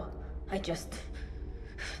know. I just...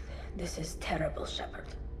 This is terrible, Shepard.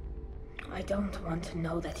 I don't want to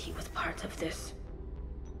know that he was part of this.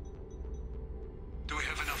 Do we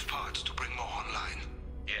have enough parts to bring more online?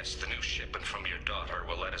 Yes, the new shipment from your daughter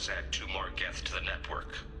will let us add 2 more Geth to the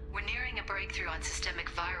network. We're nearing a breakthrough on systemic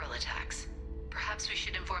viral attacks. Perhaps we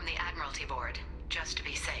should inform the Admiralty Board, just to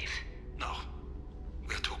be safe. No.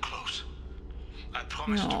 We're too close. I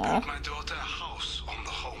promised to build my daughter a house on the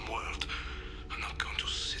home world. I'm not going to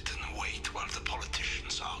sit and wait while the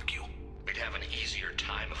politicians argue. We'd have an easier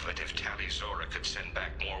time of it if Tali Zora could send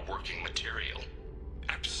back more working material.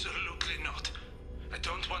 Absolutely not. I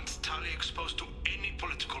don't want Tali exposed to any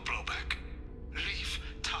political blowback. Leave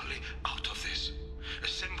Tali out of this.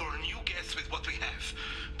 Assemble new Geth with what we have.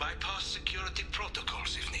 Bypass security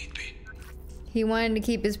protocols if need be. He wanted to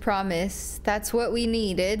keep his promise. That's what we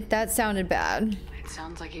needed. That sounded bad. It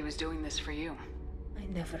sounds like he was doing this for you. I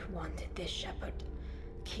never wanted this, Shepard.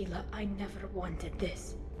 Keela, I never wanted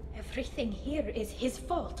this. Everything here is his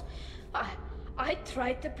fault. I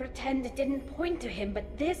tried to pretend it didn't point to him,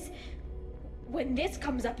 but this... When this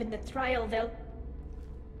comes up in the trial, they'll...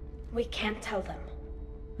 We can't tell them.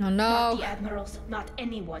 Oh no. Not the admirals, not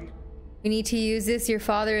anyone. We need to use this. Your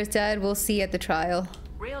father is dead. We'll see at the trial.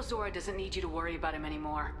 Rail Zora doesn't need you to worry about him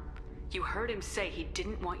anymore. You heard him say he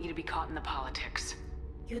didn't want you to be caught in the politics.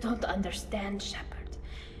 You don't understand, Shepard.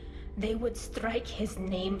 They would strike his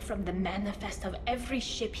name from the manifest of every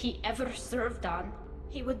ship he ever served on.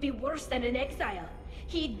 He would be worse than an exile.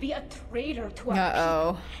 He'd be a traitor to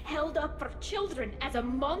our people, held up for children as a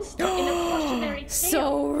monster in a cautionary tale.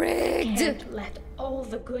 So rigged! Can't let all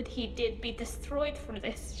the good he did be destroyed for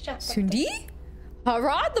this, Shepard. Sundi?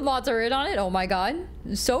 Alright, the mods are in on it. Oh my god.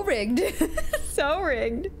 So rigged. So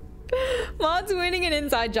rigged. Mods winning an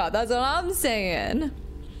inside job. That's what I'm saying.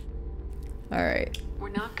 Alright. We're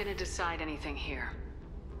not gonna decide anything here.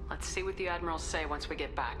 Let's see what the admirals say once we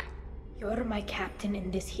get back. You're my captain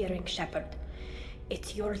in this hearing, Shepard.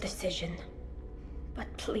 It's your decision.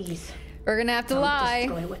 But please... We're gonna have to lie.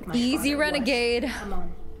 Easy, Renegade. Come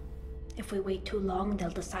on. If we wait too long, they'll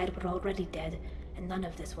decide we're already dead, and none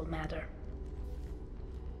of this will matter.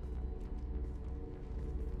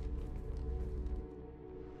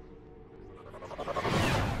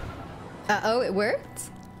 Uh-oh, it worked?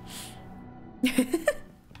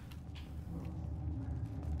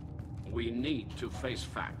 We need to face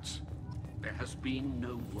facts. There has been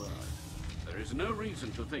no word. There is no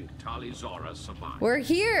reason to think Tali Zora survived. We're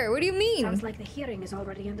here. What do you mean? Sounds like the hearing is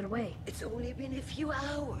already underway. It's only been a few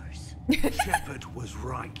hours. Shepard was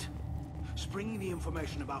right. Springing the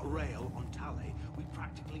information about Rael on Tali, we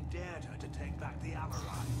practically dared her to take back the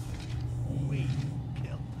Alarai. We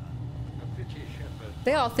killed her. A pity, Shepard.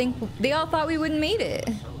 They all thought we wouldn't made it.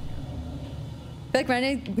 Like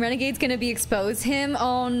Renegade's gonna be exposed him?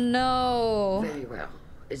 Oh no. Very well.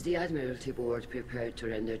 Is the Admiralty Board prepared to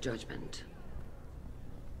render judgment?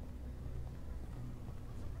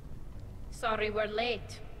 Sorry we're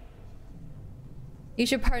late. You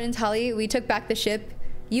should pardon Tali. We took back the ship.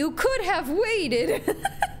 You could have waited.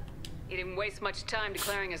 You didn't waste much time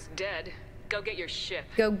declaring us dead. Go get your ship.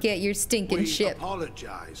 Go get your stinking ship. We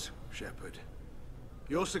apologize, Shepard.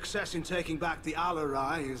 Your success in taking back the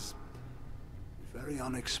Alarai is very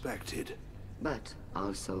unexpected. But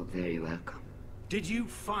also very welcome. Did you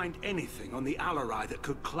find anything on the Alarai that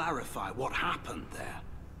could clarify what happened there?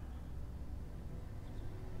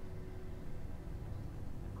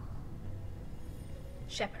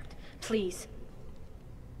 Shepard, please.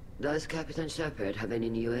 Does Captain Shepard have any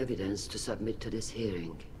new evidence to submit to this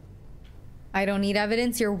hearing? I don't need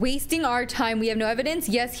evidence. You're wasting our time. We have no evidence.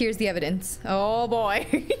 Yes, here's the evidence. Oh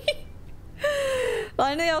boy.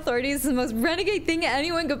 Lying to the authorities is the most renegade thing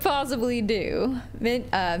anyone could possibly do. Been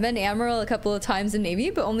Admiral a couple of times in Navy,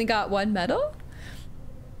 but only got 1 medal.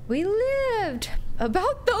 We lived.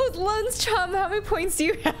 About those loans, chum. How many points do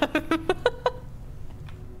you have?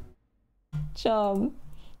 Chum.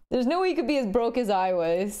 There's no way you could be as broke as I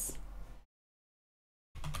was.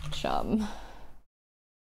 Chum.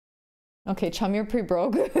 Okay, chum, you're pretty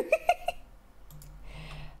broke.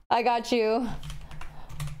 I got you.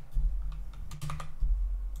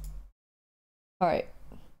 All right.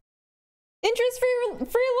 Interest-free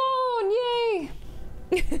loan,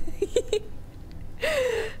 yay!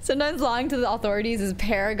 Sometimes lying to the authorities is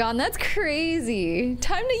paragon. That's crazy.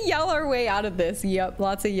 Time to yell our way out of this. Yep,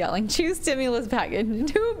 lots of yelling. Choose stimulus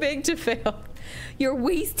package. Too big to fail. You're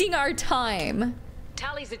wasting our time.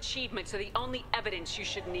 Tali's achievements are the only evidence you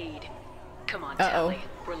should need. Come on, Tali.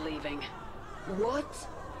 We're leaving. What?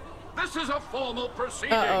 This is a formal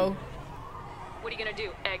proceeding. What are you gonna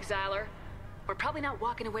do, exile her? We're probably not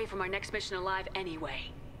walking away from our next mission alive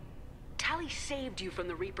anyway. Tali saved you from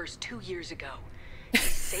the Reapers 2 years ago.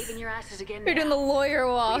 Saving your asses again now. You're doing the lawyer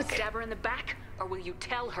walk. Will you stab her in the back, or will you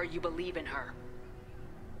tell her you believe in her?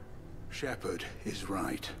 Shepard is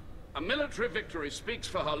right. A military victory speaks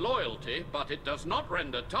for her loyalty, but it does not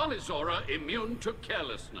render Tali Zora immune to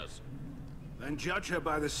carelessness. Then judge her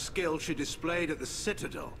by the skill she displayed at the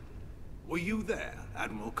Citadel. Were you there,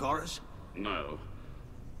 Admiral Chorus? No.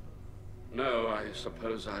 No, I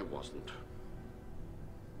suppose I wasn't.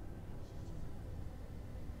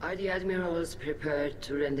 Are the Admirals prepared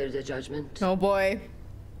to render the judgment? Oh boy.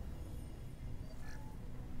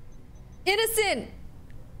 Innocent!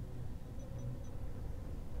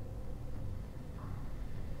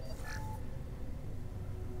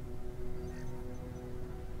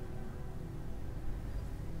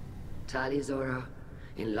 Tali Zora,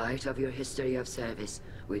 in light of your history of service,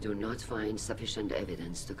 we do not find sufficient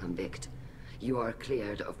evidence to convict. You are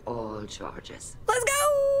cleared of all charges. Let's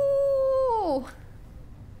go!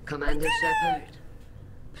 Commander Shepard,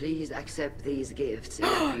 please accept these gifts in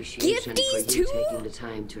appreciation for you taking the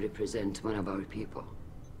time to represent one of our people.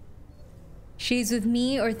 She's with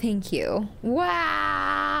me or thank you.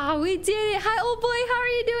 Wow, we did it. Hi, old boy. How are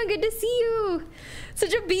you doing? Good to see you.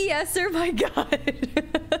 Such a BSer, my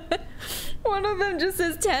God. One of them just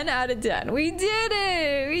says 10 out of 10. We did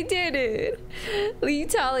it. We did it. Leave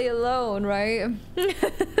Tali alone, right?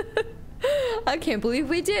 I can't believe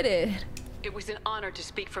we did it. It was an honor to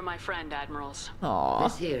speak for my friend, Admirals. Aww.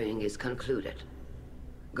 This hearing is concluded.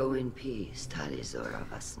 Go in peace, Tali Zora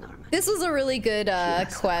Vas Norman. This was a really good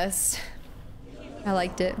quest. I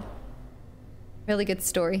liked it. Really good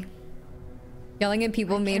story. Yelling at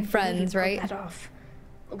people made friends, right? That off.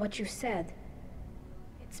 What you said.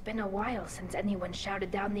 It's been a while since anyone shouted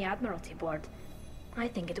down the Admiralty Board. I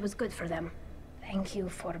think it was good for them. Thank you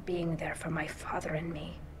for being there for my father and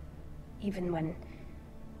me. Even when...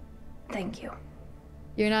 Thank you.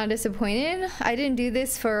 You're not disappointed? I didn't do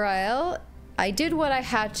this for Rael. I did what I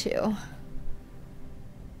had to.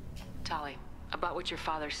 Tali, about what your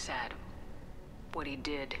father said. What he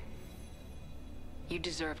did. You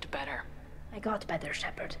deserved better. I got better,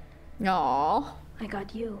 Shepard. Aww. I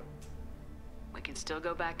got you. We can still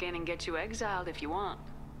go back in and get you exiled if you want.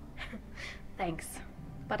 Thanks.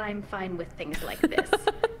 But I'm fine with things like this.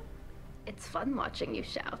 It's fun watching you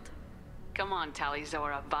shout. Come on, Tali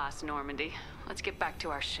Zora Vas Normandy. Let's get back to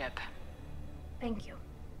our ship. Thank you,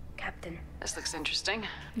 Captain. This looks interesting.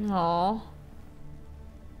 Aww.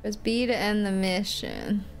 Press B to end the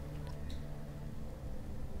mission.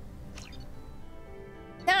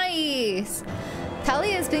 Nice!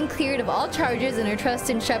 Tali has been cleared of all charges and her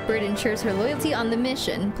trust in Shepard ensures her loyalty on the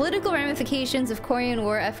mission. Political ramifications of Quarian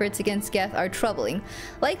war efforts against Geth are troubling.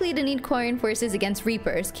 Likely to need Quarian forces against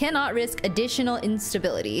Reapers. Cannot risk additional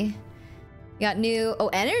instability. We got new,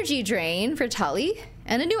 energy drain for Tali.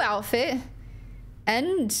 And a new outfit.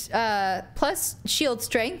 And, plus shield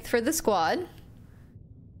strength for the squad.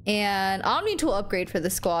 And Omni tool upgrade for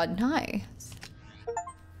the squad. Nice.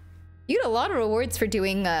 You get a lot of rewards for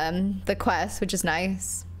doing the quest, which is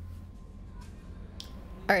nice.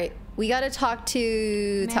 All right, we gotta talk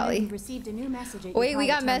to Tali. Received a new message at Wait, we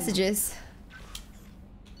got messages.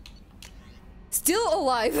 Still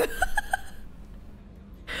alive.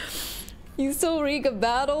 You still reek of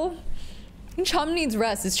battle. Chum needs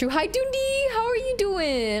rest. It's true. Hi, Dundi. How are you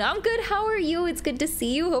doing? I'm good. How are you? It's good to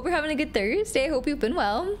see you. Hope you're having a good Thursday. Hope you've been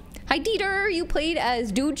well. Hi, Dieter. You played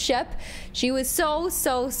as Dude Shep. She was so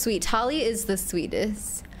sweet. Tali is the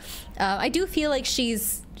sweetest. I do feel like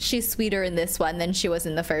she's sweeter in this one than she was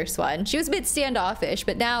in the first one. She was a bit standoffish,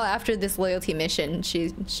 but now after this loyalty mission, she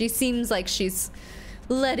seems like she's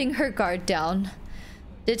letting her guard down.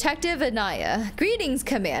 Detective Anaya. Greetings,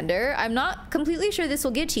 Commander. I'm not completely sure this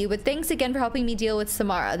will get to you, but thanks again for helping me deal with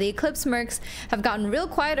Samara. The Eclipse mercs have gotten real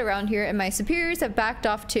quiet around here, and my superiors have backed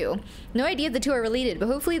off too. No idea if the two are related, but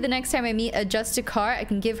hopefully the next time I meet a Justicar, I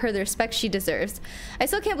can give her the respect she deserves. I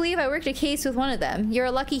still can't believe I worked a case with one of them. You're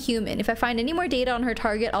a lucky human. If I find any more data on her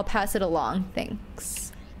target, I'll pass it along.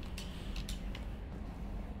 Thanks.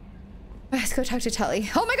 Let's go talk to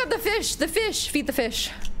Tali. Oh my god, the fish! The fish! Feed the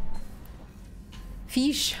fish.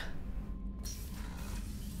 Fish.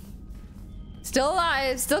 Still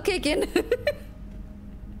alive, still kicking.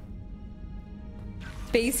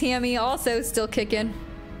 Space Hammy also still kicking.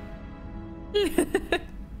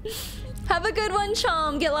 Have a good one,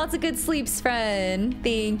 Chom. Get lots of good sleeps, friend.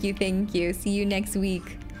 Thank you, thank you. See you next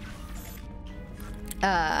week. See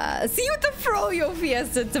you at the Froyo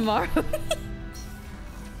Fiesta tomorrow.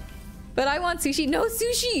 But I want sushi. No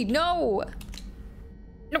sushi, no.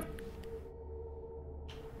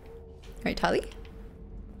 All right, Tali.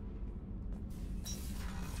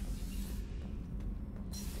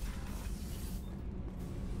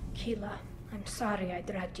 Keela, I'm sorry I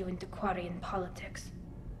dragged you into Quarian politics.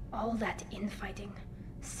 All that infighting,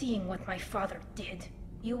 seeing what my father did.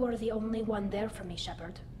 You were the only one there for me,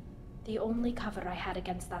 Shepard. The only cover I had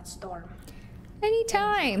against that storm.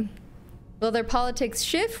 Anytime. Will their politics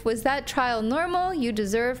shift? Was that trial normal? You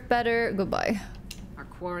deserve better. Goodbye. Are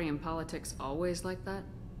Quarian politics always like that?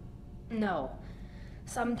 No.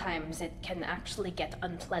 Sometimes it can actually get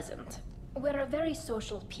unpleasant. We're a very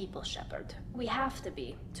social people, Shepard. We have to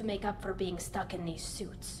be, to make up for being stuck in these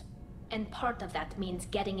suits. And part of that means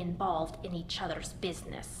getting involved in each other's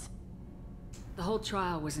business. The whole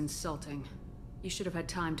trial was insulting. You should have had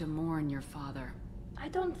time to mourn your father. I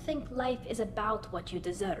don't think life is about what you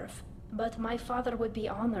deserve. But my father would be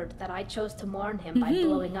honored that I chose to mourn him by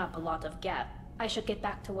blowing up a lot of Geth. I should get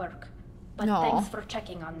back to work. But thanks for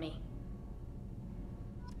checking on me.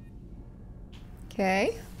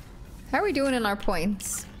 Okay. How are we doing in our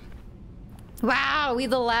points? Wow, we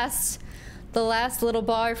the last little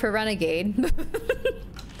bar for Renegade.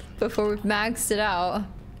 Before we've maxed it out.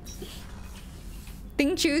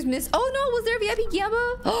 Think choose miss. Oh no, was there a VIP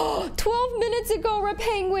Gamba? Oh, 12 minutes ago, Red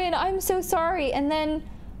Penguin. I'm so sorry. And then,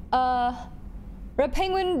 Red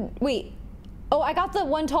Penguin, wait. Oh, I got the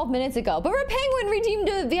one 12 minutes ago. But Red Penguin redeemed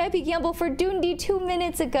a VIP gamble for Dundi 2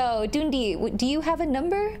 minutes ago. Dundi, do you have a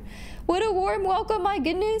number? What a warm welcome, my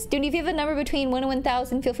goodness. Dundi, if you have a number between 1 and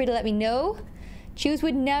 1,000, feel free to let me know. Choose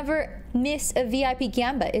would never miss a VIP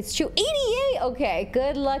gamba. It's true. 88! Okay,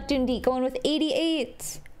 good luck, Dundi. Going with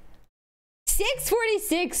 88.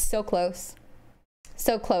 646. So close.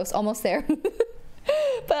 So close. Almost there.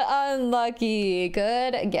 But unlucky.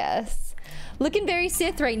 Good guess. Looking very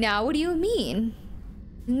Sith right now. What do you mean?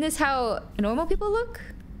 Isn't this how normal people look?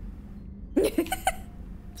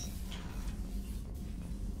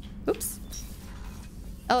 Oops.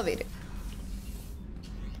 Elevator.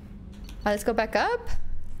 Let's go back up.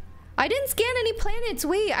 I didn't scan any planets.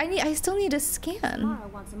 Wait, I still need to scan. Samara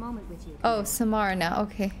wants a moment with you. Oh, Samara now.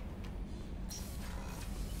 Okay.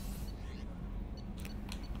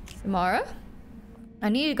 Samara? I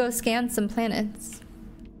need to go scan some planets.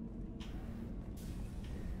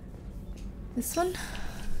 This one?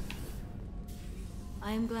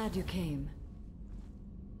 I am glad you came.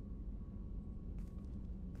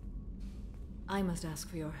 I must ask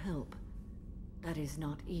for your help. That is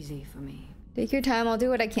not easy for me. Take your time, I'll do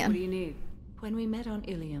what I can. What do you need? When we met on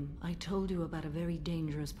Ilium, I told you about a very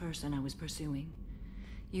dangerous person I was pursuing.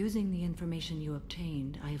 Using the information you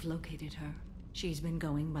obtained, I have located her. She's been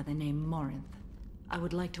going by the name Morinth. I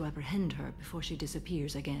would like to apprehend her before she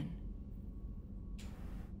disappears again.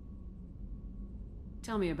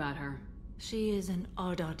 Tell me about her. She is an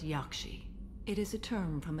Ardat Yakshi. It is a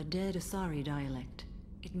term from a dead Asari dialect.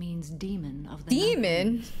 It means demon of the demon?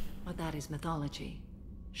 mountains, but that is mythology.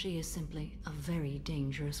 She is simply a very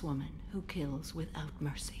dangerous woman who kills without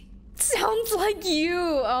mercy. Sounds like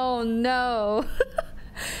you! Oh no.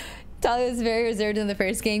 Talia was very reserved in the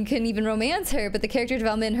first game, couldn't even romance her, but the character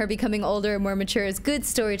development and her becoming older and more mature is good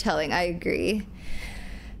storytelling, I agree.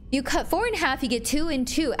 You cut 4 in half, you get 2 and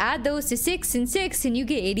 2. Add those to 6 and 6, and you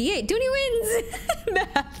get 88. Dooney wins!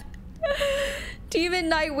 Math. Demon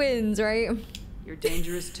Knight wins, right? You're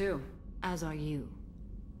dangerous too. As are you.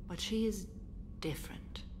 But she is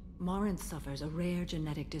different. Morinth suffers a rare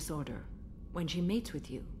genetic disorder. When she mates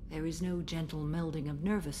with you, there is no gentle melding of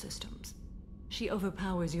nervous systems. She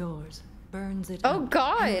overpowers yours, burns it oh out,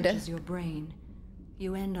 God! hemorrhages your brain.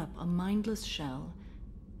 You end up a mindless shell,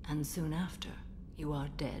 and soon after, you are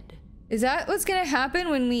dead. Is that what's gonna happen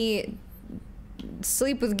when we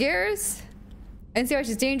sleep with Garrus? And see why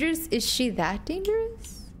she's dangerous? Is she that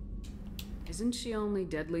dangerous? Isn't she only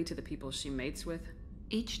deadly to the people she mates with?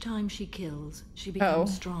 Each time she kills, she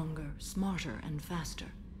becomes stronger, smarter, and faster.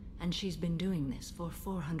 And she's been doing this for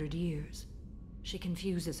 400 years. She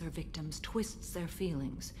confuses her victims, twists their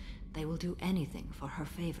feelings. They will do anything for her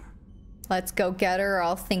favor. Let's go get her, or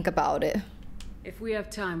I'll think about it. If we have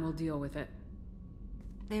time, we'll deal with it.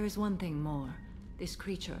 There is one thing more. This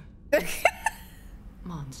creature.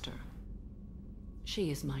 Monster.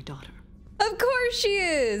 She is my daughter. Of course she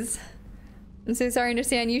is! I'm so sorry, I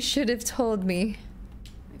understand. You should have told me.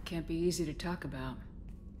 It can't be easy to talk about.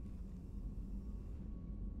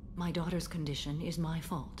 My daughter's condition is my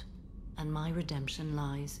fault, and my redemption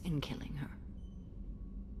lies in killing her.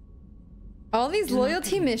 All these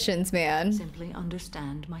loyalty missions, man. Simply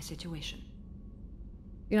understand my situation.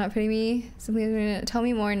 You're not putting me? Simply tell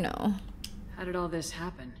me more? No. How did all this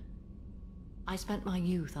happen? I spent my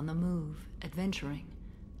youth on the move, adventuring.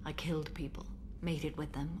 I killed people, mated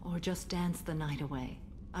with them, or just danced the night away.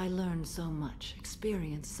 I learned so much,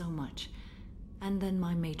 experienced so much, and then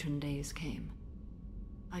my matron days came.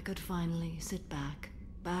 I could finally sit back,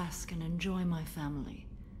 bask, and enjoy my family.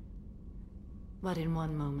 But in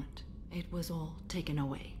one moment, it was all taken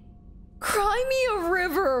away. Cry me a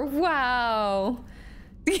river! Wow!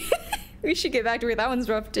 We should get back to it. That one's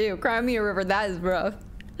rough too. Cry me a river, that is rough.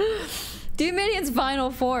 Dominion's final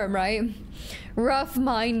form, right? Rough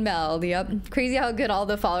mind meld, yep. Crazy how good all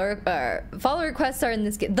the follower quests are in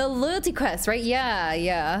this game. The loyalty quests, right?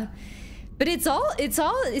 Yeah. But it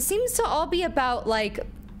seems to all be about like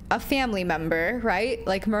a family member, right?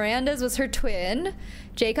 Like Miranda's was her twin,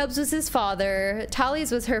 Jacob's was his father,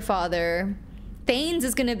 Tali's was her father, Thane's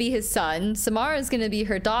is gonna be his son, Samara's gonna be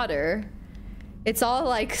her daughter. It's all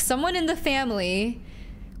like someone in the family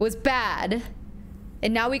was bad,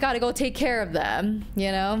 and now we gotta go take care of them,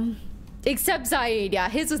 you know? Except Zaid, yeah,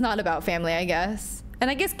 his was not about family, I guess. And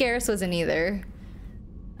I guess Garrus wasn't either.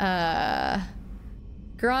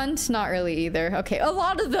 Grunt, not really either. Okay, a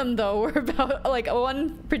lot of them though were about like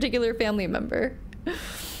one particular family member.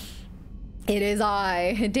 It is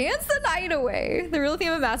I. Dance the night away. The real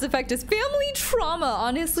theme of Mass Effect is family trauma,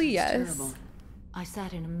 honestly, yes. Terrible. I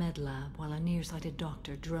sat in a med lab while a nearsighted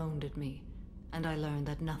doctor droned at me, and I learned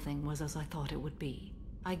that nothing was as I thought it would be.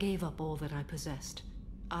 I gave up all that I possessed.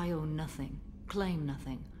 I own nothing, claim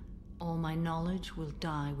nothing. All my knowledge will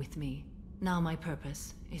die with me. Now my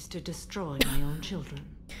purpose is to destroy my own children.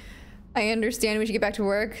 I understand we should get back to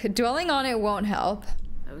work. Dwelling on it won't help.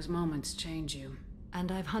 Those moments change you.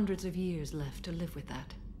 And I've hundreds of years left to live with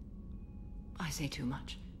that. I say too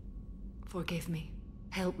much. Forgive me.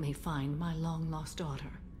 Help me find my long-lost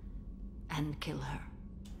daughter. And kill her.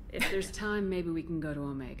 If there's time, maybe we can go to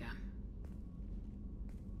Omega.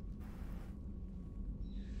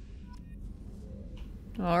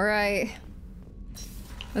 Alright.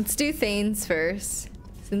 Let's do Thane's first,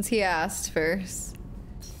 since he asked first.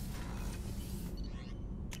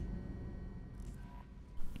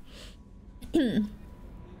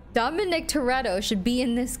 Dominic Toretto should be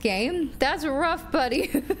in this game. That's rough,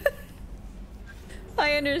 buddy.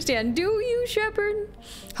 I understand. Do you, Shepard?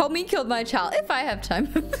 Help me kill my child if I have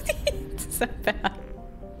time. It's so bad.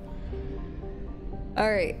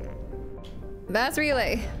 Alright. Mass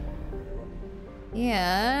relay.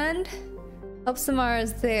 And help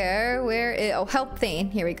Samara's there. Where is, oh, help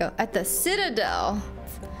Thane. Here we go. At the Citadel.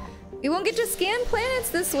 We won't get to scan planets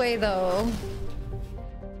this way, though.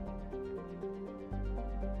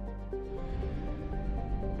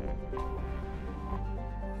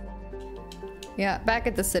 Yeah, back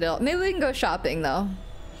at the Citadel. Maybe we can go shopping, though.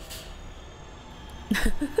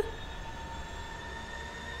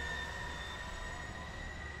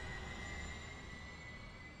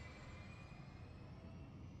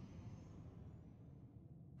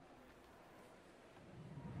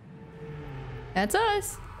 That's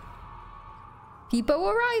us. People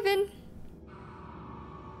arriving.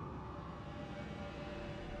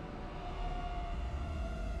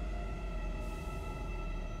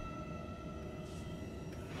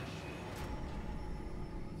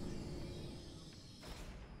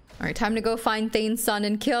 All right, time to go find Thane's son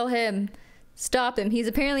and kill him. Stop him. He's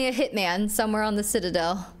apparently a hitman somewhere on the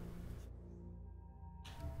Citadel.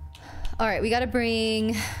 All right, we gotta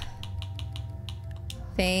bring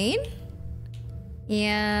Thane.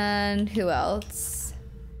 And who else?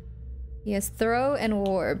 He has throw and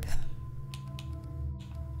warp.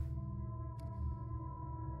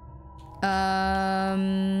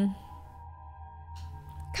 Kind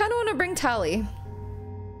of want to bring Tali.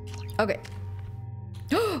 Okay.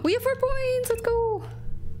 We have 4 points. Let's go.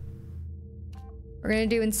 We're gonna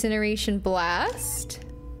do Incineration Blast.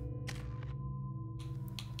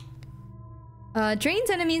 Drains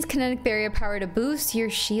enemies' kinetic barrier power to boost your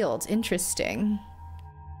shields. Interesting.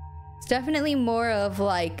 It's definitely more of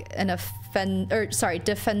like an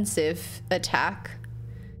defensive attack.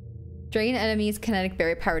 Drain enemies' kinetic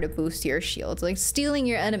barrier power to boost your shields. Like stealing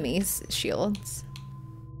your enemies' shields.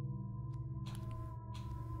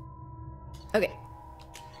 Okay.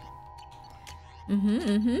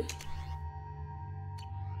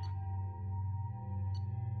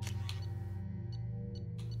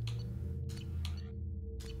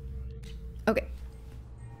 Okay.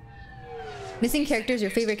 Missing character is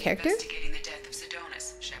your favorite character? Investigating the death of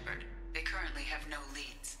Sidonis, Shepard. They currently have no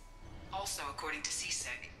leads. Also, according to CSEC,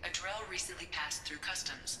 a Drell recently passed through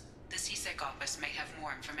customs. The CSEC office may have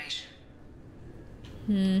more information.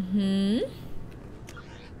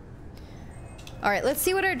 Alright, let's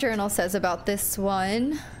see what our journal says about this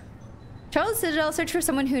one. Charles Citadel, search for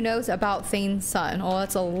someone who knows about Thane's son. Oh,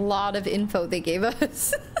 that's a lot of info they gave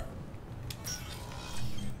us.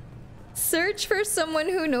 Search for someone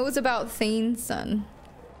who knows about Thane's son.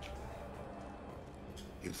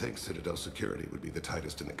 You'd think Citadel security would be the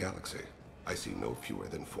tightest in the galaxy. I see no fewer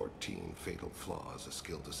than 14 fatal flaws a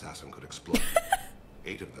skilled assassin could exploit.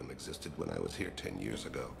 8 of them existed when I was here 10 years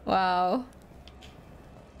ago. Wow.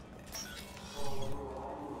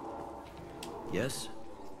 Yes?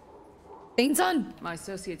 Thane's son! My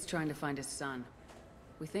associate's trying to find his son.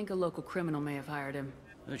 We think a local criminal may have hired him.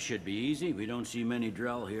 That should be easy. We don't see many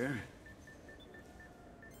Drell here.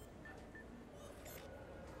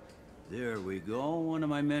 There we go. One of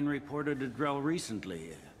my men reported a Drell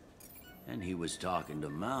recently. And he was talking to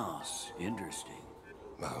Mouse. Interesting.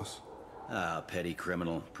 Mouse? Ah, petty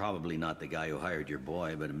criminal. Probably not the guy who hired your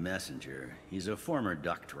boy, but a messenger. He's a former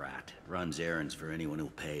duct rat. Runs errands for anyone who'll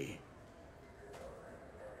pay.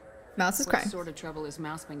 Mouse is crying. What sort of trouble has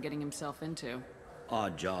Mouse been getting himself into?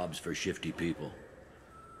 Odd jobs for shifty people.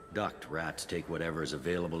 Duct rats take whatever is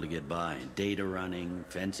available to get by. Data running,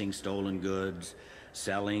 fencing stolen goods,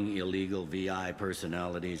 selling illegal VI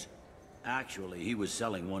personalities. Actually, he was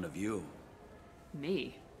selling one of you.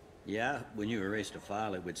 Me? Yeah, when you erased a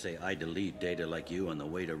file, it would say, I delete data like you on the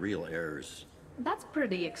way to real errors. That's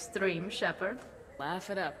pretty extreme, Shepard. Laugh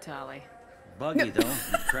it up, Tali. Buggy, though.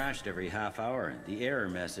 It crashed every half hour. The error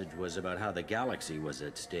message was about how the galaxy was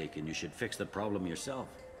at stake, and you should fix the problem yourself.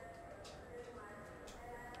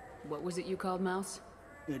 What was it you called Mouse?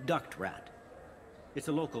 A duct rat. It's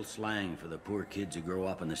a local slang for the poor kids who grow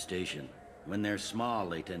up in the station. When they're small,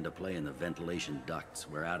 they tend to play in the ventilation ducts,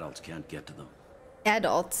 where adults can't get to them.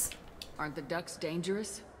 Adults? Aren't the ducts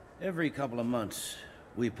dangerous? Every couple of months,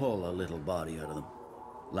 we pull a little body out of them.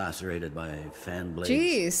 Lacerated by fan blades.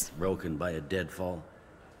 Jeez. Broken by a deadfall.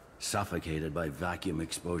 Suffocated by vacuum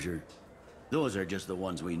exposure. Those are just the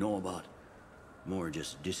ones we know about. More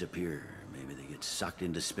just disappear. Maybe they get sucked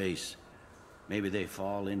into space. Maybe they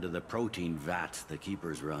fall into the protein vats the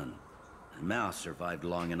keepers run. And Mouse survived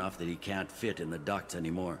long enough that he can't fit in the ducts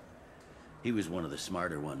anymore. He was one of the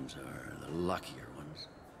smarter ones, or the luckier ones.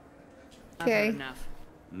 Okay. Enough.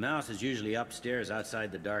 Mouse is usually upstairs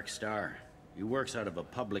outside the Dark Star. He works out of a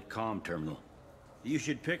public comm terminal. You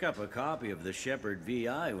should pick up a copy of the Shepard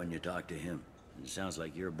VI when you talk to him. It sounds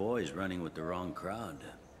like your boy's running with the wrong crowd.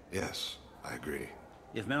 Yes, I agree.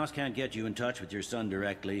 If Mouse can't get you in touch with your son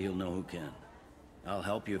directly, he'll know who can. I'll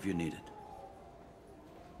help you if you need it.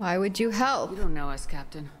 Why would you help? You don't know us,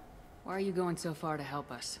 Captain. Why are you going so far to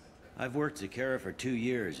help us? I've worked Zakara for 2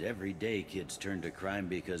 years. Every day kids turn to crime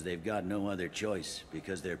because they've got no other choice,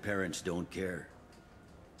 because their parents don't care.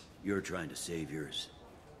 You're trying to save yours.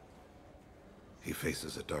 He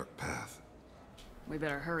faces a dark path. We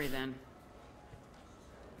better hurry then.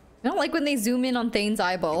 I don't like when they zoom in on Thane's You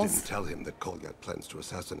eyeballs. didn't tell him that Kolyat plans to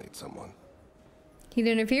assassinate someone. He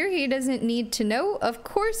didn't appear. He doesn't need to know. Of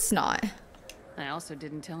course not. I also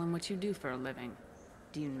didn't tell him what you do for a living.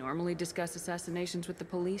 Do you normally discuss assassinations with the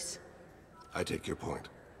police? I take your point.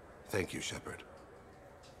 Thank you, Shepard.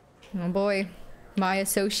 Oh boy. My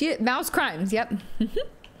associate. Mouse crimes. Yep.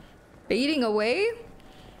 Fading away?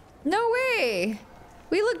 No way.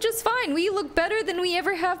 We look just fine. We look better than we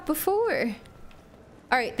ever have before.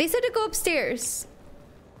 Alright, they said to go upstairs.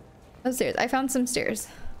 Upstairs. I found some stairs.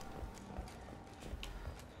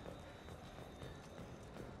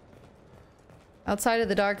 Outside of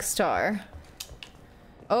the Dark Star.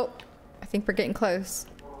 Oh, I think we're getting close.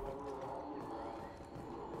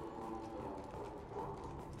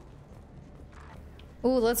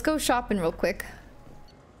 Ooh, let's go shopping real quick.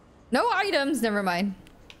 No items, never mind.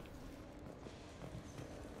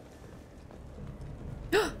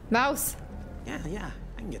 Mouse. Yeah,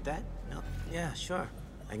 I can get that. No, yeah, sure.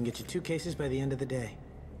 I can get you 2 cases by the end of the day.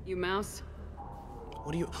 You mouse?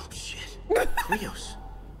 What are you? Oh, shit. Krios.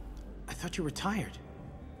 I thought you retired.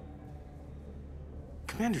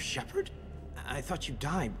 Commander Shepard? I thought you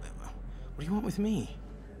died. What do you want with me?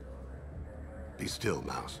 Be still,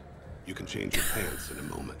 Mouse. You can change your pants in a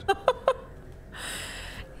moment.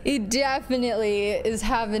 He definitely is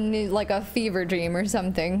having like a fever dream or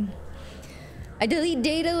something. I delete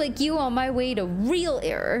data like you on my way to real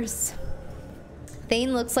errors.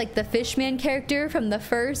 Thane looks like the Fishman character from the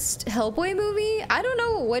first Hellboy movie. I don't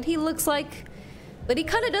know what he looks like, but he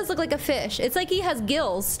kind of does look like a fish. It's like he has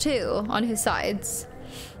gills too on his sides.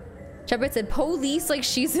 Shepard said police like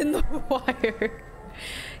she's in the wire.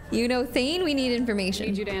 You know, Thane, we need information. I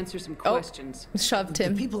need you to answer some questions. Oh, shoved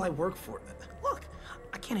him. The people I work for. Look,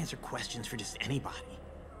 I can't answer questions for just anybody.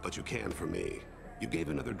 But you can for me. You gave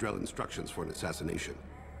another Drell instructions for an assassination.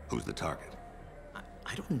 Who's the target?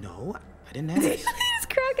 I don't know. I didn't ask. He's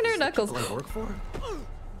cracking her knuckles. People I work for?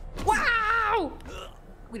 Wow!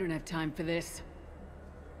 We don't have time for this.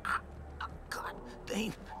 God,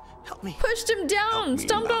 Thane, help me. Pushed him down,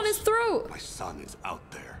 stomped on his throat. My son is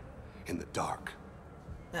out there, in the dark.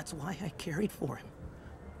 That's why I carried for him.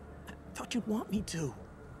 I thought you'd want me to.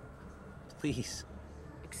 Please.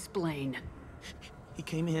 Explain. He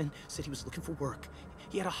came in, said he was looking for work.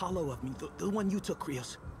 He had a hollow of me, the one you took,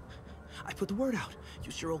 Krios. I put the word out.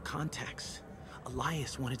 Used your old contacts.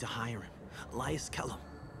 Elias wanted to hire him. Elias Kellum.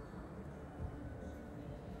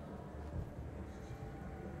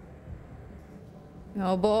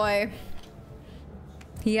 Oh boy.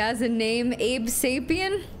 He has a name, Abe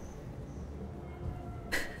Sapien?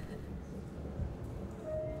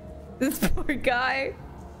 This poor guy.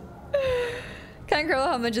 Can't grow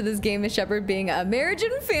how much of this game is Shepard being a marriage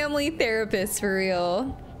and family therapist for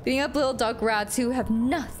real. Beating up little duck rats who have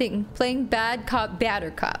nothing. Playing bad cop, badder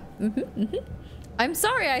cop. I'm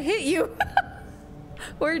sorry I hit you.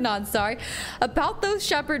 We're not sorry. About those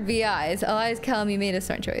Shepard VIs, Elias Kellum, you made a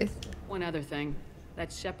smart choice. One other thing.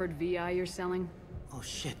 That Shepard VI you're selling? Oh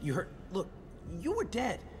shit, you hurt. Look, you were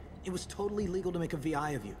dead. It was totally legal to make a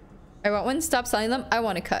VI of you. I want one. Stop selling them. I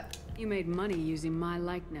want a cut. You made money using my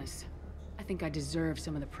likeness. I think I deserve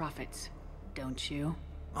some of the profits. Don't you?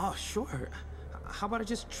 Oh, sure. How about I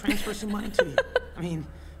just transfer some money to you? I mean,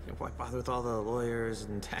 why bother with all the lawyers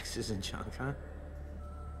and taxes and junk, huh?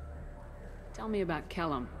 Tell me about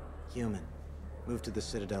Kellum. Human. Moved to the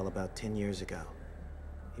Citadel about 10 years ago.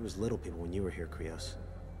 He was little people when you were here, Krios.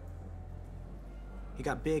 He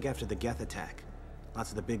got big after the Geth attack. Lots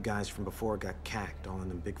of the big guys from before got cacked, all in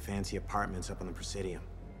them big fancy apartments up on the Presidium.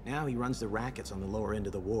 Now he runs the rackets on the lower end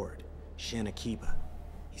of the ward. Shin Akiba.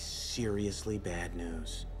 He's seriously bad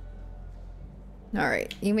news.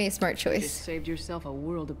 Alright, you made a smart choice. Just saved yourself a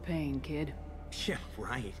world of pain, kid. Yeah,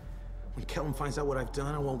 right. When Kellum finds out what I've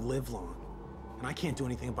done, I won't live long. And I can't do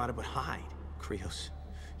anything about it but hide. Krios,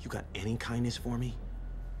 you got any kindness for me?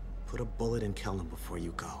 Put a bullet in Kellum before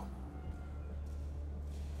you go.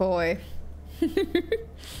 Boy.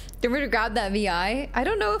 Did we grab that VI? I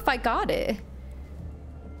don't know if I got it.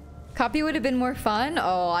 Copy would have been more fun.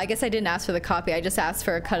 Oh, I guess I didn't ask for the copy. I just asked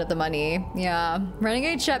for a cut of the money. Yeah.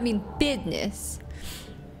 Renegade shop mean business.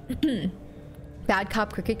 Bad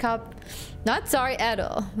cop, crooked cop. Not sorry at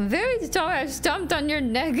all. Very sorry I stomped on your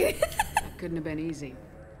neck. Couldn't have been easy.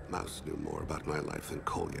 Mouse knew more about my life than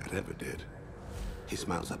Kolyat ever did. He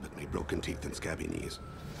smiles up at me, broken teeth and scabby knees.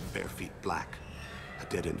 Bare feet black. A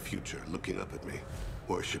dead-end future looking up at me,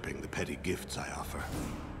 worshipping the petty gifts I offer.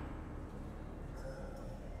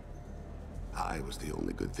 I was the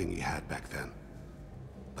only good thing he had back then.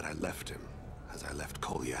 But I left him, as I left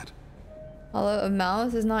Kolyat. Hollow of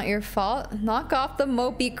Mouse is not your fault. Knock off the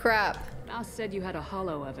mopey crap. Mouse said you had a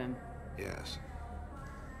hollow of him. Yes.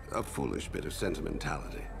 A foolish bit of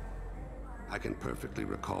sentimentality. I can perfectly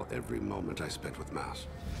recall every moment I spent with Mouse.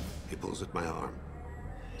 He pulls at my arm,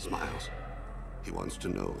 smiles. He wants to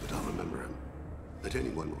know that I'll remember him, that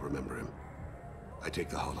anyone will remember him. I take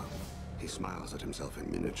the hollow. He smiles at himself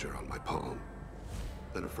in miniature on my palm.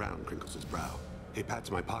 Then a frown crinkles his brow. He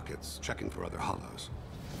pats my pockets, checking for other hollows.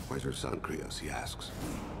 Where's your son, Krios? He asks.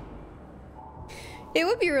 It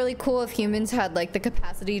would be really cool if humans had like the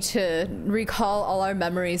capacity to recall all our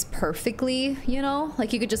memories perfectly, you know?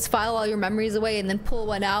 Like you could just file all your memories away and then pull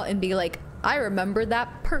one out and be like, I remember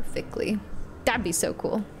that perfectly. That'd be so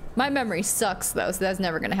cool. My memory sucks though, so that's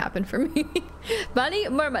never gonna happen for me. Money?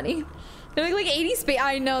 More money. They're like 80 space.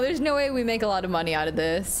 I know, there's no way we make a lot of money out of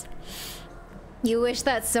this. You wish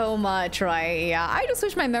that so much, right? Yeah, I just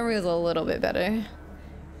wish my memory was a little bit better.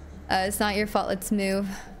 It's not your fault, let's move.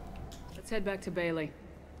 Let's head back to Bailey.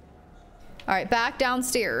 All right, back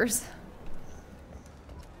downstairs.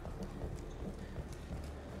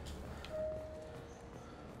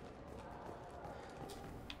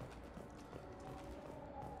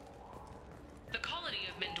 The colony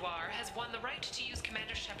of Mindoir has won the right to use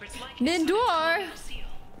Commander Shepard's likeness. Mindoir?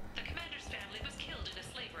 The commander's family was killed in a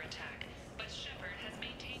slaver attack, but Shepard has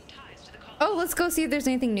maintained ties to the colony. Oh, let's go see if there's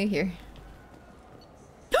anything new here.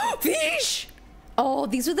 Fish! Oh,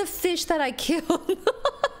 these are the fish that I killed.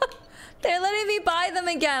 They're letting me buy them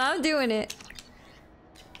again. I'm doing it.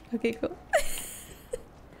 Okay, cool.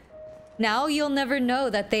 Now you'll never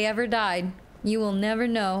know that they ever died. You will never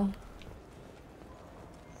know.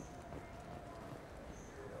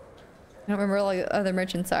 I don't remember what all the other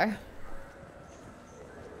merchants are.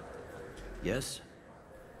 Yes?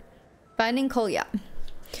 Finding Kolyat.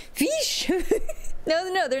 Fish!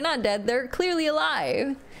 No, they're not dead. They're clearly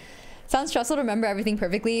alive. Sounds stressful to remember everything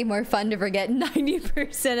perfectly. More fun to forget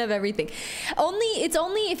 90% of everything. It's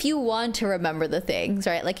only if you want to remember the things,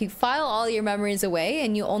 right? Like you file all your memories away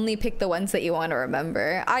and you only pick the ones that you want to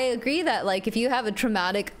remember. I agree that like if you have a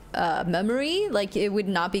traumatic memory, like it would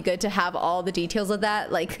not be good to have all the details of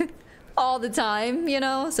that like all the time, you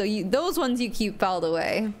know? So those ones you keep filed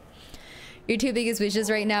away. Your two biggest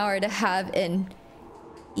wishes right now are to have an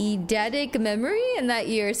eidetic memory and that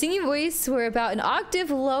your singing voice were about an octave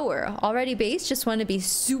lower. Already bass, just want to be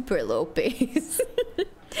super low bass.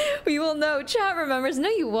 We will know. Chat remembers. No,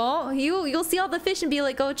 you won't. You'll see all the fish and be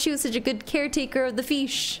like, oh, Chu, such a good caretaker of the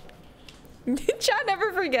fish. Chat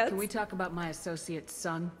never forgets. Can we talk about my associate's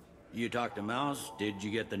son? You talked to Mouse? Did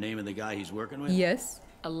you get the name of the guy he's working with? Yes.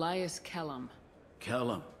 Elias Kellum.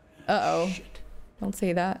 Kellum. Uh-oh. Shit. Don't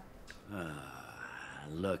say that.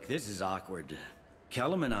 Look, this is awkward.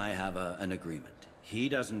 Kellum and I have an agreement. He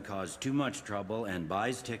doesn't cause too much trouble and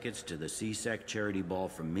buys tickets to the CSEC charity ball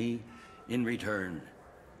from me. In return,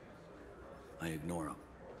 I ignore him.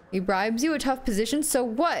 He bribes you, a tough position, so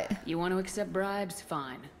what? You want to accept bribes?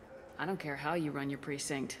 Fine. I don't care how you run your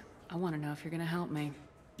precinct. I want to know if you're gonna help me.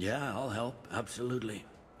 Yeah, I'll help. Absolutely.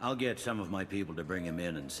 I'll get some of my people to bring him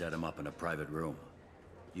in and set him up in a private room.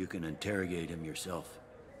 You can interrogate him yourself.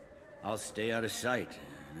 I'll stay out of sight.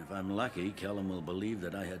 And if I'm lucky, Kellum will believe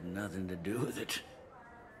that I had nothing to do with it.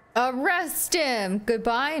 Arrest him!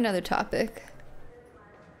 Goodbye, another topic.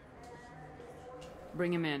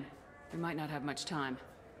 Bring him in. We might not have much time.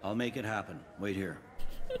 I'll make it happen. Wait here.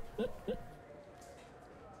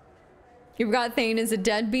 You forgot Thane is a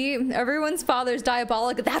deadbeat? Everyone's father's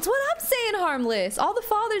diabolic. That's what I'm saying, Harmless. All the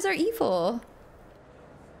fathers are evil.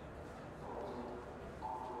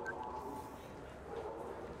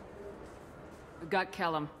 We got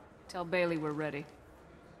Kellum. Tell Bailey we're ready.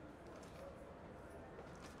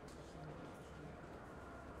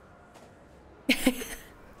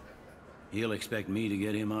 He'll expect me to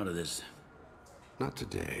get him out of this. Not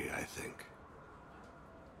today, I think.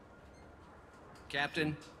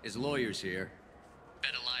 Captain, his lawyer's here.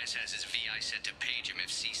 Bet Elias has his VI set to page him if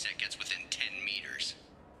CSEC gets within 10 meters.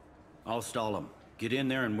 I'll stall him. Get in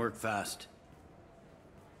there and work fast.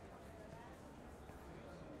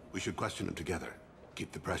 We should question him together.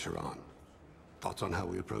 Keep the pressure on. Thoughts on how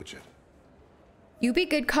we approach it? You be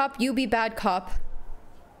good cop, you be bad cop.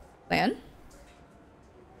 Lan?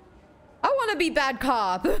 I want to be bad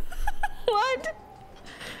cop. What?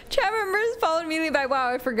 Chat members followed immediately by wow,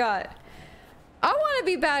 I forgot. I want to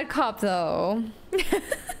be bad cop though.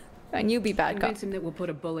 And you be bad cop. Convince him that we'll put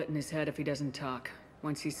a bullet in his head if he doesn't talk.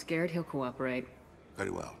 Once he's scared, he'll cooperate. Very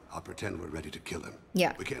well. I'll pretend we're ready to kill him.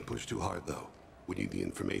 Yeah. We can't push too hard, though. We need the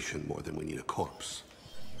information more than we need a corpse.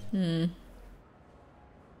 Get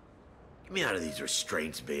me out of these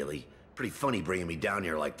restraints, Bailey. Pretty funny bringing me down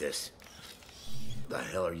here like this. What the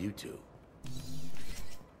hell are you two?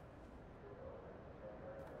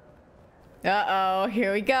 Uh-oh,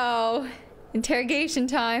 here we go. Interrogation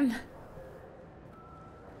time.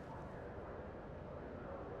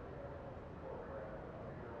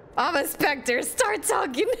 I'm a Spectre. Start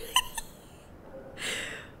talking.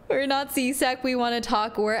 We're not CSEC. We want to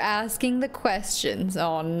talk. We're asking the questions.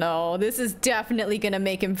 Oh no, this is definitely gonna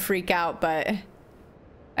make him freak out, but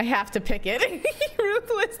I have to pick it.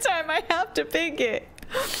 Ruthless time. I have to pick it.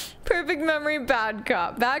 Perfect memory. Bad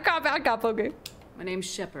cop. Bad cop. Bad cop. Okay. My name's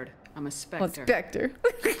Shepard. I'm a Spectre. Well, Spectre.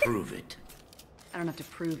 Prove it. I don't have to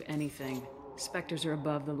prove anything. Spectres are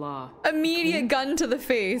above the law. Immediate gun to the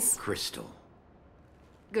face. Crystal.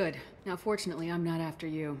 Good. Now, fortunately, I'm not after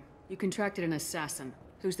you. You contracted an assassin.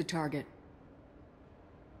 Who's the target?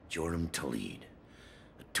 Joram Talid.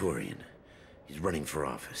 A Turian. He's running for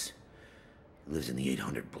office. He lives in the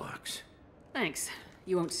 800 blocks. Thanks.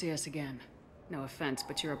 You won't see us again. No offense,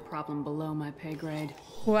 but you're a problem below my pay grade.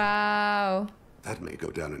 Wow. That may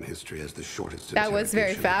go down in history as the shortest That was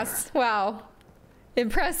very fast. ever. Wow.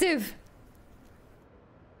 Impressive.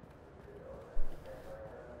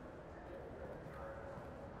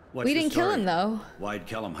 We didn't kill him, though. Why'd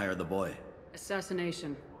Kellum hire the boy?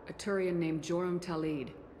 Assassination. A Turian named Joram Talid.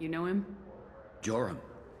 You know him? Joram?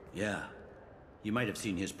 Yeah. You might have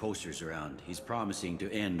seen his posters around. He's promising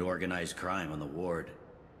to end organized crime on the ward.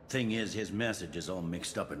 Thing is, his message is all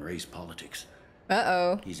mixed up in race politics.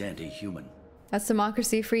 Uh-oh. He's anti-human. That's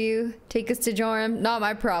democracy for you. Take us to Joram. Not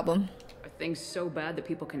my problem. Are things so bad that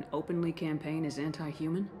people can openly campaign as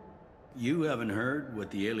anti-human? You haven't heard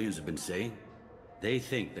what the aliens have been saying? They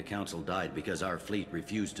think the council died because our fleet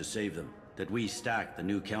refused to save them. That we stacked the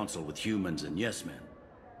new council with humans and yes-men.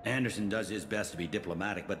 Anderson does his best to be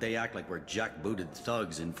diplomatic, but they act like we're jackbooted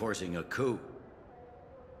thugs enforcing a coup.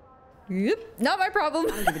 Yep, not my problem.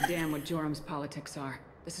 I don't give a damn what Joram's politics are.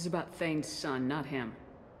 This is about Thane's son, not him.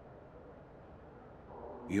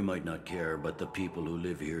 You might not care, but the people who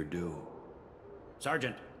live here do.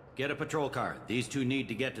 Sergeant, get a patrol car. These two need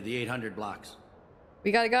to get to the 800 blocks.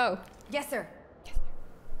 We gotta go. Yes, sir.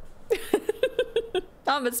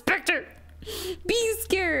 I'm a Spectre. Be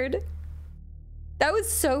scared. That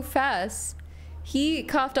was so fast. He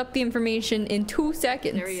coughed up the information in 2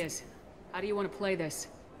 seconds. There he is. How do you want to play this?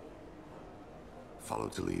 Follow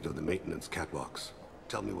Talid on the maintenance catwalks.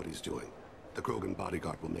 Tell me what he's doing. The Krogan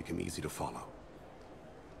bodyguard will make him easy to follow.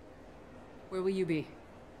 Where will you be?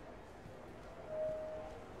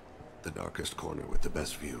 The darkest corner with the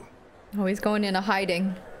best view. Oh, he's going into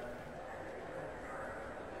hiding.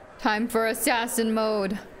 Time for assassin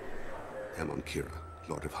mode. Amon Kira,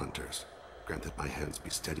 Lord of Hunters. Grant that my hands be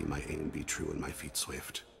steady, my aim be true, and my feet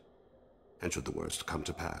swift. And should the worst come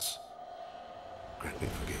to pass, grant me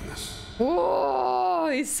forgiveness. Whoa,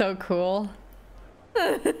 he's so cool.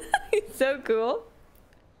 He's so cool.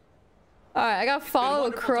 All right, I gotta follow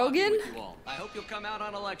a Krogan. I hope you'll come out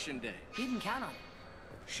on election day. You can count on it.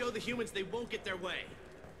 Show the humans they won't get their way.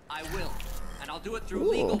 I will, and I'll do it through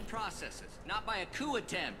legal processes, not by a coup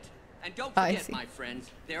attempt. And don't forget, my friends,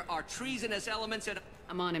 there are treasonous elements in.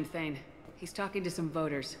 I'm on him, Thane. He's talking to some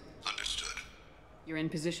voters. Understood. You're in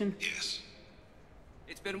position? Yes.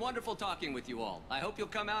 It's been wonderful talking with you all. I hope you'll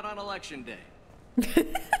come out on election day.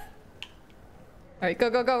 All right, go,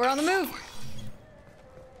 go, go. We're on the move.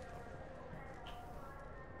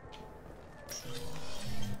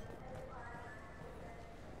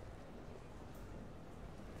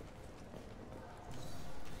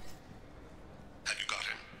 Have you got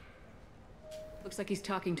him? Looks like he's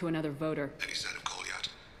talking to another voter. Any sign of Goliath?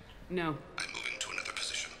 No. I'm moving to another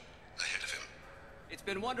position. Ahead of him. It's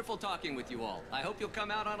been wonderful talking with you all. I hope you'll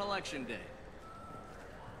come out on election day.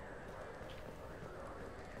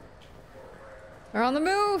 We're on the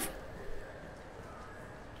move.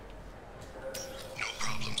 No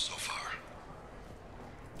problem so far.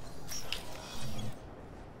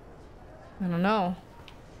 I don't know.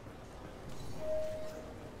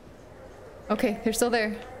 Okay, they're still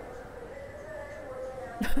there.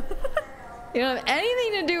 You don't have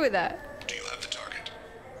anything to do with that. Do you have the target?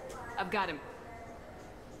 I've got him.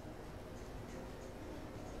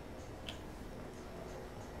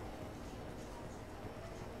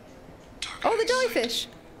 Oh, the jellyfish.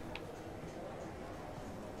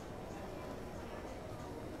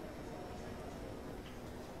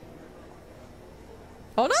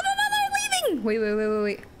 Oh, no, no, no, they're leaving. Wait, wait, wait, wait,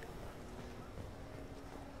 wait.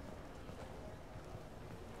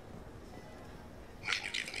 No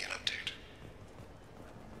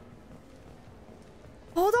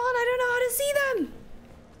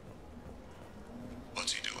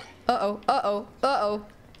Uh-oh. Uh-oh. Uh-oh.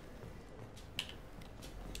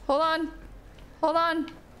 Hold on. Hold on.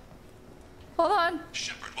 Hold on.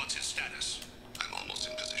 Shepard, what's his status? I'm almost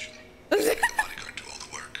in position. The bodyguard do all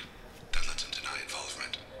the work. That lets him deny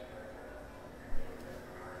involvement.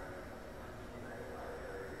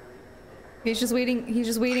 He's just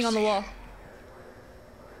waiting on the wall.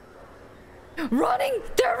 Running!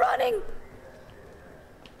 They're running!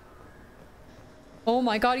 Oh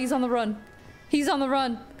my god, he's on the run. He's on the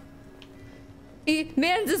run.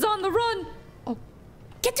 Mans is on the run! Oh.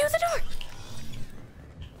 Get through the door!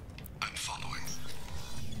 I'm following.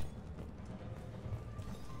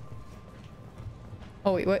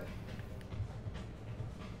 Oh wait, what?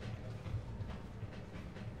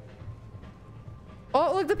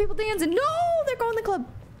 Oh, look, the people dancing. No! They're going to the club.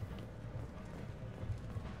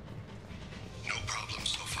 No problem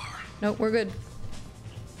so far. Nope, we're good.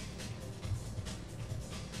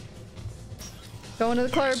 Going to the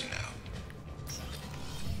club.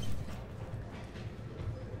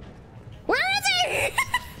 Where is he? I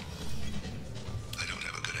don't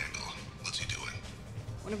have a good angle. What's he doing?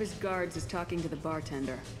 One of his guards is talking to the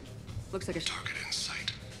bartender. Looks like a target in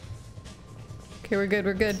sight. Okay, we're good,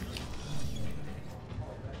 we're good.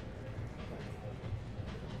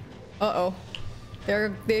 Uh-oh.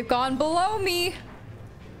 They've gone below me.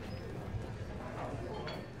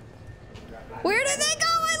 Where did they go?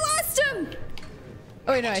 I lost him.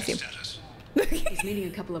 Oh wait, no, I see him. He's meeting a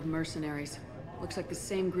couple of mercenaries. Looks like the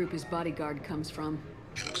same group his bodyguard comes from.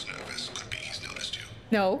 He looks nervous. Could be he's noticed you.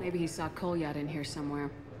 No. Maybe he saw Kolyat in here somewhere.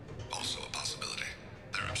 Also a possibility.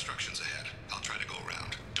 There are obstructions ahead. I'll try to go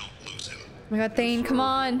around. Don't lose him. Oh my god, Thane, come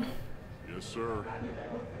on. Yes, sir.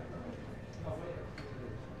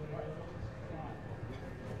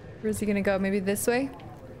 Where's he gonna go? Maybe this way?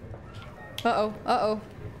 Uh-oh, uh-oh.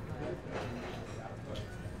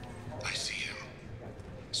 I see him.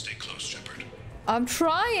 Stay close, Shepard. I'm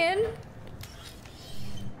trying.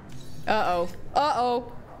 Uh-oh.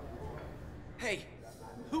 Uh-oh. Hey,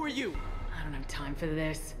 who are you? I don't have time for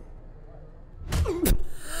this. Oh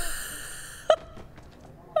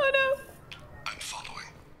no. I'm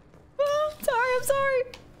following. Oh, I'm sorry.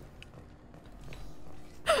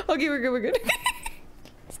 Okay, we're good, we're good.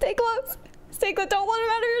 Stay close. Stay close. Don't let him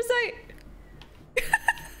out of your sight.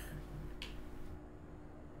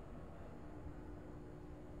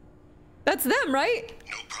 That's them, right?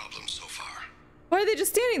 No problem so far. Why are they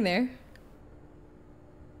just standing there?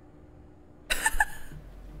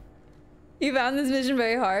 You found this mission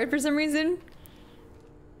very hard for some reason?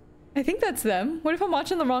 I think that's them. What if I'm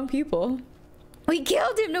watching the wrong people? We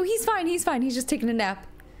killed him! No, he's fine, he's fine. He's just taking a nap.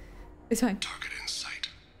 It's fine. Target in sight.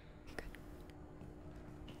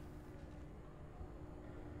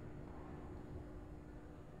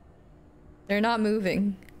 They're not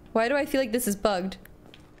moving. Why do I feel like this is bugged?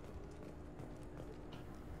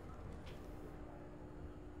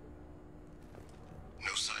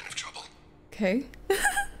 No sign of trouble. Okay.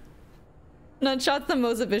 Nutshot's the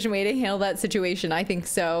most efficient way to handle that situation. I think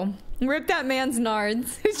so. Rip that man's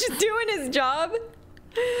nards. He's just doing his job.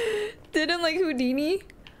 Did him like Houdini.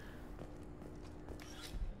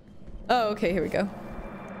 Oh, okay, here we go.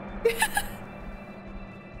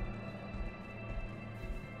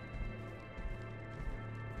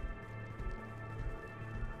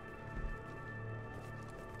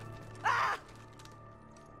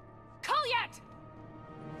 Kolyat!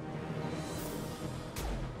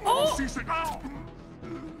 Oh!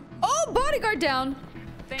 Oh, bodyguard down.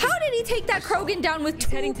 How did he take that Krogan down with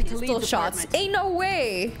two pistol shots? Ain't no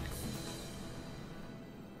way.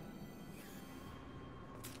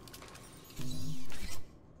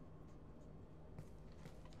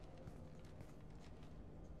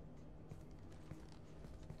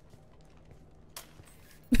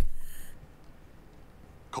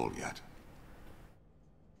 Kolyat.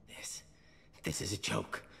 This is a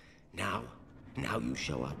joke. Now you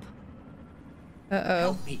show up. Uh-oh.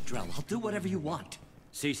 Help me, Drell. I'll do whatever you want.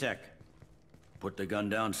 C-Sec, put the gun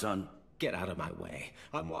down, son. Get out of my way.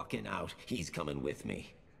 I'm walking out. He's coming with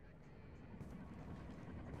me.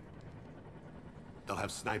 They'll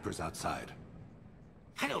have snipers outside.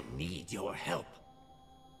 I don't need your help.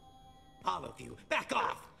 All of you, back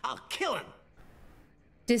off. I'll kill him.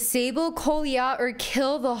 Disable Kolyat or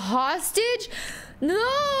kill the hostage?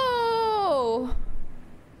 No!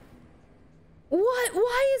 What?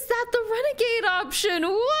 Why is that the renegade option?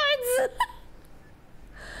 What?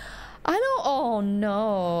 I don't... Oh,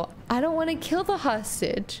 no. I don't want to kill the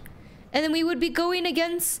hostage. And then we would be going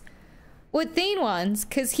against what Thane wants,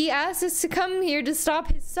 because he asked us to come here to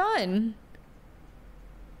stop his son.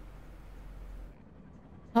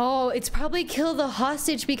 Oh, it's probably kill the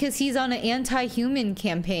hostage because he's on an anti-human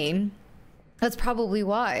campaign. That's probably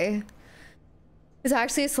why. It's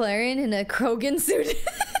actually a Solarian in a Krogan suit.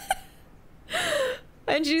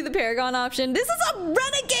 Why didn't you do the Paragon option? This is a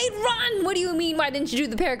Renegade run! What do you mean, why didn't you do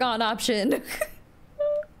the Paragon option?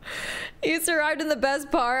 You survived in the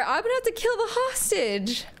best part. I'm gonna have to kill the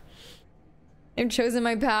hostage. I've chosen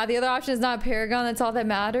my path. The other option is not Paragon. That's all that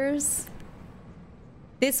matters.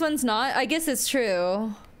 This one's not? I guess it's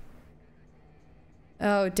true.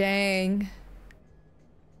 Oh, dang.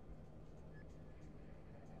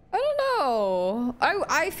 I don't know.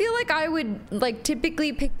 I feel like I would like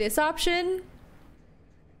typically pick this option.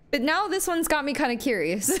 But now this one's got me kind of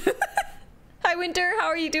curious. Hi, Winter. How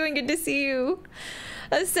are you doing? Good to see you.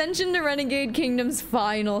 Ascension to Renegade Kingdom's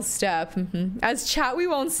final step. As chat, we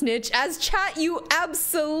won't snitch. As chat, you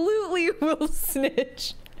absolutely will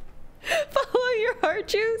snitch. Follow your heart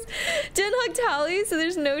juice. Didn't hug Tally, so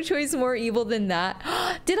there's no choice more evil than that.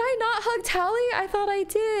 Did I not hug Tally? I thought I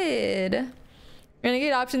did.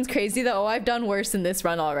 Renegade option's crazy though. Oh, I've done worse in this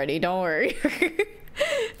run already. Don't worry.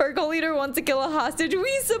 If our co-leader wants to kill a hostage,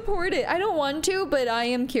 we support it. I don't want to, but I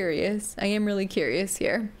am curious. I am really curious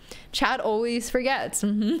here. Chat always forgets.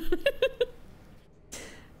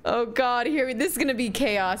 Oh god, this is gonna be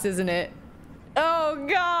chaos, isn't it? Oh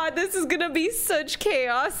god, this is gonna be such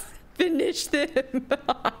chaos. Finish them.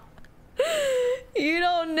 You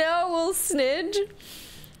don't know, we'll snitch.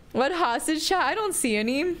 What hostage chat? I don't see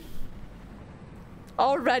any.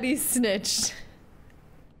 Already snitched.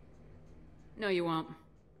 No, you won't.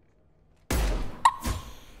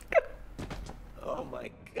 Oh my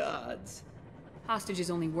gods. Hostages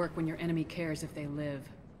only work when your enemy cares if they live.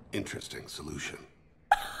 Interesting solution.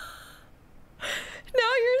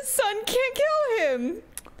 Now your son can't kill him.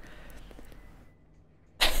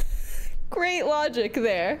 Great logic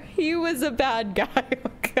there. He was a bad guy.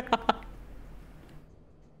 Oh god.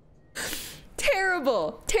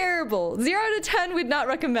 Terrible. Terrible. 0 out of 10 would not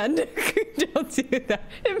recommend. Don't do that.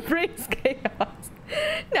 Embrace chaos.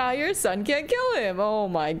 Now your son can't kill him. Oh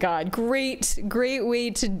my god. Great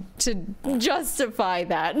way to justify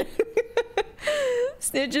that.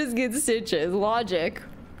 Snitches get stitches. Logic.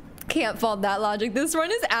 Can't fault that logic. This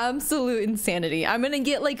run is absolute insanity. I'm gonna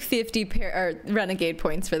get like 50 Renegade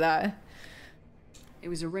points for that. It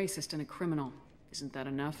was a racist and a criminal. Isn't that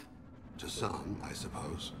enough? To some, I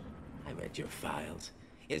suppose. I read your files.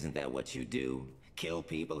 Isn't that what you do? Kill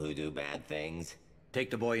people who do bad things? Take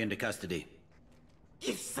the boy into custody.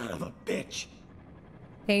 You son of a bitch!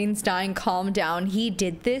 Einstein, calm down. He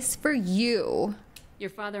did this for you. Your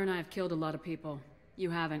father and I have killed a lot of people. You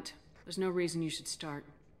haven't. There's no reason you should start.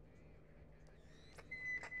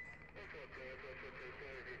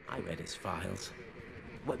 I read his files.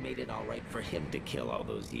 What made it all right for him to kill all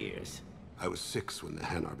those years? I was 6 when the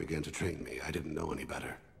Hanar began to train me. I didn't know any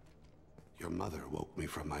better. Your mother woke me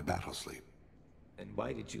from my battle sleep. And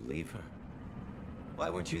why did you leave her? Why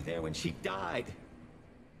weren't you there when she died?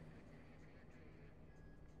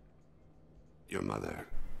 Your mother.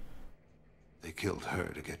 They killed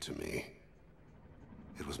her to get to me.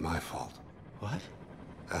 It was my fault. What?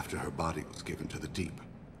 After her body was given to the Deep,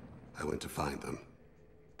 I went to find them.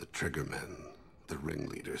 The Triggermen, the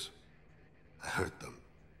ringleaders. I hurt them.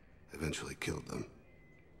 Eventually killed them.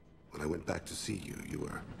 When I went back to see you, you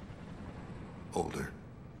were older.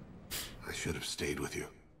 I should have stayed with you.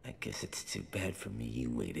 I guess it's too bad for me you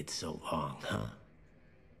waited so long, huh?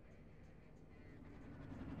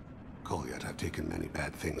 Kolyat, I've taken many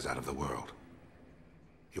bad things out of the world.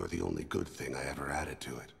 You're the only good thing I ever added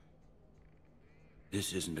to it.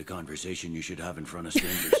 This isn't a conversation you should have in front of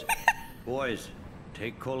strangers. Boys,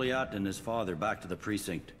 take Kolyat and his father back to the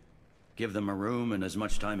precinct. Give them a room and as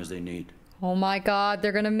much time as they need. Oh my god,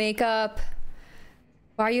 they're gonna make up.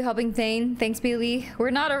 Why are you helping Thane? Thanks, Bailey.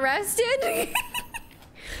 We're not arrested?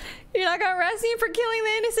 You're not gonna arrest me for killing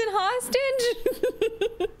the innocent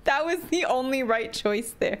hostage? That was the only right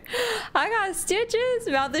choice there. I got stitches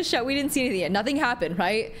about this show. We didn't see anything yet. Nothing happened,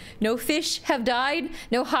 right? No fish have died.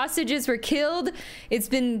 No hostages were killed. It's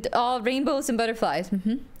been all rainbows and butterflies.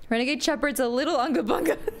 Renegade Shepard's a little unga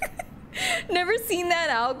bunga. Never seen that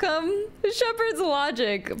outcome. Shepard's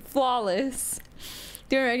logic, flawless.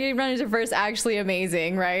 Doing Renegade Runners are first actually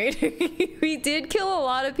amazing, right? We did kill a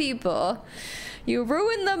lot of people. You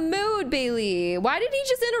ruined the mood, Bailey. Why did he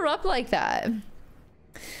just interrupt like that?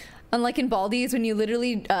 Unlike in Baldi's, when you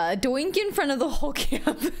literally doink in front of the whole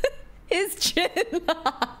camp. His chin.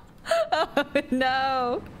 Oh,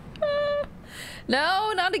 no.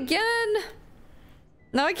 No, not again.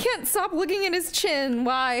 No, I can't stop looking at his chin.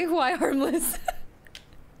 Why? Why harmless?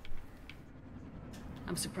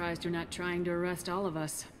 I'm surprised you're not trying to arrest all of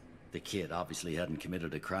us. The kid obviously hadn't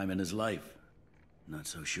committed a crime in his life. Not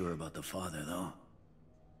so sure about the father, though.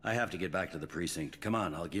 I have to get back to the precinct. Come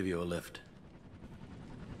on, I'll give you a lift.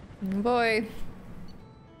 Boy.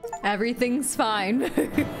 Everything's fine.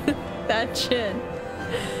 That shit.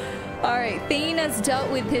 Alright, Thane has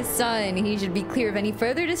dealt with his son. He should be clear of any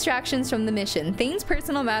further distractions from the mission. Thane's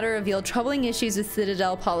personal matter revealed troubling issues with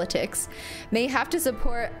Citadel politics. May have to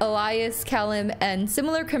support Elias, Callum, and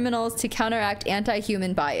similar criminals to counteract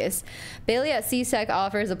anti-human bias. Bailey at CSEC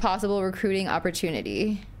offers a possible recruiting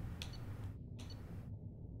opportunity.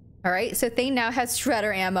 Alright, so Thane now has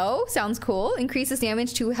shredder ammo. Sounds cool. Increases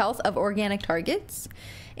damage to health of organic targets.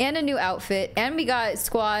 And a new outfit. And we got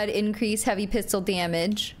squad increase heavy pistol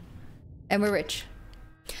damage. And we're rich.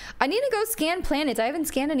 I need to go scan planets. I haven't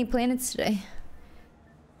scanned any planets today.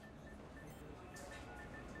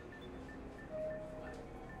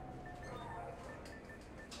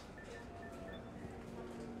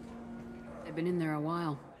 They've been in there a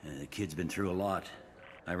while. The kid's been through a lot.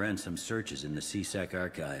 I ran some searches in the CSEC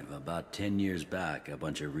archive. About 10 years back, a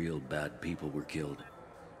bunch of real bad people were killed.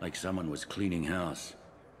 Like someone was cleaning house.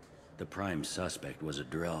 The prime suspect was a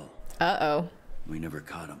Drell. Uh-oh. We never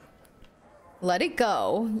caught him. Let it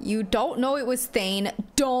go. You don't know it was Thane.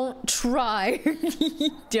 Don't try.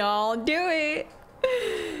 Don't do it.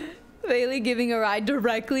 Bailey giving a ride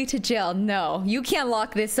directly to jail. No, you can't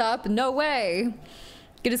lock this up. No way.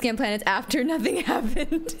 Get to scan planets after nothing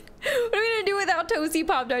happened. What are we gonna do without toasty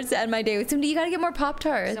Pop-Tarts to end my day? Cindy, you gotta get more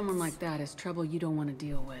Pop-Tarts. Someone like that is trouble you don't want to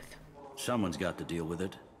deal with. Someone's got to deal with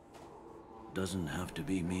it. Doesn't have to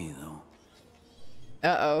be me, though.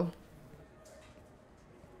 Uh-oh.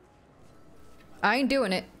 I ain't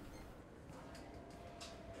doing it.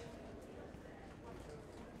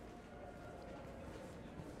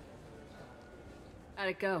 How'd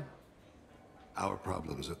it go? Our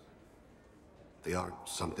problems, they aren't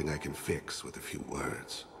something I can fix with a few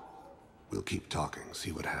words. We'll keep talking,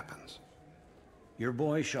 see what happens. Your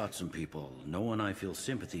boy shot some people. No one I feel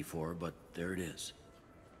sympathy for, but there it is.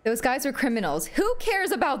 Those guys are criminals. Who cares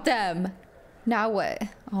about them? Now what?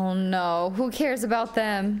 Oh no, who cares about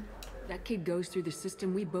them? That kid goes through the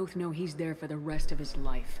system, we both know he's there for the rest of his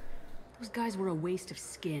life. Those guys were a waste of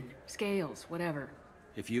skin, scales, whatever.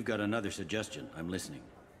 If you've got another suggestion, I'm listening.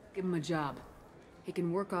 Give him a job. He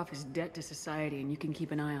can work off his debt to society and you can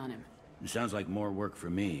keep an eye on him. It sounds like more work for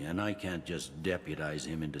me, and I can't just deputize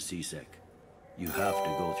him into CSEC. You have to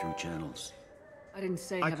go through channels. I didn't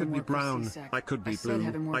say I could be brown, I could be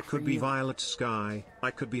blue, I could be violet sky,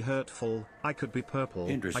 I could be hurtful, I could be purple,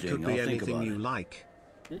 I could be anything you like.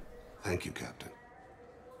 Thank you, Captain.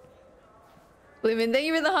 Lemon, thank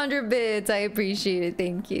you for the 100 bits. I appreciate it.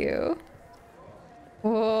 Thank you.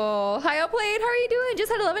 Whoa. Hi, Outplayed. How are you doing?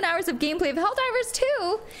 Just had 11 hours of gameplay of Helldivers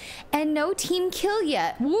 2 and no team kill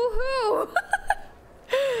yet. Woohoo!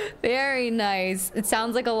 Very nice. It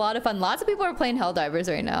sounds like a lot of fun. Lots of people are playing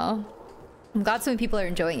Helldivers right now. I'm glad so many people are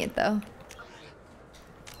enjoying it, though.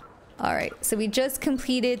 Alright, so we just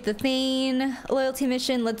completed the Thane loyalty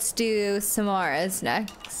mission. Let's do Samara's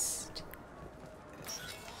next.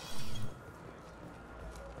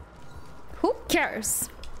 Who cares?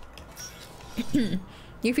 You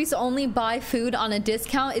used to only buy food on a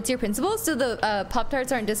discount. It's your principal, so the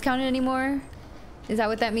Pop-Tarts aren't discounted anymore? Is that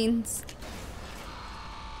what that means?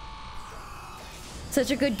 Such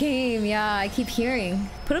a good game. Yeah, I keep hearing.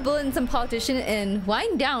 Put a bullet in some politician and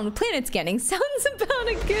wind down planet scanning. Sounds about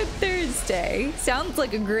a good Thursday. Sounds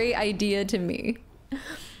like a great idea to me.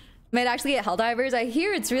 Might actually get Helldivers. I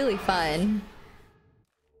hear it's really fun.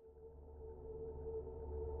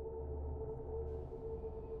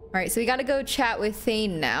 Alright, so we gotta go chat with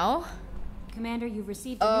Thane now. Commander, you've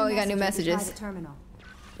received oh, we got new messages. Terminal.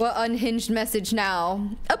 What unhinged message now?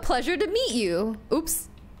 A pleasure to meet you. Oops.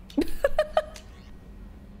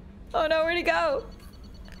 Oh no, where'd he go?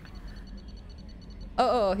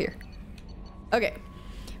 Oh, here. Okay.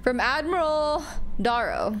 From Admiral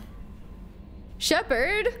Darrow.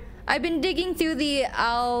 Shepard, I've been digging through the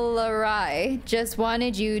Al-Rai. Just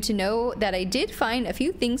wanted you to know that I did find a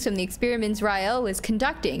few things from the experiments Rael was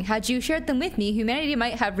conducting. Had you shared them with me, humanity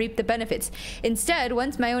might have reaped the benefits. Instead,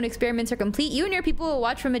 once my own experiments are complete, you and your people will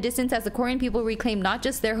watch from a distance as the Quarian people reclaim not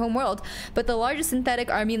just their home world, but the largest synthetic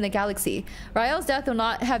army in the galaxy. Rael's death will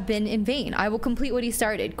not have been in vain. I will complete what he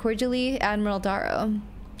started. Cordially, Admiral Darrow.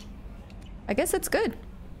 I guess that's good.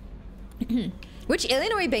 Which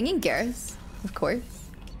alien are we banging? Garrus, of course.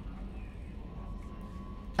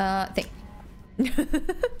 If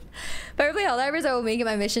I ever play Helldivers, I will make it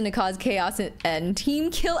my mission to cause chaos and team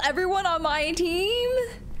kill everyone on my team.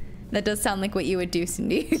 That does sound like what you would do,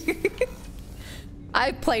 Cindy.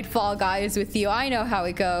 I've played Fall Guys with you. I know how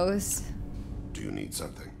it goes. Do you need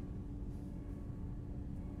something?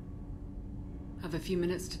 Have a few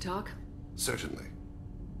minutes to talk? Certainly.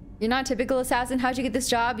 You're not a typical assassin. How'd you get this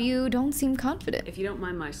job? You don't seem confident. If you don't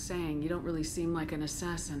mind my saying, you don't really seem like an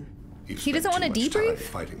assassin. He doesn't want to debrief?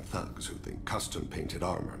 Fighting thugs who think custom-painted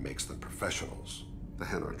armor makes them professionals. The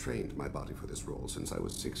Hanar trained my body for this role since I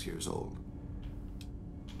was 6 years old.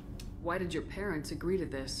 Why did your parents agree to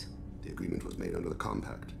this? The agreement was made under the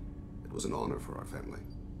Compact. It was an honor for our family.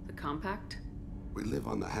 The Compact? We live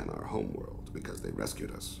on the Hanar homeworld because they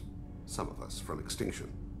rescued us. Some of us from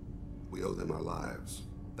extinction. We owe them our lives.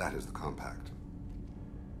 That is the Compact.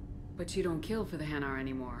 But you don't kill for the Hanar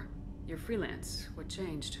anymore. You're freelance. What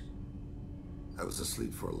changed? I was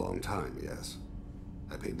asleep for a long time, yes.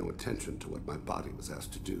 I paid no attention to what my body was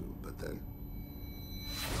asked to do, but then...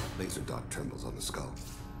 Laser dot trembles on the skull.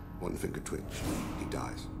 One finger twitch. He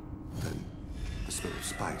dies. Then, the smell of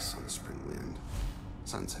spice on the spring wind.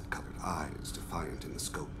 Sunset-colored eyes defiant in the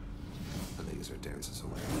scope. The laser dances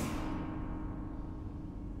away.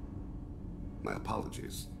 My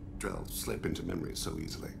apologies. Drell slip into memory so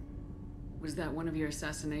easily. Was that one of your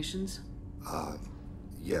assassinations?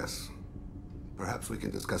 Yes. Perhaps we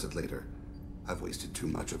can discuss it later. I've wasted too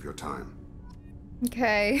much of your time.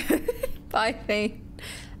 Okay. Bye, Faith.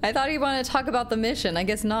 I thought you wanted to talk about the mission. I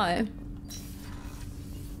guess not.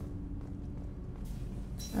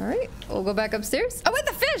 Alright, we'll go back upstairs. Oh, wait,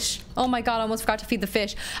 the fish! Oh my god, I almost forgot to feed the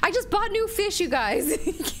fish. I just bought new fish, you guys.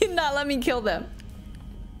 You cannot let me kill them.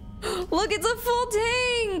 Look, it's a full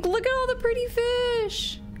tank! Look at all the pretty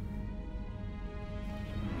fish!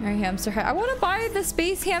 Alright, hamster. I want to buy the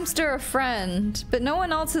space hamster a friend, but no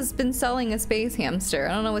one else has been selling a space hamster.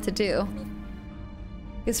 I don't know what to do.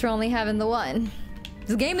 Guess we're only having the one.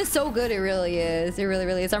 This game is so good, it really is. It really,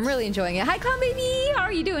 really is. I'm really enjoying it. Hi, Con Baby! How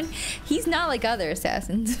are you doing? He's not like other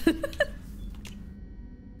assassins.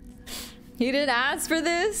 You didn't ask for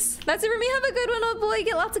this? That's it for me. Have a good one, old boy.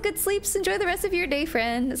 Get lots of good sleeps. Enjoy the rest of your day,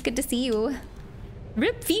 friend. It's good to see you.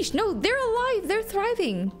 Rip fish. No, they're alive. They're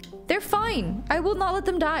thriving. They're fine. I will not let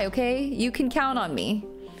them die, okay? You can count on me.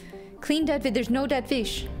 Clean dead fish. There's no dead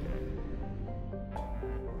fish.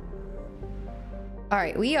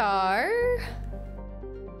 Alright, we are...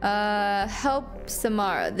 help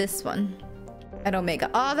Samara. This one. At Omega.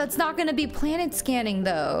 Oh, that's not gonna be planet scanning,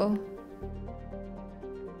 though.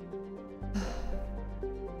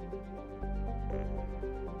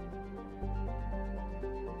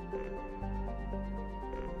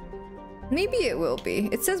 Maybe it will be.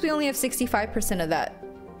 It says we only have 65% of that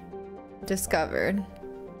discovered.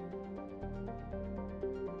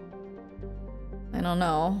 I don't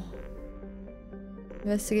know.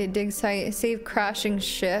 Investigate dig site. Save crashing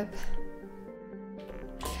ship.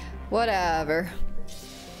 Whatever.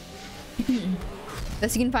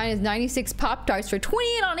 Best you can find is 96 Pop-Tarts for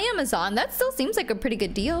 28 on Amazon. That still seems like a pretty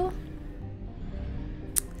good deal.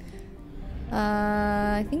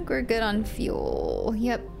 I think we're good on fuel.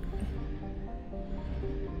 Yep.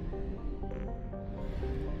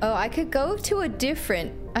 Oh, I could go to a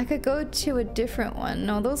different one.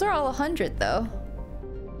 No, those are all 100 though.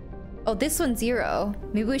 Oh, this one's 0.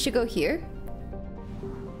 Maybe we should go here?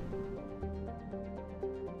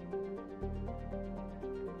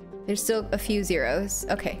 There's still a few zeros.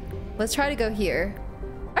 Okay, let's try to go here.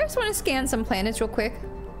 I just want to scan some planets real quick.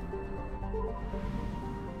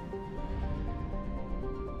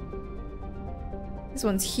 This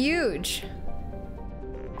one's huge.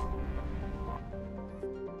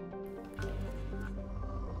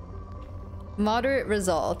 Moderate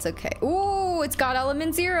results, okay. Ooh, it's got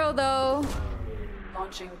element 0 though.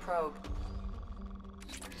 Launching probe.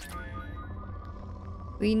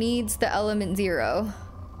 We needs the element 0.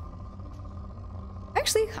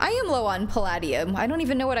 Actually, I am low on palladium. I don't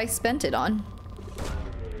even know what I spent it on.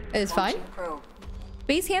 It's fine. Probe.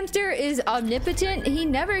 Base hamster is omnipotent. He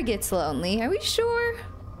never gets lonely. Are we sure?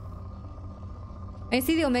 I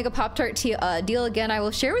see the Omega Pop-Tart deal again. I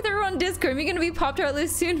will share with everyone on Discord. We're gonna be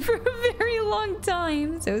Pop-Tartless soon for a very long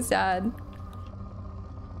time. So sad.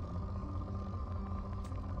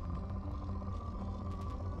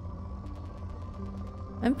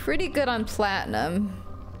 I'm pretty good on platinum.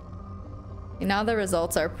 And now the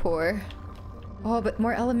results are poor. Oh, but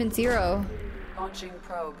more element 0. Launching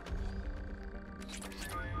probe.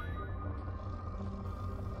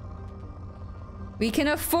 We can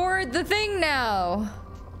afford the thing now.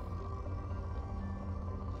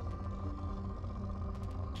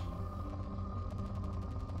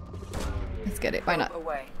 Let's get it. Why not?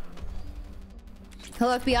 Away.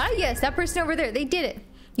 Hello, FBI? Yes, that person over there. They did it.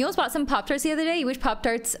 You almost bought some Pop-Tarts the other day. You wish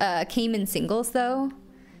Pop-Tarts came in singles, though.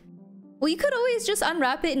 Well, you could always just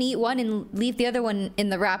unwrap it and eat one and leave the other one in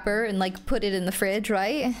the wrapper and like put it in the fridge,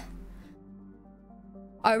 right?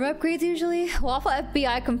 Armor upgrades usually? Waffle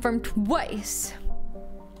FBI confirmed twice.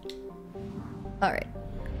 Alright.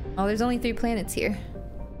 Oh, there's only 3 planets here.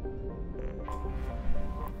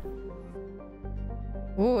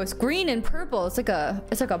 Oh, it's green and purple. It's like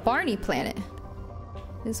a Barney planet.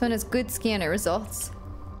 This one has good scanner results.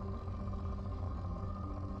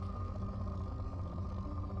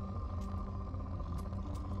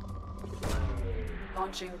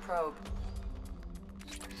 Launching probe.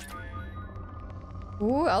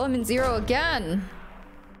 Ooh, element 0 again.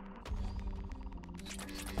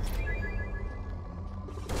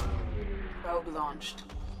 Probe launched.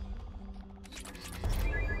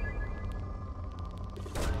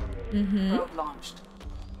 Probe launched.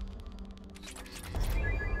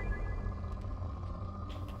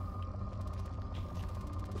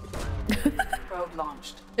 Probe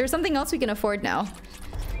launched. There's something else we can afford now.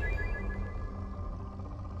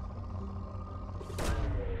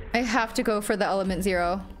 I have to go for the element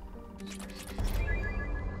 0.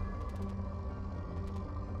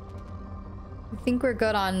 I think we're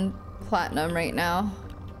good on platinum right now.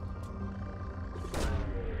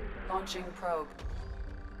 Launching probe.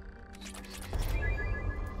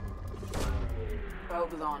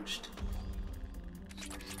 Probe launched.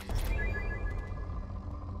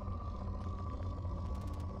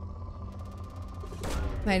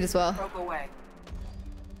 Might as well. Probe away.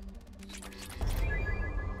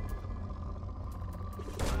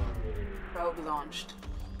 Probe launched.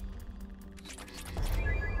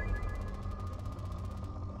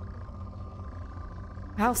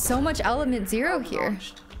 Wow, so much element 0 Probe here.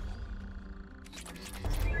 Launched.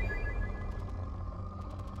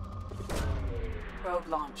 Probe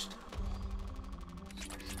launched.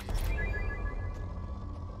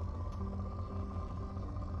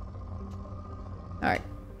 Alright.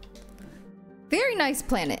 Very nice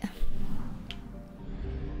planet.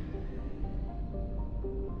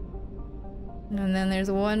 And then there's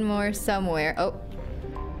one more somewhere. Oh.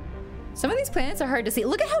 Some of these planets are hard to see.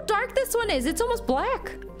 Look at how dark this one is. It's almost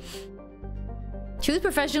black. Choose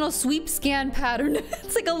professional sweep scan pattern.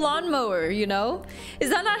 It's like a lawnmower, you know? Is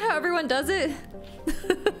that not how everyone does it?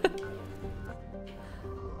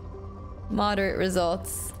 Moderate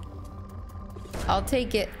results. I'll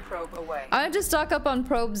take it. Probe away. I have to stock up on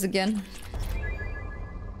probes again.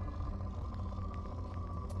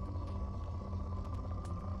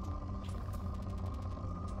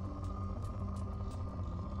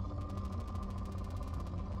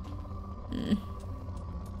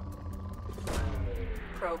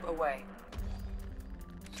 Probe away.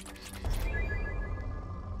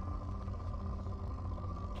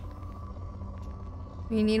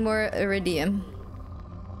 We need more iridium.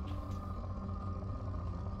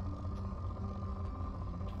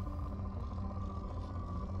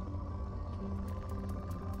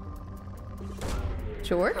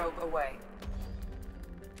 Sure. Probe away.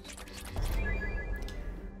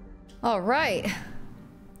 All right.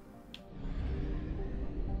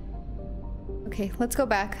 Okay, let's go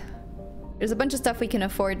back. There's a bunch of stuff we can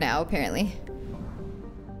afford now, apparently.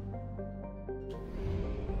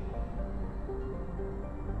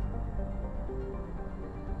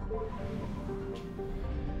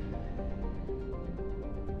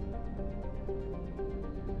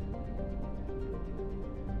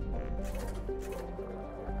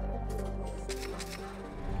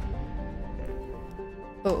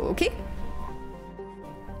 Okay.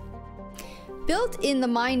 Built in the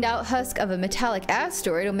mined out husk of a metallic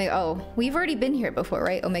asteroid, Omega. Oh, we've already been here before,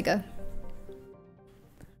 right, Omega?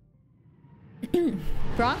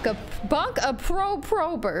 Bonk a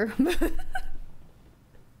prober.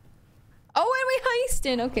 Oh, and we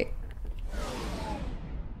heisted. Okay.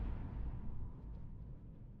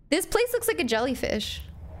 This place looks like a jellyfish,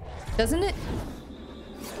 doesn't it?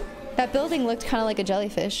 That building looked kind of like a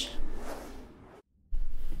jellyfish.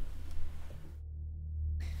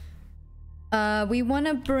 We want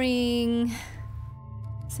to bring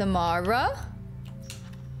Samara.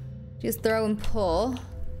 Just throw and pull.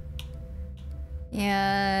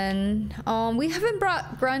 And we haven't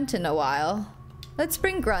brought Grunt in a while. Let's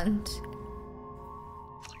bring Grunt.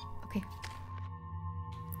 Okay.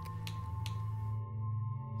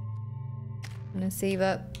 I'm gonna save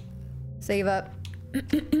up. Save up.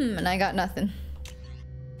 And I got nothing.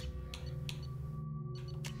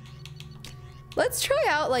 Let's try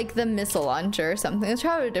out like the missile launcher or something. Let's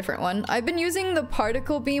try out a different one. I've been using the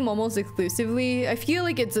particle beam almost exclusively. I feel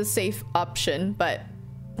like it's a safe option, but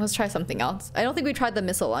let's try something else. I don't think we tried the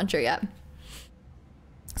missile launcher yet.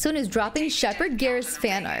 Someone is dropping Shepard Garrett's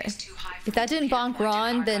fan art. If that didn't bonk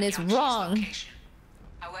Ron, then it's wrong.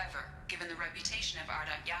 However, given the reputation of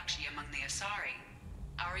Ardat Yakshi among the Asari,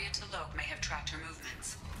 Arya T'Loak may have tracked her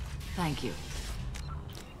movements. Thank you.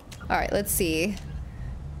 Alright, let's see.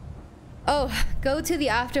 Oh, go to the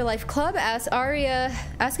Afterlife Club, ask if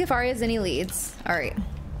Arya has any leads. Alright.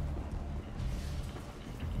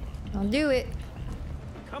 I'll do it.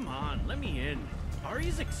 Come on, let me in.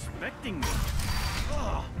 Arya's expecting me.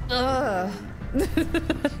 Ugh.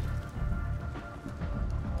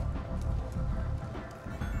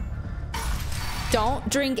 Don't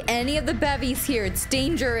drink any of the bevies here. It's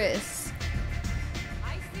dangerous.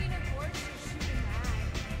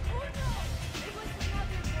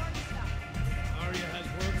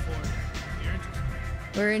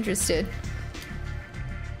 We're interested.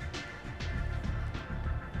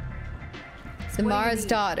 Samara's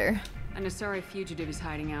daughter. An Asari fugitive is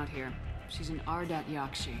hiding out here. She's an Ardat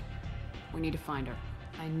Yakshi. We need to find her.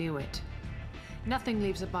 I knew it. Nothing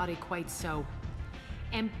leaves a body quite so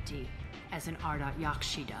empty as an Ardat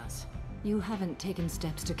Yakshi does. You haven't taken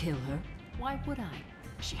steps to kill her? Why would I?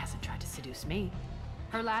 She hasn't tried to seduce me.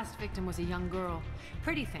 Her last victim was a young girl.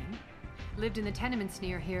 Pretty thing. Lived in the tenements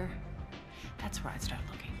near here. That's where I'd start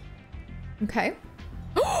looking. Okay.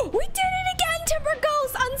 We did it again, Timber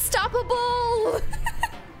Ghost! Unstoppable!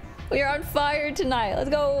 We are on fire tonight. Let's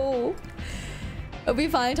go. Opie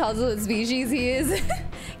finally tells us what species he is.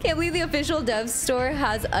 Can't believe the official dev store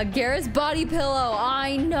has a Garrus body pillow.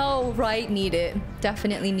 I know, right? Need it.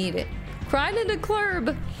 Definitely need it. Crying in the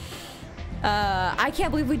club. I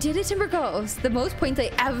can't believe we did it, Timber Ghost. The most points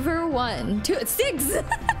I ever won. 6!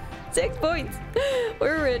 6 points.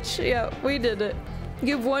 We're rich. Yeah, we did it.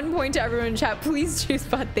 Give 1 point to everyone in chat. Please choose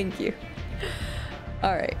bot. Thank you.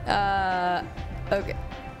 All right. Okay.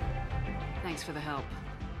 Thanks for the help.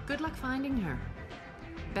 Good luck finding her.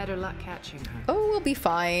 Better luck catching her. Oh, we'll be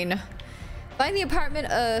fine. Find the apartment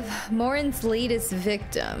of Morin's latest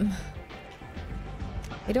victim.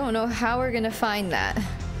 I don't know how we're gonna find that. Arya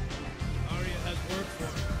has work for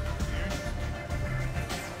her.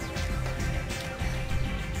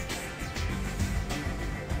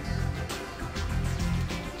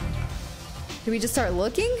 Do we just start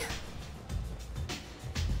looking?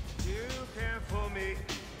 You care for me.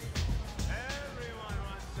 Everyone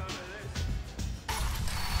wants some of this.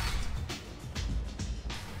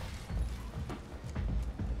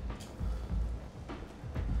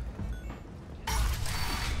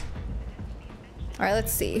 All right,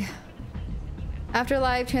 let's see.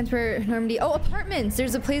 Afterlife, transfer, Normandy. Oh, apartments.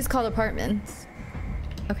 There's a place called Apartments.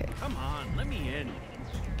 Okay. Come on, let me in.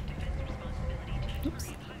 Oops.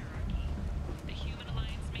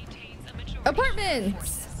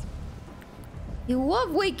 Apartments! You love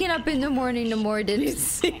waking up in the morning to more, didn't you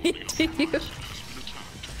see? Do you?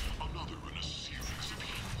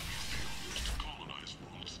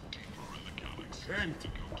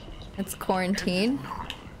 It's quarantine.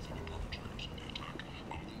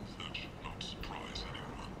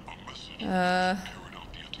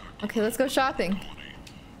 Okay, let's go shopping.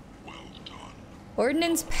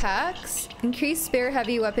 Ordnance packs. Increase spare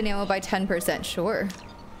heavy weapon ammo by 10%. Sure.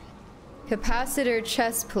 Capacitor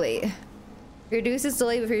chest plate. Reduces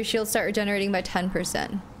delay before your shields start regenerating by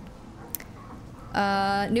 10%.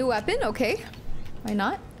 New weapon? Okay. Why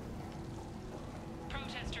not?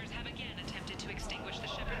 Protesters have again attempted to extinguish the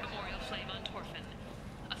Shepard Memorial flame on Torfin.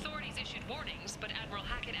 Authorities issued warnings, but Admiral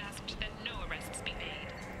Hackett asked that no arrests be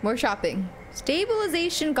made. More shopping.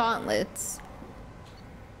 Stabilization gauntlets.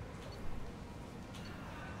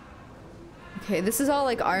 Okay, this is all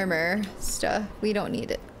like armor stuff. We don't need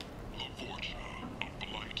it.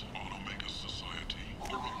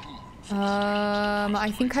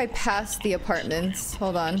 I think I passed the apartments.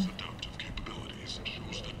 Hold on.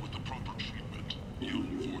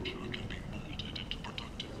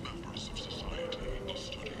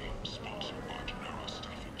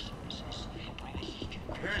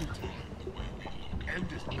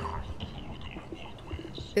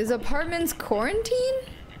 Is apartments quarantine?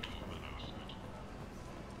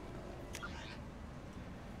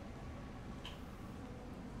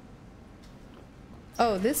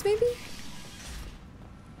 Oh, this maybe?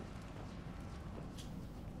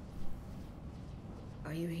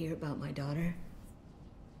 Are you here about my daughter?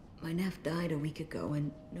 My nephew died a week ago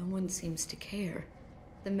and no one seems to care.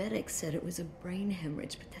 The medics said it was a brain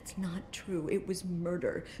hemorrhage, but that's not true. It was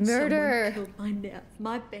murder. Murder. Someone killed my nephew,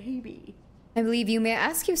 my baby. I believe you. May I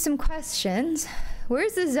ask you some questions?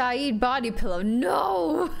 Where's the Zaid body pillow?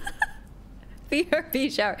 No!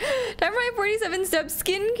 BRB shower. Time for my 47-step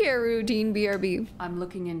skincare routine, BRB. I'm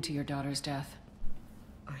looking into your daughter's death.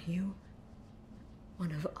 Are you?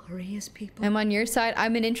 One of Aria's people? I'm on your side.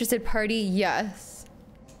 I'm an interested party. Yes.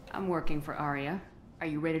 I'm working for Aria. Are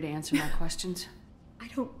you ready to answer my questions? I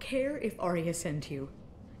don't care if Aria sent you.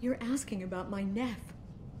 You're asking about my nephew.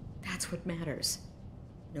 That's what matters.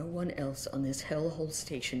 No one else on this hellhole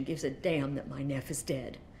station gives a damn that my nephew is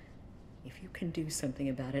dead. If you can do something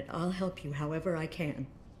about it, I'll help you however I can.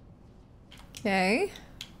 Okay.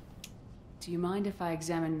 Do you mind if I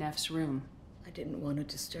examine Neff's room? I didn't want to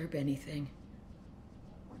disturb anything.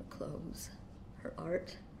 Her clothes, her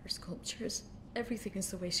art, her sculptures, everything is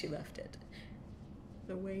the way she left it.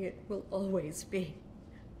 The way it will always be.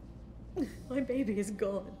 My baby is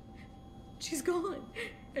gone. She's gone,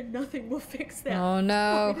 and nothing will fix that. Oh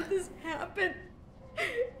no. Why did this happen?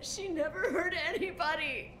 She never hurt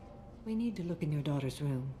anybody. We need to look in your daughter's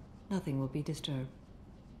room. Nothing will be disturbed.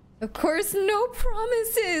 Of course, no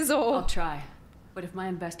promises. Oh. I'll try. But if my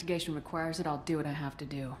investigation requires it, I'll do what I have to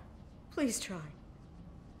do. Please try.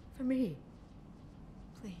 For me.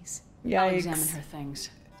 Please. Yikes. I'll examine her things.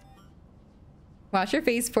 Wash your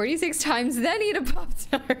face 46 times, then eat a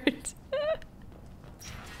Pop-Tart.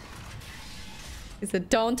 He said,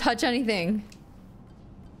 don't touch anything.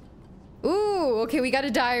 Ooh, okay, we got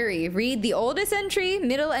a diary. Read the oldest entry,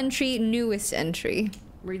 middle entry, newest entry.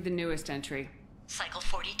 Read the newest entry. Cycle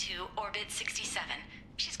 42, orbit 67.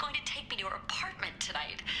 She's going to take me to her apartment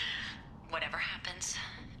tonight. Whatever happens,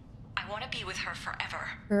 I want to be with her forever.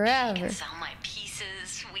 Forever. She can sell my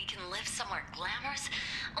pieces. We can live somewhere glamorous,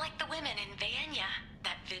 like the women in Vanya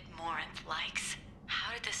that Vid Morinth likes.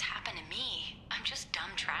 How did this happen to me? I'm just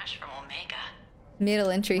dumb trash from Omega.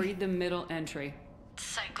 Middle entry. Read the middle entry.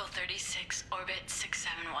 Cycle 36, orbit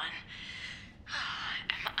 671.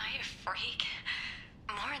 Am I a freak?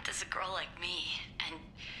 Morinth is a girl like me, and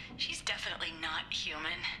she's definitely not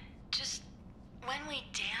human. Just when we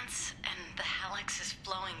dance and the Helix is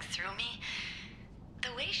flowing through me,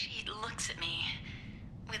 the way she looks at me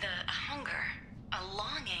with a hunger, a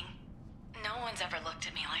longing, no one's ever looked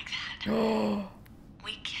at me like that.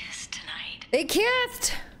 We kissed tonight. They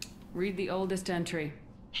kissed! Read the oldest entry.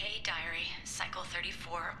 Hey, diary. Cycle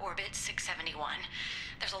 34, orbit 671.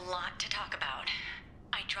 There's a lot to talk about.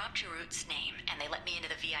 I dropped Jarut's name, and they let me into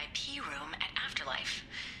the VIP room at Afterlife.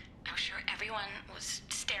 I'm sure everyone was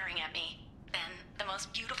staring at me. Then, the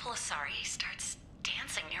most beautiful Asari starts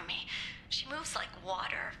dancing near me. She moves like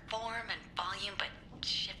water, form and volume, but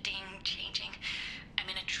shifting, changing. I'm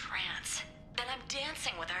in a trance. Then I'm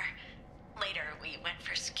dancing with her. Later, we went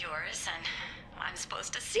for skewers, and I'm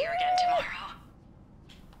supposed to see her again tomorrow.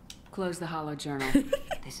 Close the hollow journal.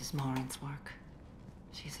 This is Morinth's work.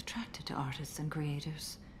 She's attracted to artists and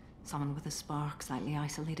creators. Someone with a spark, slightly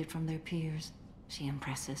isolated from their peers. She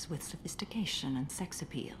impresses with sophistication and sex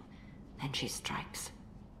appeal. Then she strikes.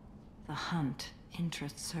 The hunt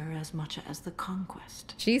interests her as much as the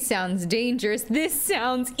conquest. She sounds dangerous. This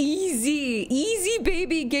sounds easy. Easy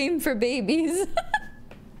baby game for babies.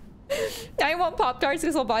 I want Pop-Tarts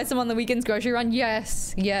because I'll buy some on the weekend's grocery run.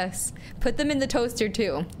 Yes, yes. Put them in the toaster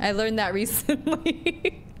too. I learned that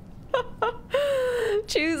recently.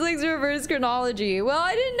 Choose Link's reverse chronology. Well,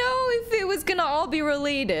 I didn't know if it was gonna all be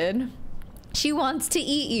related. She wants to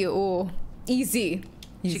eat you. Ooh, easy.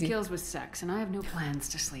 Easy. She kills with sex, and I have no plans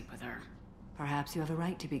to sleep with her. Perhaps you have a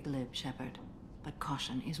right to be glib, Shepard, but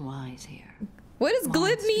caution is wise here. What does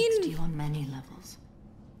glib mean? Speaks to you on many levels.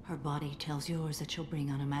 Her body tells yours that she'll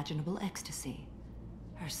bring unimaginable ecstasy.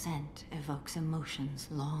 Her scent evokes emotions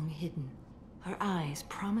long hidden. Her eyes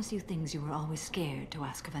promise you things you were always scared to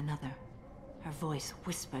ask of another. Her voice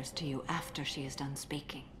whispers to you after she is done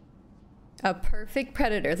speaking. A perfect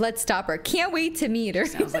predator. Let's stop her. Can't wait to meet her.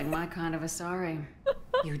 Sounds like my kind of Asari.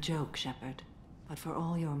 You joke, Shepard, but for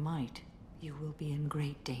all your might, you will be in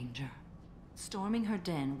great danger. Storming her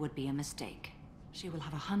den would be a mistake. She will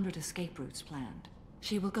have 100 escape routes planned.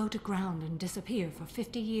 She will go to ground and disappear for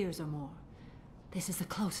 50 years or more. This is the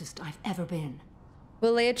closest I've ever been.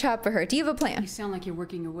 We'll lay a trap for her. Do you have a plan? You sound like you're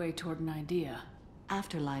working your way toward an idea.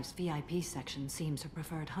 Afterlife's VIP section seems her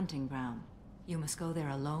preferred hunting ground. You must go there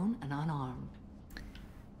alone and unarmed.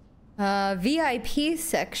 VIP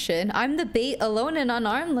section. I'm the bait, alone and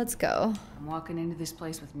unarmed. Let's go. I'm walking into this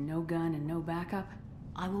place with no gun and no backup.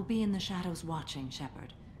 I will be in the shadows watching,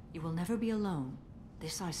 Shepard. You will never be alone.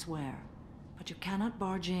 This I swear. But you cannot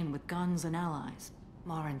barge in with guns and allies.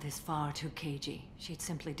 Morinth is far too cagey. She'd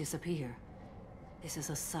simply disappear. This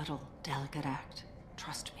is a subtle, delicate act.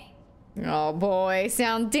 Trust me. Oh boy,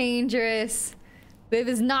 sound dangerous. Liv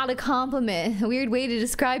is not a compliment. A weird way to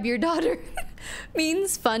describe your daughter.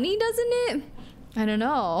 Means funny, doesn't it? I don't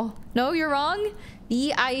know. No, you're wrong.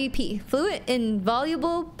 VIP. Fluent and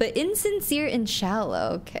voluble, but insincere and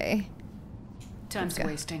shallow. Okay. Time's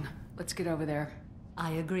wasting. Let's get over there.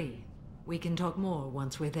 I agree. We can talk more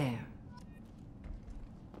once we're there.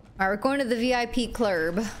 Alright, we're going to the VIP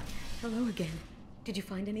club. Hello again. Did you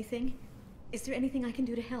find anything? Is there anything I can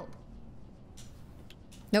do to help?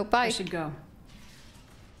 Nope, bye. I should go.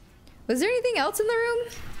 Was there anything else in the room?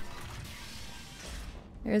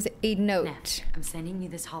 There's a note. Nat, I'm sending you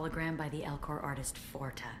this hologram by the Elcor artist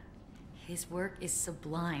Forta. His work is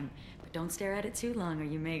sublime, but don't stare at it too long or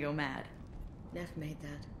you may go mad. Neff made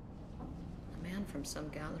that. A man from some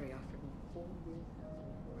gallery offered me $4 years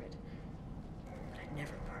for it, but I'd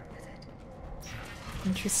never part with it.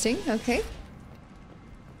 Interesting, okay.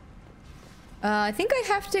 I think I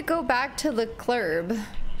have to go back to the club.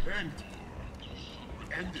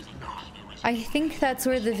 I think that's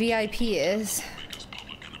where the VIP is.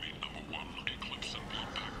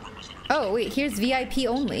 Oh, wait, here's VIP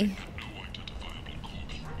only.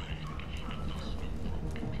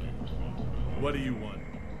 What do you want?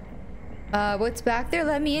 What's back there?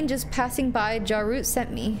 Let me in, just passing by. Jarut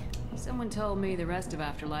sent me. Someone told me the rest of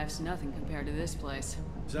Afterlife's nothing compared to this place.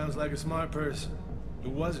 Sounds like a smart person.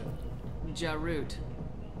 Who was it? Jarut.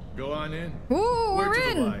 Go on in. Ooh, we're to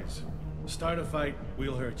in. The wise. Start a fight,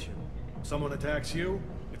 we'll hurt you. If someone attacks you,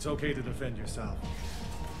 it's okay to defend yourself.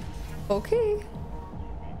 Okay.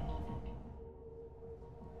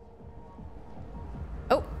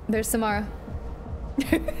 Oh, there's Samara.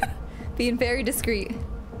 Being very discreet.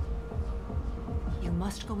 You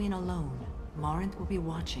must go in alone. Morinth will be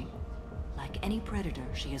watching. Like any predator,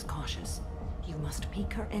 she is cautious. You must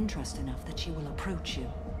pique her interest enough that she will approach you.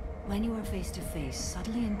 When you are face to face,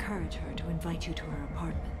 subtly encourage her to invite you to her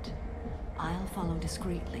apartment. I'll follow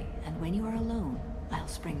discreetly, and when you are alone, I'll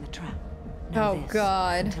spring the trap. Know this,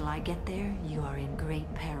 God. Until I get there, you are in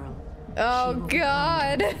great peril. Oh,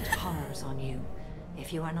 God. Horrors on you.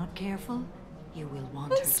 If you are not careful, you will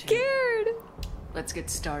want I'm her to. scared. Let's get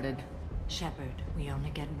started. Shepard, we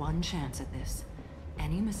only get one chance at this.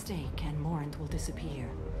 Any mistake and Morinth will disappear.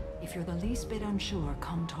 If you're the least bit unsure,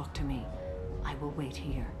 come talk to me. I will wait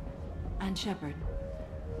here. And Shepard,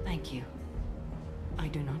 thank you. I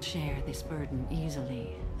do not share this burden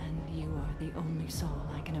easily, and you are the only soul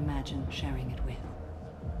I can imagine sharing it with.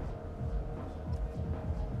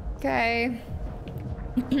 Okay.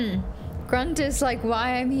 Grunt is like,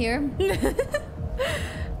 why I'm here.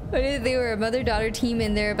 What if they were a mother-daughter team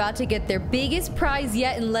and they're about to get their biggest prize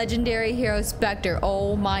yet in Legendary Hero Spectre?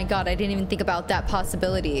 Oh my god, I didn't even think about that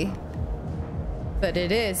possibility. But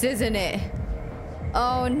it is, isn't it?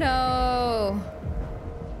 Oh no.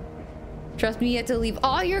 Trust me, you have to leave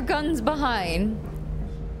all your guns behind.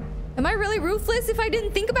 Am I really ruthless if I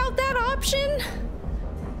didn't think about that option?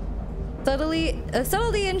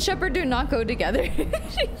 Subtlety and Shepard do not go together.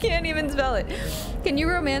 She can't even spell it. Can you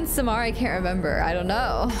romance Samara? I can't remember. I don't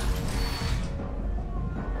know.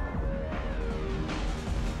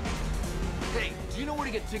 Hey, do you know where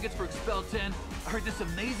to get tickets for Expel 10? I heard this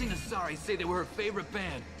amazing Asari say they were her favorite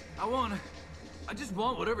band. I just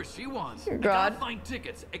want whatever she wants. God. I gotta find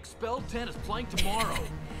tickets. Expel 10 is playing tomorrow.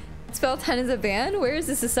 Expel 10 is a band? Where is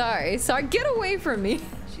this Asari? Sorry, get away from me.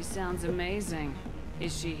 She sounds amazing.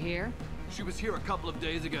 Is she here? She was here a couple of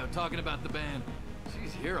days ago talking about the band.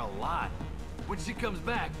 She's here a lot. When she comes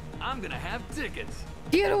back, I'm gonna have tickets.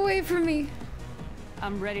 Get away from me.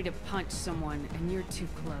 I'm ready to punch someone, and you're too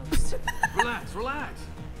close. Relax, relax.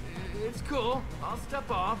 It's cool. I'll step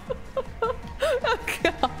off. Oh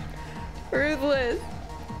god. Ruthless.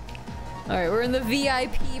 Alright, we're in the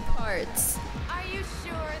VIP parts. Are you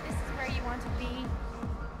sure this is where you want to be?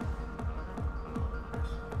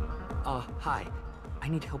 Hi. I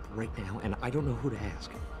need help right now, and I don't know who to ask.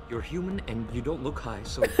 You're human, and you don't look high,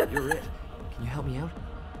 so you're it. Can you help me out?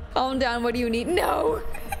 Calm down, what do you need? No!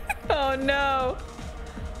 Oh no.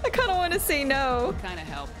 I kinda wanna say no. What kind of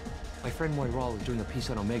help? My friend Moiral is doing a piece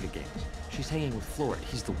on Omega Games. She's hanging with Florid.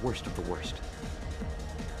 He's the worst of the worst.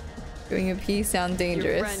 Doing a piece sound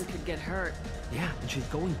dangerous. Your friend could get hurt. Yeah, and she's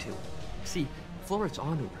going to. See, Florid's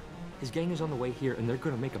onto her. His gang is on the way here, and they're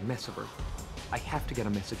gonna make a mess of her. I have to get a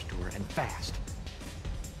message to her, and fast.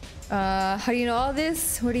 How do you know all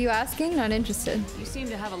this? What are you asking? Not interested. You seem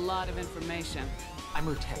to have a lot of information. I'm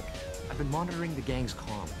her tech. I've been monitoring the gang's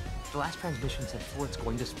comm. The last transmission said Florid's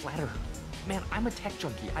going to splatter her. Man, I'm a tech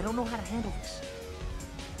junkie. I don't know how to handle this.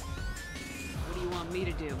 What do you want me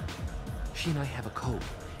to do? She and I have a code.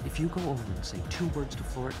 If you go over and say 2 words to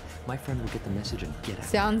Florid, my friend will get the message and get out.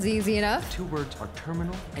 Sounds easy enough. The 2 words are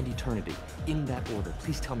terminal and eternity. In that order.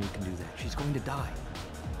 Please tell me you can do that. She's going to die.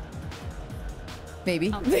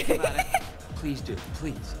 Maybe. I'll think about it. Please do.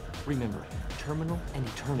 Please. Remember, terminal and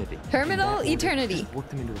eternity. Terminal, eternity. Work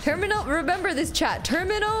them into a Terminal, remember this chat.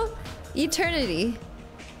 Terminal, Eternity.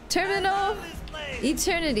 Terminal.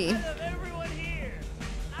 Eternity.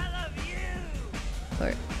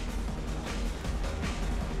 Lord.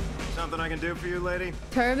 Something I can do for you, lady?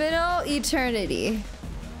 Terminal Eternity.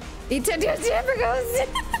 There goes.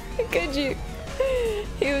 Could you?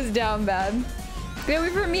 He was down bad. Get away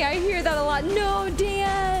from me. I hear that a lot. No,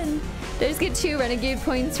 Dan. Did I just get 2 Renegade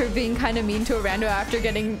points for being kind of mean to a rando after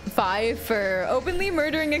getting 5 for openly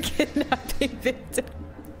murdering a kidnapping victim?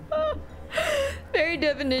 Very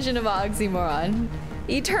definition of oxymoron.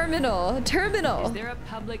 Terminal. Terminal. Is there a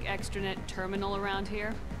public extranet terminal around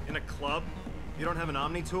here? In a club? You don't have an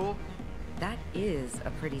Omni tool? That is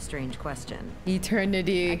a pretty strange question.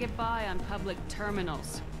 Eternity. I get by on public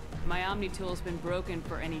terminals. My Omni tool's been broken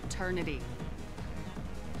for an eternity.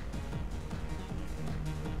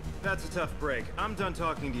 That's a tough break. I'm done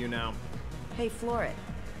talking to you now. Hey, Florid.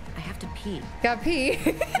 I have to pee. Got pee.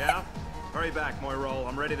 Yeah? Hurry back, Moirol.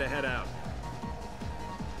 I'm ready to head out.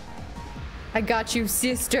 I got you,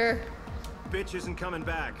 sister. Bitch isn't coming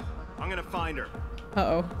back. I'm gonna find her.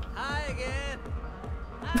 Uh-oh. Hi again.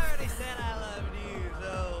 I already said I loved you,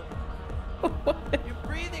 so... You're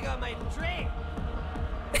breathing on my drink.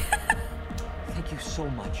 Thank you so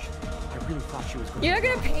much. I really thought she was going to... You're not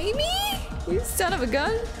gonna pay me? You son of a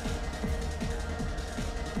gun.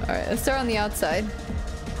 Alright, let's start on the outside.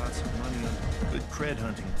 Brought some money on good cred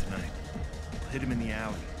hunting tonight. We'll hit him in the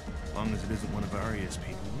alley. As long as it isn't one of Arya's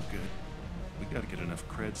people, we're good. We gotta get enough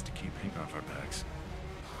creds to keep ink off our backs.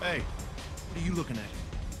 Hey, what are you looking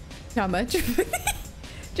at? Not much.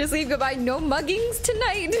 Just leave goodbye. No muggings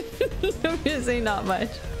tonight. I'm gonna say not much.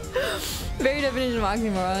 Very definition of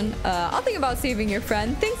oxymoron. I'll think about saving your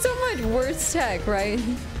friend. Thanks so much. Worst tech, right?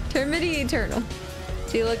 Termity Eternal.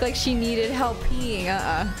 She looked like she needed help peeing.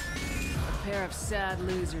 A pair of sad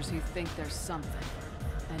losers who think they're something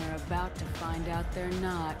and are about to find out they're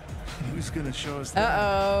not. Who's gonna show us that?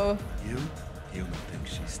 Uh-oh. You? You don't think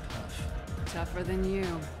she's tough. Tougher than you.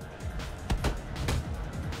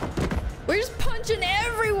 We're just punching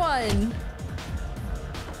everyone.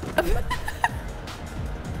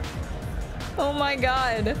 Oh my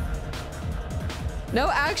god. No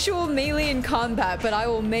actual melee in combat, but I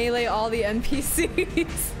will melee all the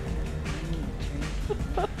NPCs.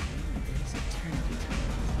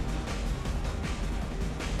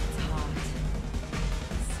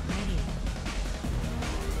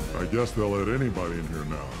 I guess they'll let anybody in here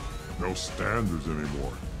now. No standards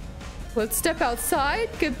anymore. Let's step outside.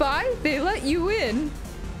 Goodbye. They let you in.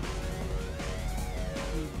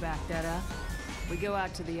 You back that up? We go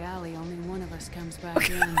out to the alley, only one of us comes back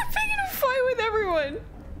in. I'm gonna fight with everyone.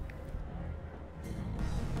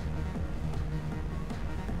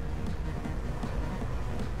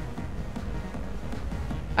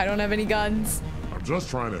 I don't have any guns. I'm just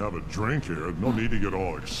trying to have a drink here. No need to get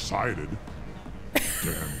all excited. Damn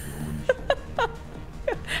humans.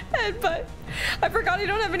 Headbutt. I forgot I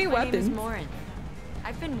don't have any weapons. My name is Morin.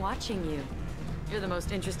 I've been watching you. You're the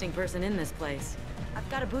most interesting person in this place. I've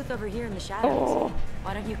got a booth over here in the shadows. Oh.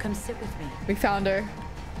 Why don't you come sit with me? We found her.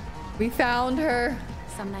 We found her.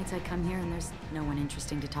 Some nights I come here and there's no one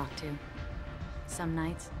interesting to talk to. Some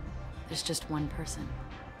nights, there's just one person.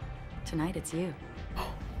 Tonight it's you.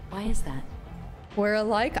 Why is that? We're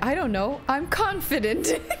alike? I don't know. I'm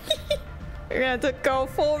confident. We're gonna have to go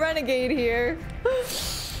full renegade here.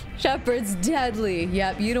 Shepard's deadly.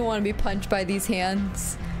 Yep, you don't want to be punched by these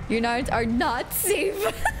hands. Your knives are not safe.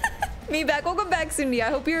 Me back. Welcome back, Cindy. I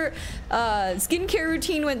hope your skincare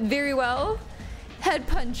routine went very well. Head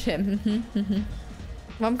punch him.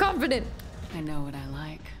 I'm confident. I know what I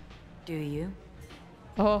like. Do you?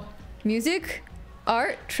 Oh, music,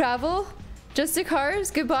 art, travel, just the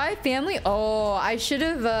cars, goodbye, family. Oh, I should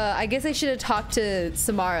have, I guess I should have talked to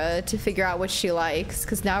Samara to figure out what she likes,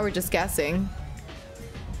 because now we're just guessing.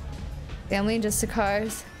 Family and just the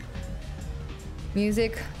cars.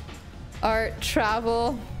 Music, art,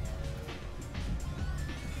 travel.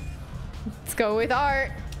 Let's go with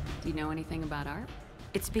art. Do you know anything about art?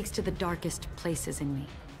 It speaks to the darkest places in me.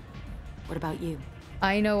 What about you?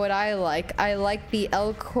 I know what I like. I like the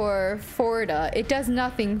Elcor Forta. It does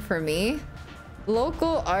nothing for me.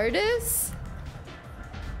 Local artists?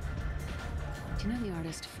 Do you know the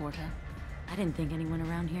artist Forta? I didn't think anyone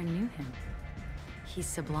around here knew him. He's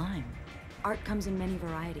sublime. Art comes in many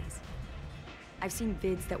varieties. I've seen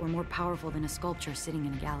vids that were more powerful than a sculpture sitting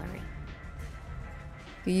in a gallery.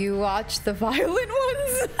 You watch the violent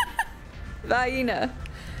ones? Vaina.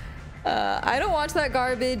 I don't watch that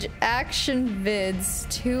garbage. Action vids.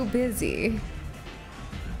 Too busy.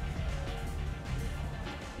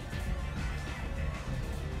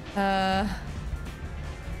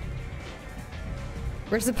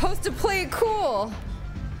 We're supposed to play it cool.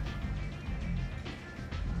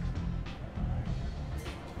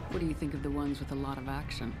 What do you think of the ones with a lot of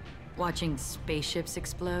action? Watching spaceships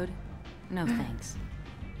explode? No thanks.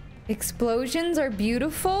 Explosions are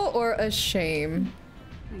beautiful or a shame?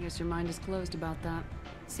 I guess your mind is closed about that.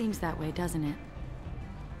 Seems that way, doesn't it?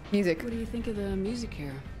 Music. What do you think of the music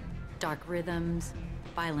here? Dark rhythms,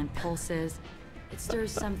 violent pulses. It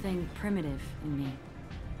stirs something primitive in me.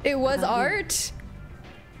 It was art?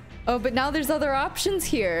 Oh, but now there's other options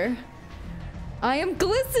here. I am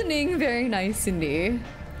glistening. Very nice, Cindy.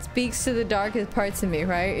 Speaks to the darkest parts of me,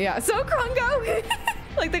 right? Yeah, so Krongo.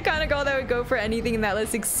 Like the kind of girl that would go for anything in that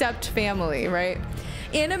list except family, right?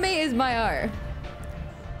 Anime is my art.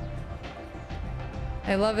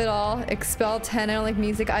 I love it all. Expel 10, I don't like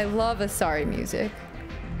music. I love Asari music.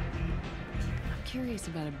 I'm curious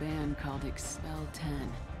about a band called Expel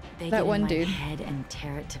 10. They That get one in my dude. head and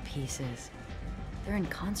tear it to pieces. They're in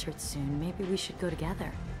concert soon. Maybe we should go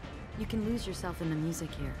together. You can lose yourself in the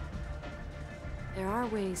music here. There are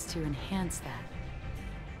ways to enhance that,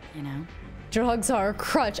 you know? Drugs are a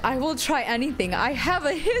crutch. I will try anything. I have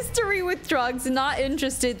a history with drugs. Not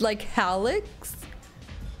interested like Hallex.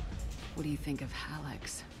 What do you think of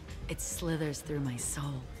Hallex? It slithers through my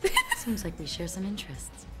soul. Seems like we share some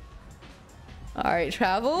interests. All right,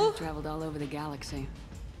 travel. I've traveled all over the galaxy.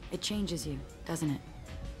 It changes you, doesn't it?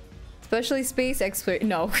 Especially space exploration.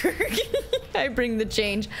 No, I bring the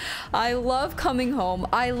change. I love coming home.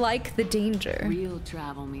 I like the danger. Real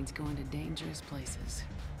travel means going to dangerous places.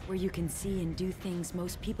 Where you can see and do things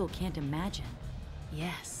most people can't imagine.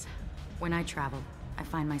 Yes. When I travel, I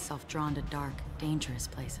find myself drawn to dark, dangerous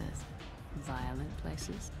places. Violent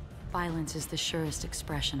places? Violence is the surest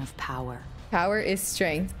expression of power. Power is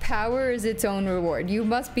strength. Power is its own reward. You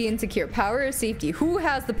must be insecure. Power is safety. Who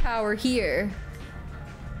has the power here?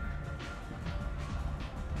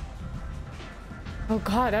 Oh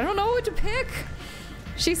God, I don't know what to pick.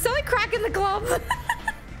 She's selling crack in the club.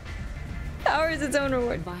 Power is its own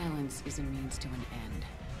reward. Violence is a means to an end.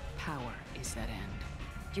 Power is that end.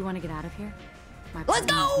 Do you want to get out of here? My Let's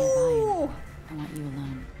partner is go! nearby. I want you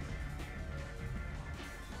alone.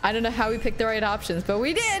 I don't know how we picked the right options, but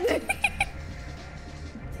we did.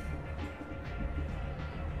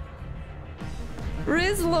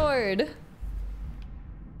 Riz Lord.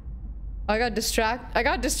 I got distract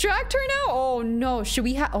her now? Oh no, should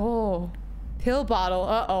we have, oh. Pill bottle,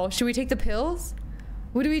 uh-oh. Should we take the pills?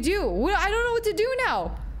 What do we do? I don't know what to do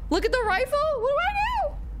now. Look at the rifle? What do I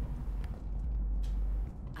do?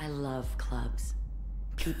 I love clubs.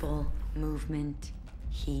 People, movement,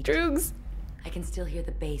 heat. Drugs. I can still hear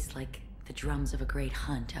the bass like the drums of a great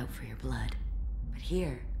hunt out for your blood. But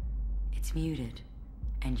here, it's muted,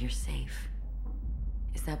 and you're safe.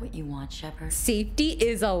 Is that what you want, Shepard? Safety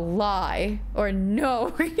is a lie. Or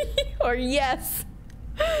no. Or yes.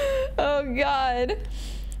 Oh God.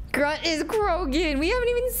 Grunt is Krogan. We haven't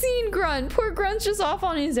even seen Grunt. Poor Grunt's just off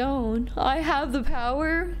on his own. I have the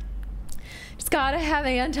power. Just gotta have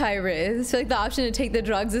anti-riz. I feel like the option to take the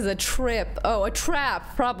drugs is a trip. Oh, a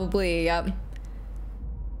trap, probably. Yep.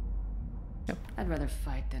 I'd rather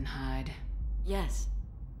fight than hide. Yes.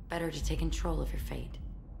 Better to take control of your fate.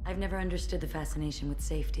 I've never understood the fascination with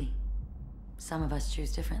safety. Some of us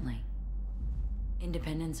choose differently.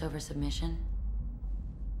 Independence over submission.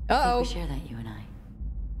 Uh-oh. I think we share that, you and I.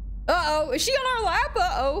 Uh-oh, is she on our lap?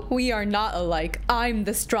 Uh-oh. We are not alike. I'm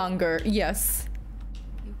the stronger. Yes.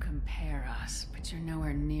 You compare us, but you're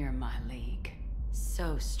nowhere near my league.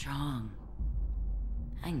 So strong.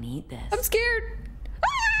 I need this. I'm scared. Ah!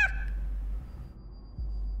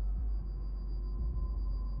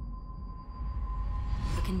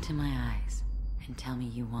 Look into my eyes and tell me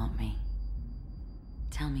you want me.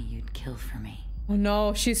 Tell me you'd kill for me. Oh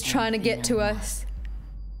no, she's trying to get to us.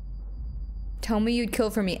 Tell me you'd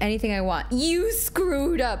kill for me. Anything I want. You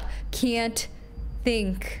screwed up. Can't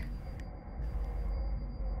think.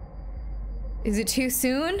 Is it too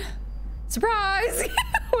soon? Surprise!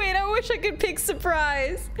 Wait, I wish I could pick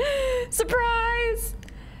surprise. Surprise!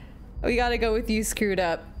 We gotta go with you screwed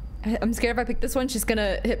up. I'm scared if I pick this one, she's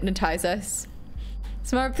gonna hypnotize us.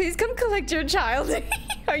 Smart, please come collect your child.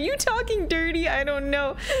 Are you talking dirty? I don't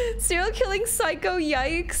know. Serial killing psycho,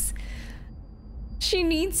 yikes. She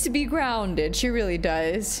needs to be grounded. She really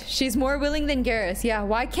does. She's more willing than Garrus. Yeah,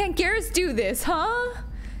 why can't Garrus do this, huh?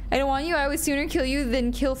 I don't want you. I would sooner kill you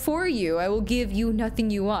than kill for you. I will give you nothing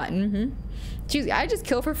you want. Jeez, I just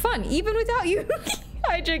kill for fun, even without you.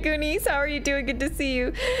 Hi, Dragoonies. How are you doing? Good to see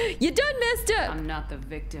you. You done messed up. I'm not the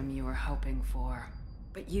victim you were hoping for.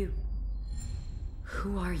 But you...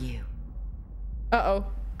 Who are you? Uh-oh.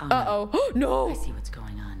 Uh-oh. No! I see what's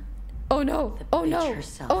going on. Oh no. Oh no.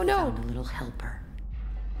 Oh no. Found a little helper.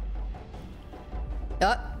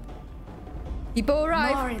 People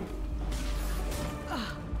arrive. Lauren.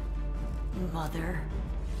 Mother.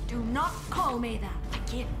 Do not call me that. I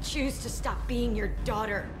can't choose to stop being your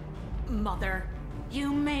daughter. Mother.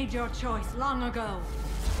 You made your choice long ago.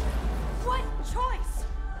 What choice?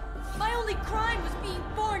 My only crime was being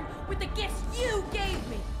born with the gifts you gave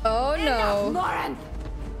me. Oh no. Enough, Lauren.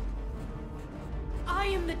 I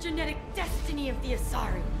am the genetic destiny of the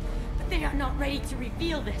Asari, but they are not ready to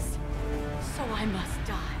reveal this. So I must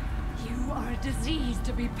die. You are a disease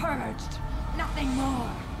to be purged. Nothing more.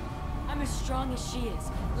 I'm as strong as she is.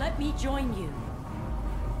 Let me join you.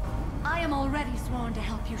 I am already sworn to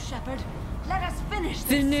help you, Shepard. Let us finish this.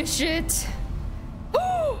 Finish it.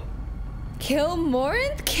 Kill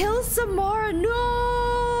Morinth? Kill Samara? No!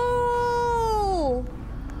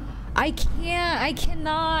 I can't. I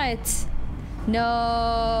cannot.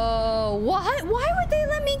 No. What? Why would they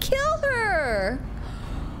let me kill her?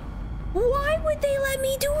 Why would they let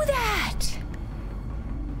me do that?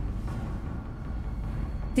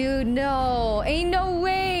 Dude, no. Ain't no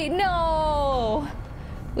way. No.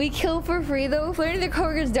 We kill for free though. Flirting the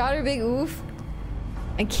coworker's daughter, big oof.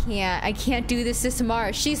 I can't do this to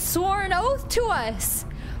Samara. She's sworn an oath to us.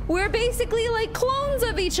 We're basically like clones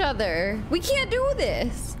of each other. We can't do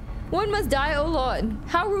this. One must die, oh Lord.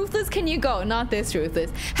 How ruthless can you go? Not this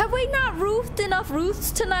ruthless. Have we not roofed enough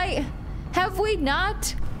Ruths tonight? Have we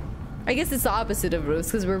not? I guess it's the opposite of Ruths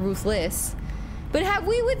because we're ruthless. But have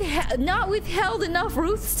we not withheld enough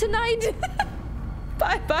Ruths tonight?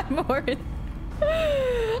 Bye, Morin.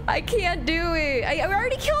 I can't do it. I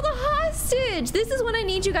already killed a hostage. This is what I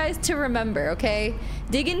need you guys to remember, okay?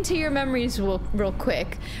 Dig into your memories real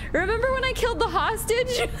quick. Remember when I killed the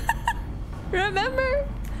hostage? Remember?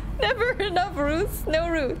 Never enough Ruths. No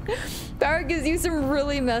Ruth. Power gives you some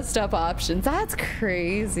really messed up options. That's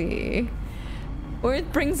crazy. Or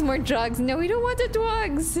it brings more drugs. No, we don't want the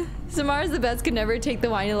drugs. Samara's the best, could never take the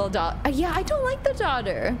whiny little daughter. Yeah, I don't like the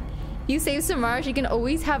daughter. You save Samara, she can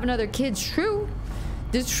always have another kid. True.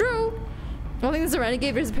 It's true. I think it's a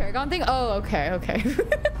Renegade versus Paragon thing. Oh, okay.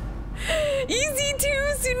 Easy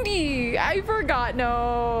too, Cindy. I forgot.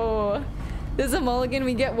 No. This is a mulligan.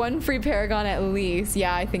 We get one free Paragon at least.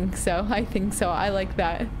 Yeah, I think so. I like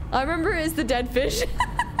that. I remember it's the dead fish.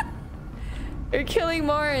 You're killing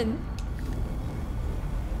Morin.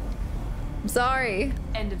 I'm sorry.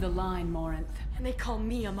 End of the line, Morinth. And they call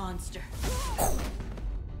me a monster.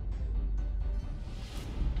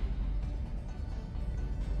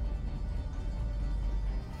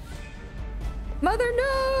 Mother,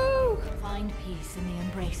 no! Find peace in the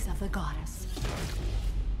embrace of the goddess.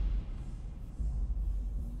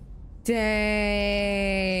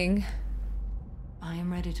 Dang. I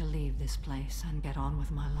am ready to leave this place and get on with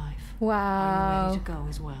my life. Wow. Are you ready to go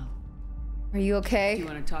as well? Are you okay? Do you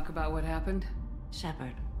want to talk about what happened?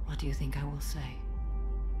 Shepard, what do you think I will say?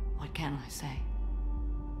 What can I say?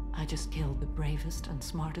 I just killed the bravest and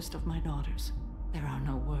smartest of my daughters. There are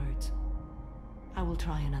no words. I will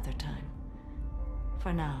try another time.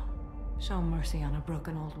 For now, show mercy on a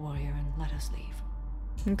broken old warrior and let us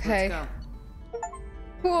leave. Okay. Let's go.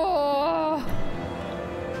 Whoa.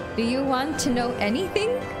 Do you want to know anything?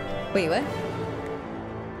 Wait, what?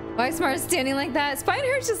 Why is Smart standing like that?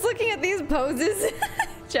 Spineheart's just looking at these poses.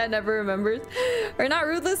 Chad never remembers. We're not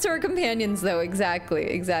ruthless to our companions, though.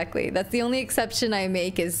 Exactly. That's the only exception I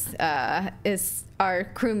make is our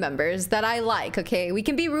crew members that I like. Okay, we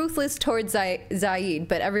can be ruthless towards Zaid,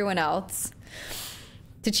 but everyone else.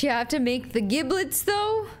 Did she have to make the giblets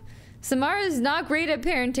though? Samara is not great at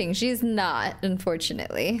parenting. She is not,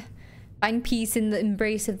 unfortunately. Find peace in the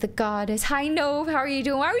embrace of the goddess. Hi, Nove. How are you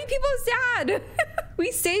doing? Why are we people sad?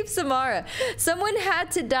 We saved Samara. Someone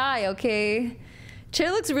had to die, okay?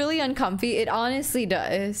 Chair looks really uncomfy. It honestly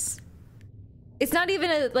does. It's not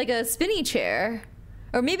even like a spinny chair.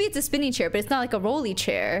 Or maybe it's a spinny chair, but it's not like a rolly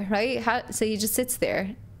chair, right? So he just sits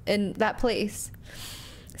there in that place.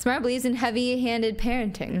 Samara believes in heavy-handed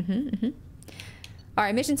parenting. All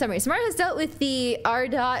right, mission summary. Samara has dealt with the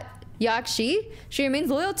Ardat Yakshi. She remains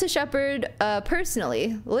loyal to Shepard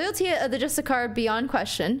personally. Loyalty of the Justicar beyond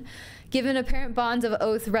question, given apparent bonds of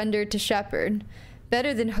oath rendered to Shepard.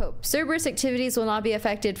 Better than hope. Cerberus activities will not be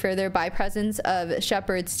affected further by presence of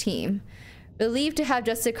Shepard's team. Believed to have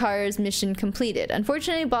Justicar's mission completed.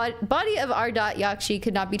 Unfortunately, body of Ardat Yakshi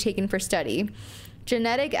could not be taken for study.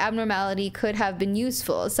 Genetic abnormality could have been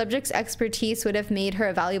useful. Subject's expertise would have made her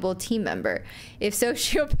a valuable team member if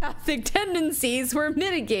sociopathic tendencies were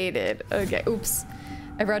mitigated. Okay, oops.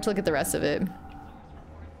 I forgot to look at the rest of it.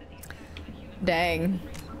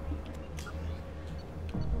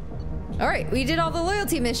 All right, we did all the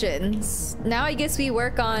loyalty missions. Now I guess we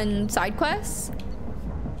work on side quests.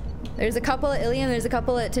 There's a couple at Ilium, there's a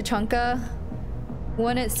couple at Tuchanka.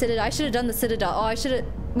 One at Citadel. I should have done the Citadel. Oh, I should have...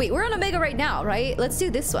 Wait, we're on Omega right now, right? Let's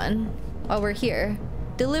do this one while we're here.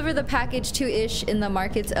 Deliver the package to Ish in the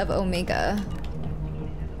markets of Omega.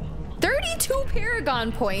 32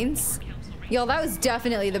 Paragon points. Yo, that was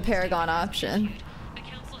definitely the Paragon option.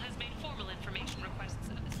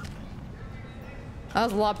 That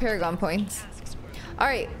was a lot of Paragon points. All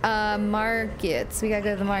right, markets. We gotta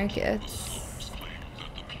go to the markets.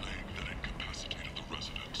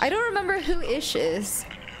 I don't remember who Ish is.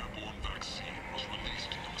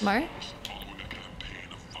 Mark?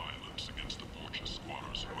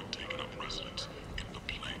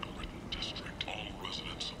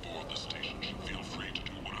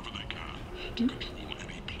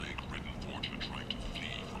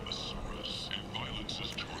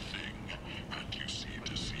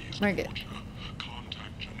 Market.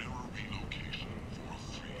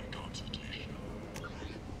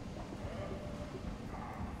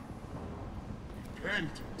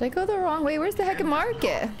 Did I go the wrong way? Where's the heck of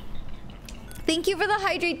Market? Thank you for the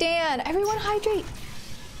hydrate, Dan. Everyone hydrate.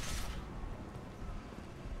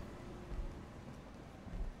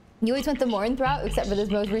 You always went the Morinth route, except for this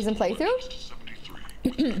most recent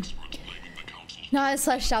playthrough. Not as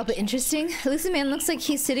fleshed out, but interesting. This man looks like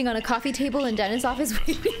he's sitting on a coffee table in Dennis' office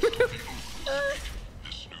waiting room.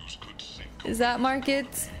 Is that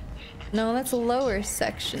Market? No, that's a lower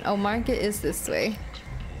section. Oh, Market is this way.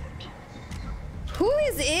 Who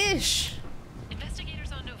is Ish?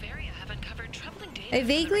 Investigators on Novaria have uncovered troubling data. I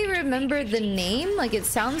vaguely remember the name, like it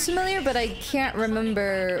sounds familiar, but I can't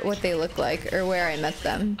remember what they look like or where I met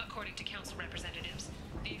them. According to council representatives,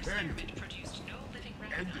 the experiment produced no living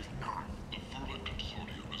record.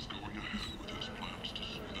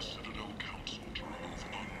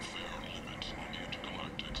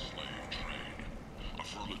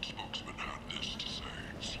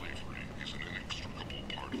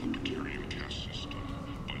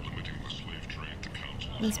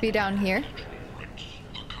 Must be down here.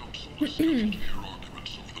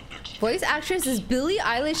 Voice actress is Billie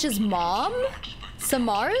Eilish's mom?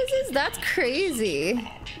 Samara's is? That's crazy.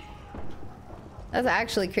 That's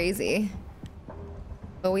actually crazy.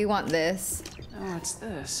 But we want this. Oh, what's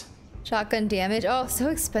this? Shotgun damage. Oh, so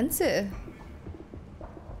expensive.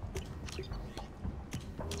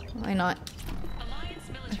 Why not? Alliance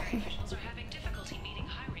military officials are having difficulty meeting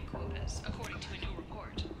hiring quotas, according to a new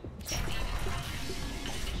report.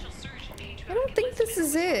 I don't think this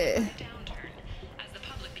is it. Downturn as the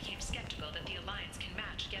public became skeptical that the Alliance can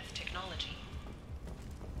match Geth technology.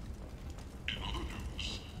 In other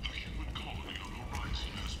news, a human colony on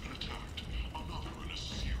Horizon has been attacked. Another in a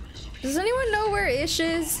series of... Does anyone know where Ish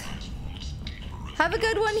is? Have a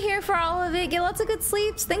good one here for all of it. Get lots of good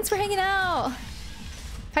sleeps. Thanks for hanging out.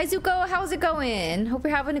 Hi Zuko, how's it going? Hope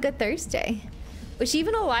you're having a good Thursday. Was she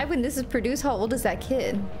even alive when this is produced? How old is that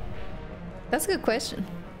kid? That's a good question.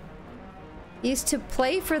 Used to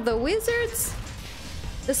play for the Wizards?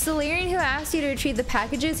 The Solarian who asked you to retrieve the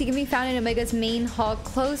packages, he can be found in Omega's main hall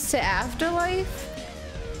close to Afterlife?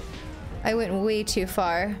 I went way too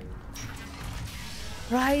far.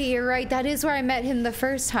 Right, you're right. That is where I met him the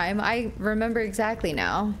first time. I remember exactly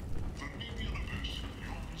now.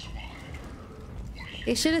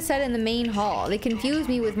 They should have said in the main hall. They confused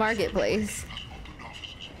me with Marketplace.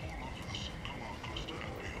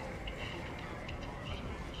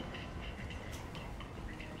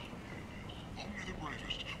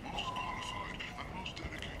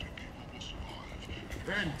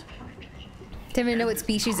 Didn't even know what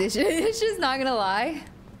species Ish is. It's just not gonna lie.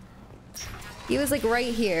 He was like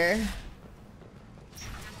right here.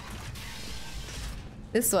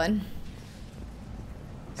 This one.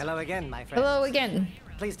 Hello again, my friend. Hello again.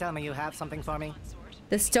 Please tell me you have something for me.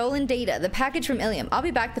 The stolen data. The package from Ilium. I'll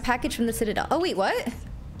be back. The package from the Citadel. Oh, wait, what?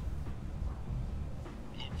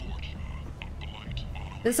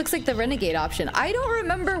 This looks like the Renegade option. I don't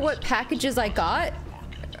remember what packages I got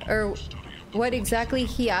or what exactly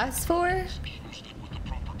he asked for,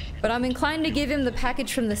 but I'm inclined to give him the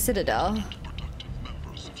package from the Citadel.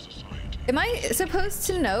 Am I supposed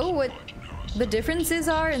to know what the differences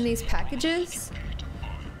are in these packages?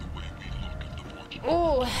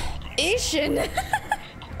 Oh, Ishin.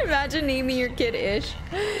 Imagine naming your kid Ish.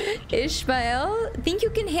 Ishmael? Think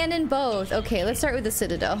you can hand in both. Okay, let's start with the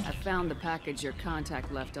Citadel. I found the package your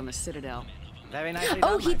contact left on the Citadel. Very nicely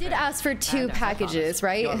Oh, done, he my did friend. ask for 2 And packages,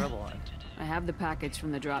 right? Your reward. I have the package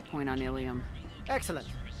from the drop point on Ilium. Excellent.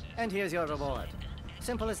 And here's your reward.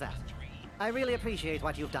 Simple as that. I really appreciate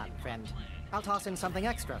what you've done, friend. I'll toss in something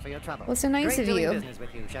extra for your trouble. Well, so nice Great of doing you. business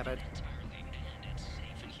with you, Shepard.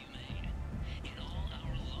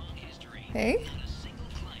 Okay.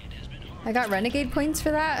 I got Renegade points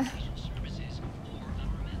for that.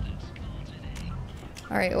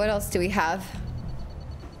 Alright, what else do we have?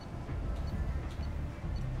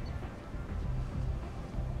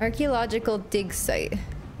 Archaeological dig site.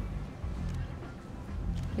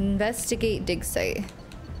 Investigate dig site.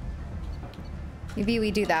 Maybe we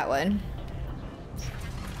do that one.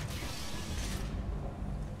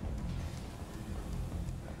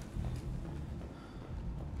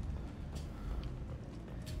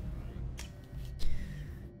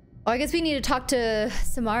 Oh, I guess we need to talk to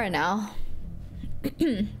Samara now.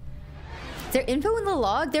 Is there info in the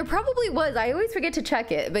log? There probably was. I always forget to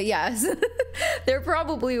check it, but yes. There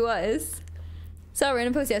probably was. Saw a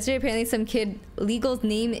random post yesterday. Apparently some kid legal's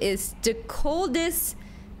name is Decoldis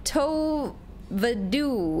Tovaduit.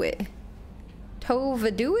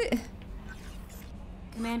 Tovaduit?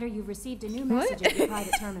 Commander, you've received a new message at your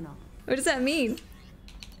private terminal. What does that mean?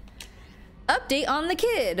 Update on the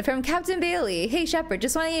kid from Captain Bailey. Hey Shepard,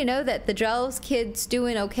 just wanted you to know that the Drell's kid's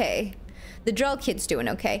doing okay. The Drell kid's doing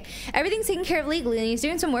okay. Everything's taken care of legally and he's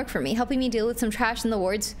doing some work for me, helping me deal with some trash in the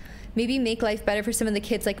wards. Maybe make life better for some of the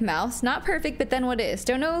kids like Mouse. Not perfect, but then what is?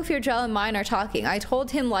 Don't know if your Drell and mine are talking. I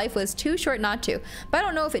told him life was too short not to, but I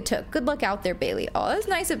don't know if it took. Good luck out there, Bailey. Oh, that's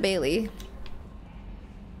nice of Bailey.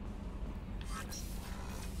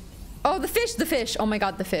 Oh, the fish, the fish. Oh my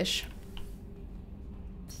god, the fish.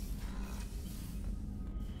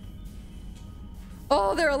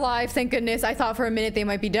 Oh, they're alive, thank goodness. I thought for a minute they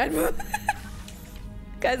might be dead.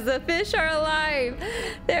 Because the fish are alive.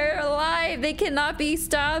 They're alive. They cannot be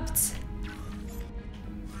stopped.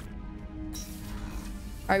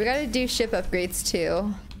 Alright, we gotta do ship upgrades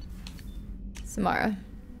too. Samara.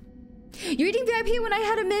 You're eating VIP when I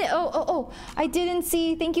had a minute. Oh, I didn't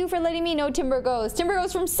see. Thank you for letting me know Timber Goes. Timber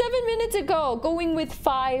Goes from 7 minutes ago. Going with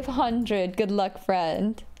 500. Good luck,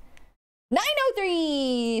 friend.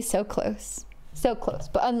 903. So close. So close,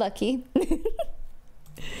 but unlucky.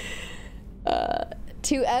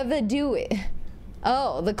 To ever do it.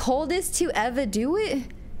 Oh, the coldest to ever do it?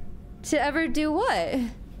 To ever do what?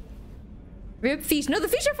 Rib fish. No, the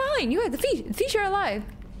fish are fine. You have the fish. The fish are alive.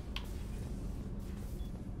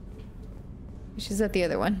 She's at the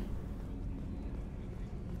other one.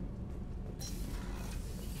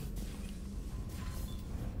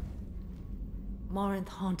 Morinth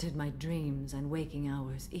haunted my dreams and waking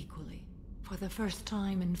hours equally. For the first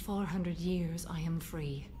time in 400 years, I am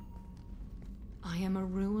free. I am a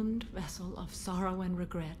ruined vessel of sorrow and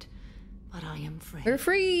regret, but I am free. We're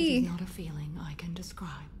free! It is not a feeling I can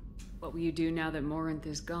describe. What will you do now that Morinth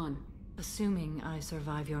is gone? Assuming I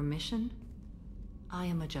survive your mission, I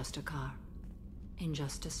am a Justicar.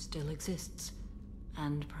 Injustice still exists,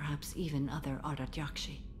 and perhaps even other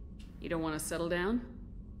Ardatyakshi. You don't want to settle down?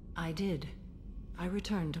 I did. I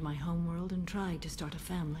returned to my homeworld and tried to start a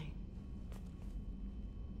family.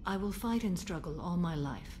 I will fight and struggle all my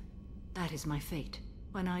life. That is my fate.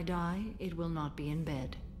 When I die, it will not be in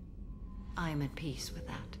bed. I am at peace with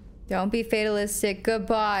that. Don't be fatalistic.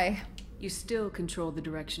 Goodbye. You still control the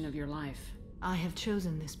direction of your life. I have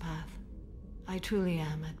chosen this path. I truly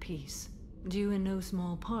am at peace. Due in no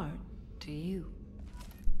small part to you.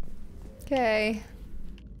 Okay.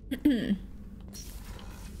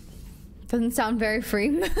 Doesn't sound very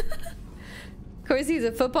free. Of course, he's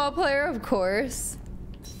a football player, of course.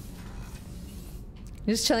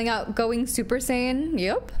 Just chilling out, going Super Saiyan.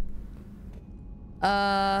 Yep.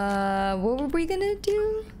 What were we gonna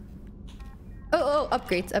do? Oh,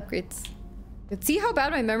 upgrades. Let's see how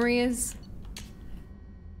bad my memory is.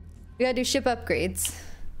 We gotta do ship upgrades.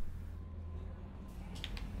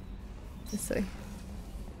 This way.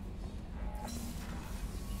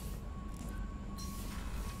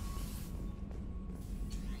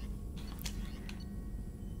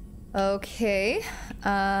 Okay.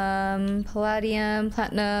 Palladium,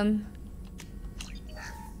 platinum.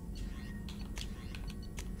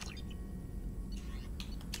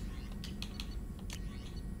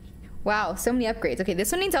 Wow, so many upgrades. Okay,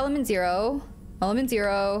 this one needs element 0. Element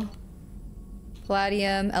 0.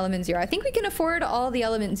 Palladium, element 0. I think we can afford all the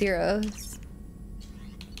element 0s.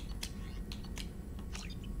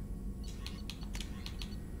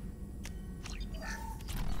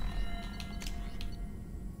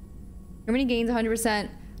 Germany gains 100%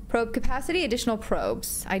 probe capacity, additional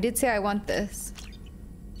probes. I did say I want this.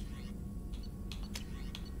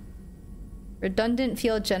 Redundant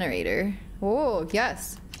field generator. Oh,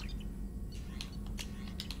 yes.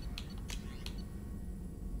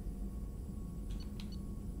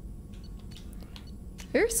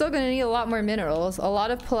 We're still gonna need a lot more minerals. A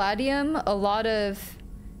lot of palladium, a lot of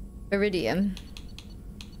iridium.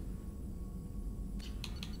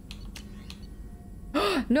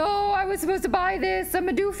 No, I was supposed to buy this. I'm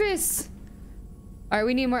a doofus. All right,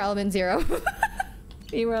 we need more element 0.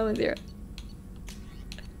 Need more element 0.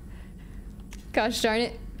 Gosh darn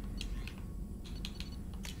it.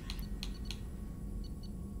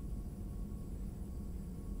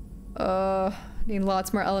 Need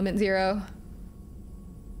lots more element 0.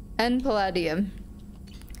 And palladium.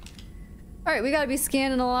 All right, we gotta be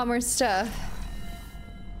scanning a lot more stuff.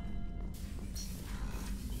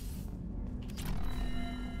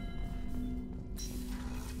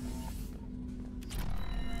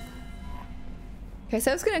 Okay, so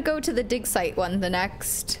I was gonna go to the dig site one, for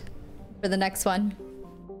the next one.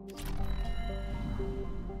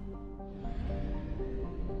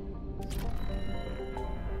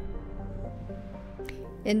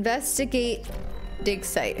 Investigate dig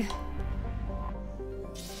site.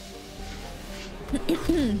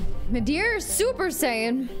 Dear Super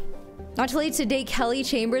Saiyan, not to late today Kelly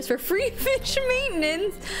Chambers for free fish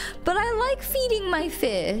maintenance, but I like feeding my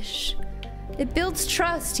fish. It builds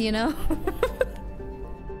trust, you know?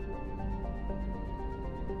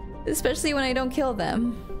 Especially when I don't kill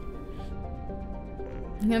them.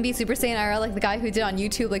 I'm gonna be Super Saiyan IRL like the guy who did on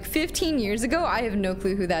YouTube like 15 years ago. I have no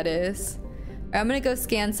clue who that is. All right, I'm gonna go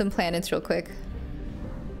scan some planets real quick.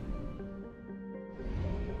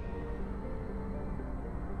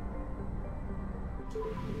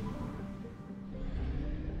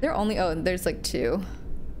 They're only, oh, there's like 2.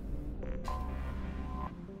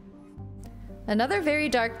 Another very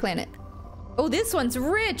dark planet. Oh, this one's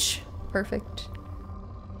rich. Perfect.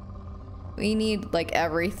 We need like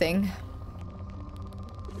everything.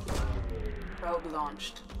 Probe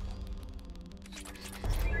launched.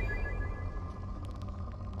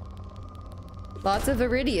 Lots of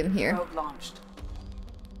iridium here. Probe launched.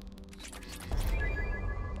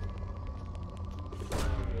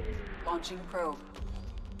 Launching probe.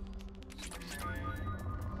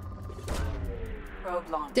 Probe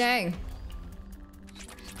launched. Dang.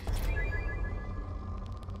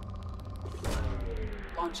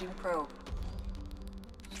 Launching probe.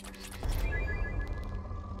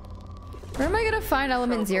 Where am I gonna find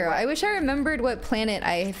element 0? I wish I remembered what planet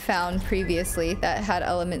I found previously that had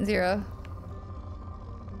element 0.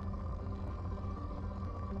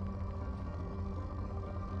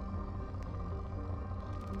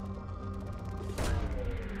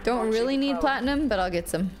 Don't really need platinum, but I'll get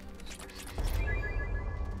some.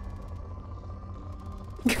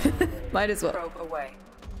 Might as well. Probe away.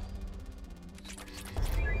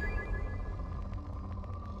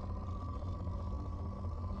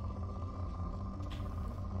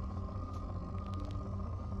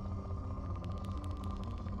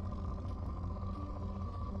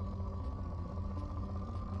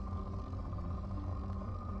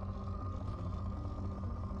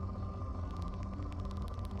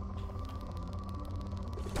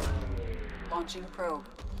 Launching probe.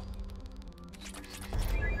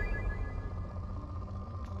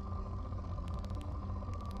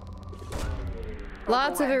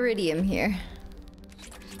 Lots of iridium here.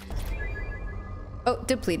 Oh,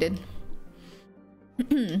 depleted.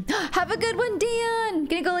 Have a good one, Dan!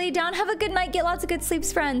 Gonna go lay down. Have a good night. Get lots of good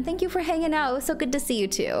sleeps, friend. Thank you for hanging out. It was so good to see you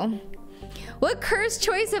too. What cursed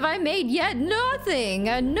choice have I made yet? Nothing!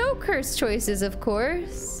 No cursed choices, of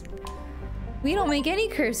course. We don't make any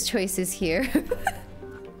cursed choices here.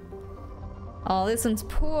 Oh, this one's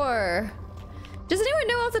poor. Does anyone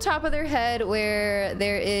know off the top of their head where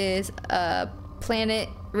there is a planet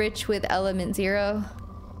rich with element 0?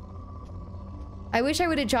 I wish I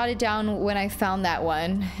would have jotted down when I found that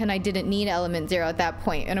one and I didn't need element 0 at that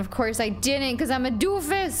point. And of course I didn't because I'm a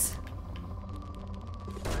doofus.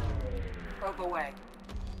 Probe away.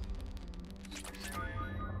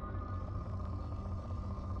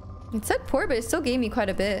 It said poor, but it still gave me quite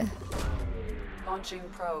a bit. Launching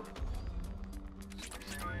probe.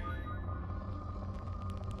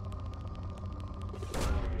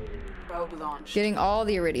 Probe launched. Getting all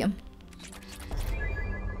the iridium.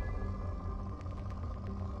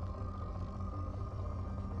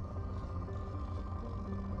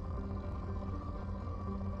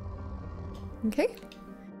 Okay.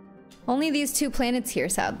 Only these 2 planets here,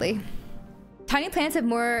 sadly. Tiny planets have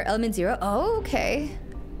more element 0. Oh, okay.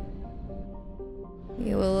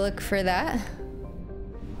 We will look for that.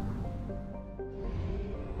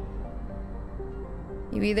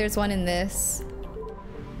 Maybe there's one in this.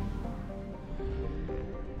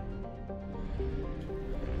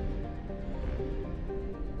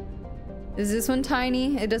 Is this one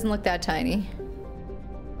tiny? It doesn't look that tiny.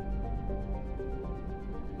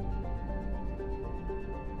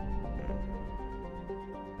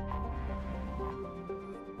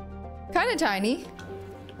 Kind of tiny.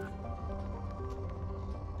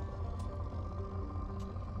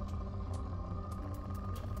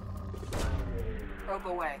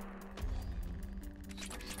 away.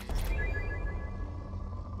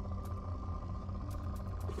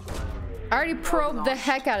 I already probed the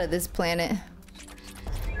heck out of this planet.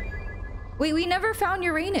 Wait, we never found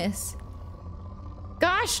Uranus.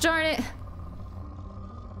 Gosh darn it.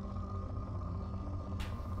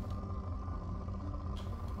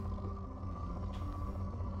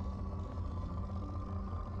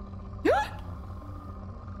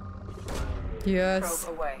 Yes.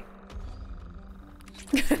 Probe away.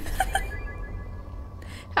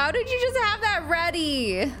 How did you just have that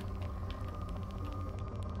ready?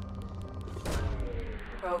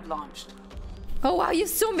 Probe launched. Oh wow, you have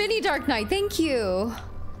so many, Dark Knight. Thank you.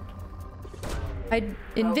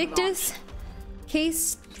 Invictus,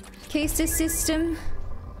 case system.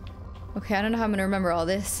 Okay, I don't know how I'm gonna remember all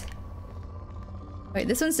this. Wait,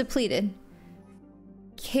 this one's depleted.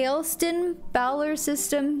 Kaelston Bowler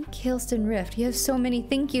system, Kaelston Rift. You have so many.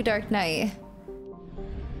 Thank you, Dark Knight.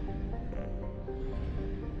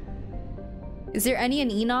 Is there any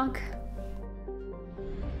in Enoch?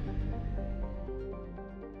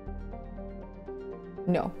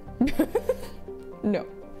 No. No.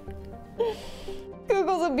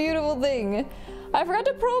 Google's a beautiful thing. I forgot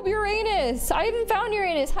to probe Uranus. I haven't found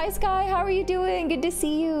Uranus. Hi, Sky. How are you doing? Good to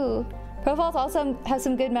see you. Profiles also have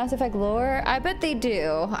some good Mass Effect lore. I bet they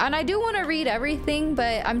do. And I do want to read everything,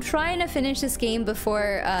 but I'm trying to finish this game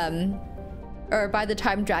before, or by the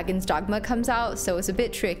time Dragon's Dogma comes out, so it's a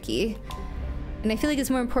bit tricky. And I feel like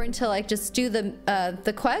it's more important to like just do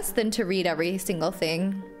the quest than to read every single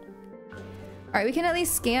thing. All right, we can at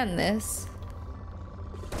least scan this.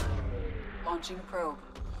 Launching probe.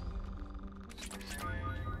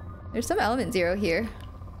 There's some element zero here.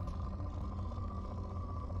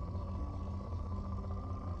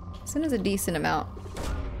 This one is a decent amount.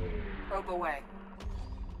 Probe away.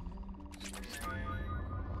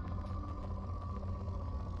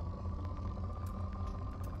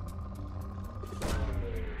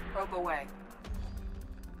 Probe away.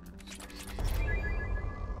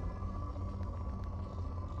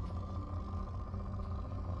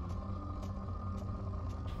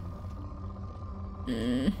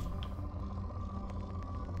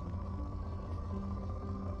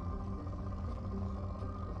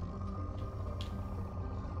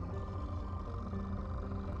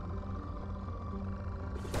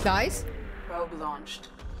 Guys? Probe launched.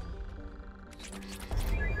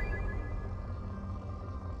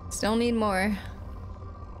 Still need more.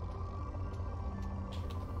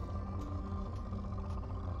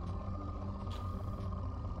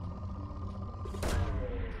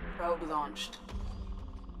 Probe launched.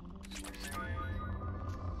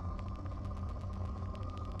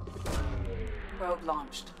 Probe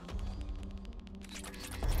launched.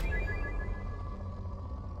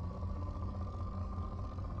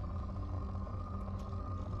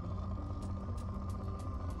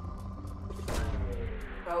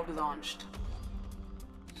 Probe launched.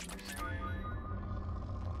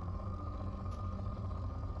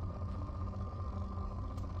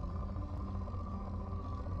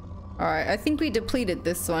 Alright, I think we depleted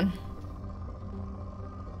this one.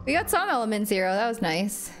 We got some element zero, that was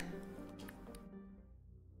nice.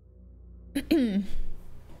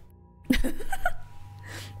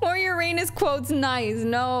 More Uranus quotes, nice.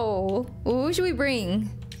 No. Who should we bring?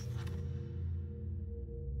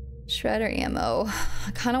 Shredder ammo.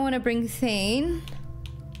 I kind of want to bring Thane.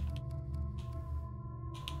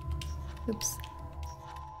 Oops.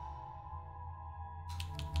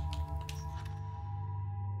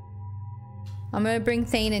 I'm gonna bring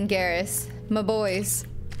Thane and Garrus, my boys.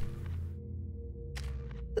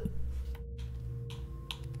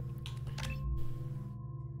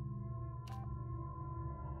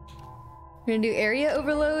 We're gonna do area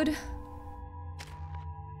overload.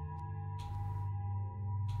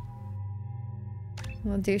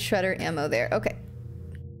 We'll do shredder ammo there. Okay.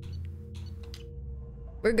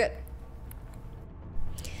 We're good.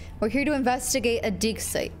 We're here to investigate a dig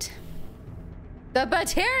site. The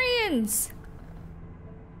Batarians!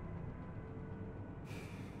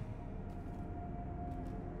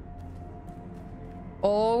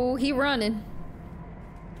 Oh, he running.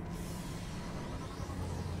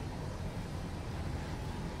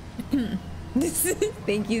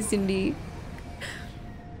 Thank you, Cindy.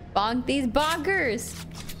 Bonk these bonkers.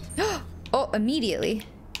 Oh, immediately.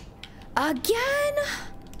 Again?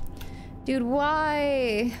 Dude,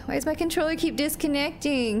 why? Why does my controller keep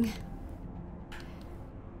disconnecting?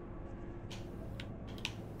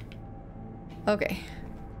 Okay.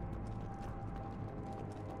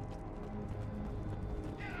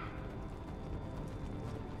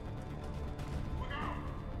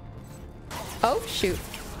 Oh, shoot.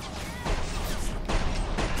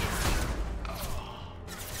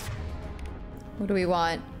 What do we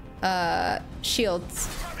want? Shields.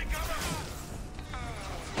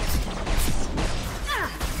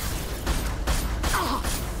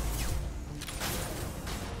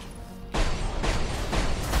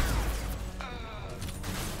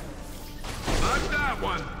 Like that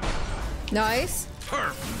one. Nice.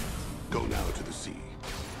 Perfect. Go now to the sea.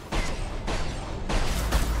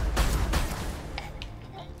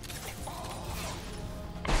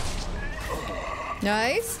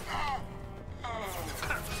 Nice.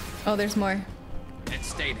 Oh, there's more. And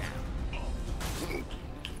stay down.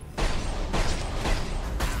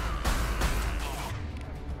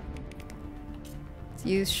 Let's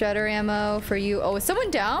use shredder ammo for you. Oh, is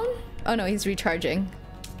someone down? Oh no, he's recharging.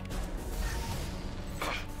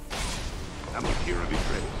 I'm here to be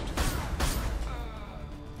praised.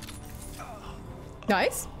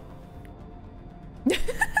 Nice.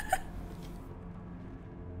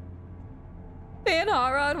 Man,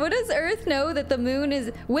 Harrod, what does Earth know that the moon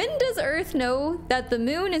is... When does Earth know that the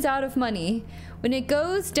moon is out of money? When it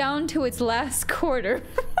goes down to its last quarter.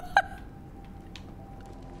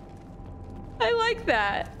 I like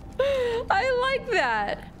that. I like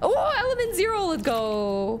that. Oh, element 0, let's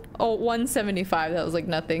go. Oh, 175, that was like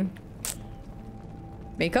nothing.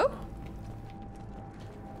 Mako?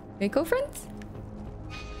 Mako, friends?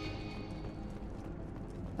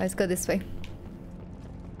 Let's go this way.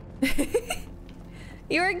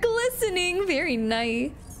 You're glistening. Very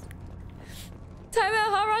nice. Time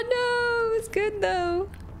out, Harrod. No, it's good though.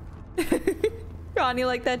 Ron, you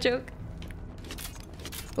like that joke?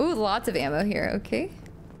 Ooh, lots of ammo here. Okay.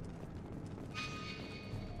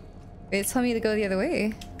 Wait, it's telling me to go the other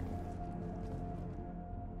way.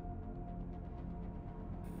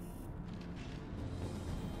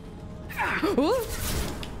 Ooh.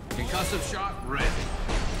 Concussive shot ready.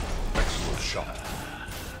 Excellent shot.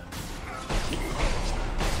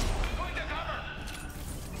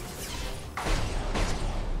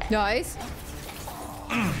 Nice.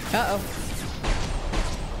 Uh-oh.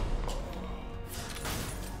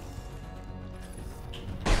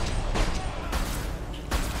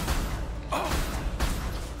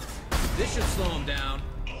 This should slow him down.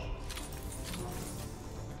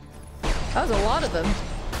 That was a lot of them.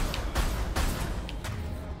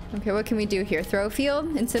 Okay, what can we do here? Throw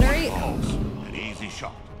field? Incinerate? An easy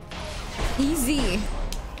shot. Easy.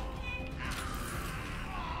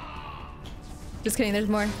 Just kidding, there's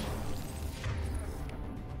more.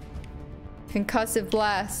 Concussive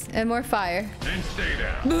blast and more fire. And stay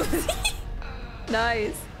down.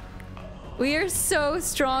 Nice. We are so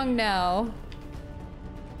strong now.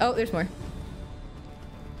 Oh, there's more.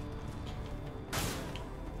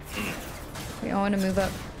 Wait, I want to move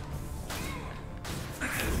up.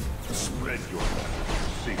 Spread your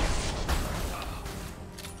left. See.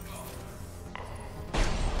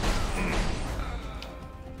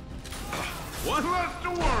 What left to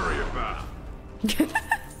worry about?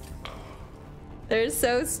 They're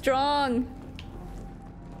so strong.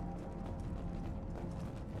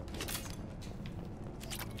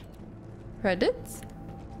 Credits?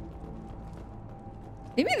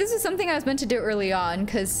 Maybe this is something I was meant to do early on,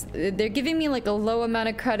 because they're giving me like a low amount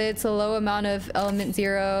of credits, a low amount of element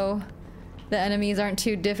 0. The enemies aren't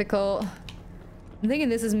too difficult. I'm thinking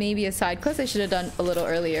this is maybe a side quest I should have done a little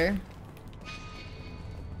earlier.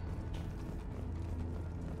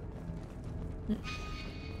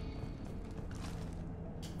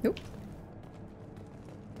 Nope.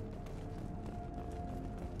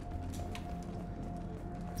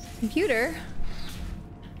 Computer.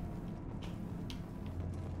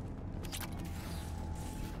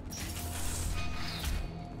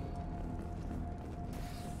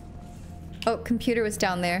 Oh, computer was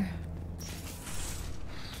down there.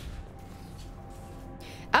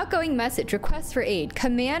 Outgoing message. Request for aid.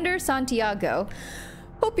 Commander Santiago.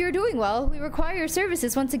 Hope you're doing well. We require your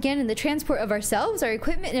services once again in the transport of ourselves, our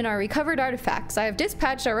equipment, and our recovered artifacts. I have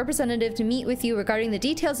dispatched our representative to meet with you regarding the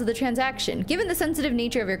details of the transaction. Given the sensitive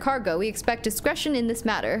nature of your cargo, we expect discretion in this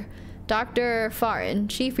matter. Dr. Farin,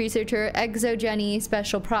 Chief Researcher, Exogeny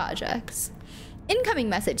Special Projects. Incoming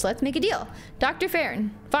message. Let's make a deal. Dr.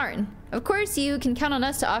 Farin. Of course, you can count on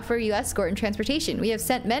us to offer you escort and transportation. We have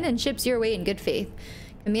sent men and ships your way in good faith.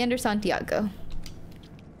 Commander Santiago.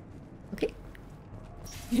 Okay.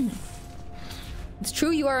 It's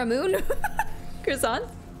true you are a moon. Croissant.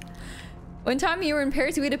 One time you were in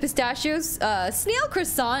Paris, we had a pistachios snail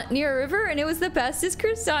croissant near a river, and it was the bestest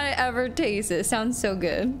croissant I ever tasted. Sounds so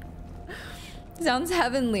good. Sounds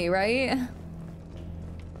heavenly, right?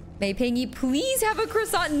 May Pingy please have a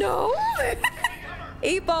croissant? No!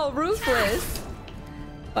 8-ball ruthless.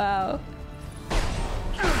 Wow.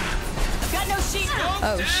 Got no sheet.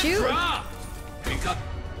 Oh, shoot. Pick up.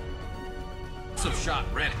 Some shot,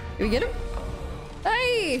 Red. Did we get him?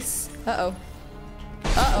 Nice. Uh-oh.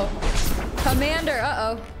 Uh-oh. Commander,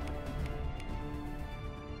 uh-oh.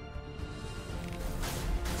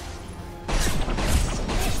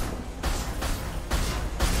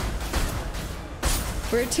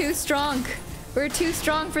 We're too strong. We're too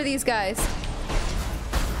strong for these guys.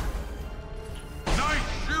 Nice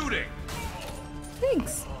shooting.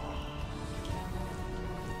 Thanks.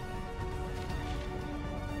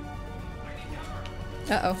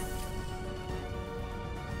 Uh-oh.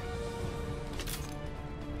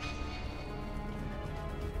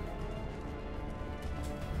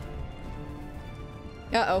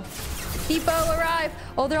 Uh-oh. Depot, arrive!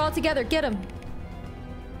 Oh, they're all together. Get them.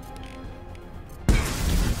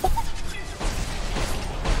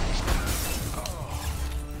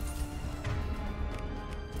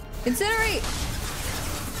 Incinerate!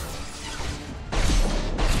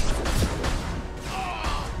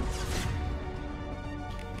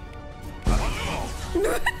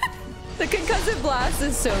 The concussive blast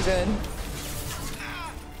is so good.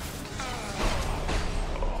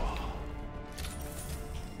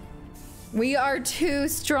 We are too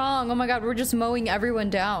strong. Oh my god, we're just mowing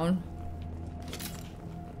everyone down.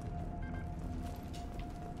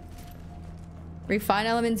 Refine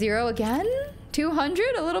element 0 again?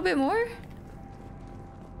 200? A little bit more?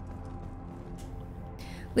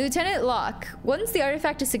 Lieutenant Locke, once the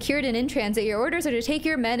artifact is secured and in transit, your orders are to take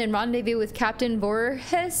your men and rendezvous with Captain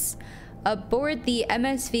Voorhis aboard the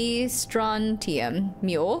MSV Strontium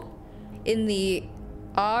Mule in the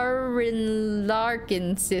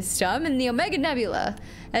Arinlarkin system in the Omega Nebula.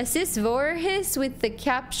 Assist Voorhis with the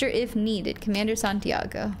capture if needed. Commander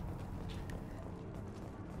Santiago.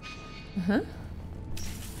 Uh-huh.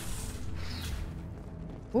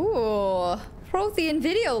 Ooh, Prothean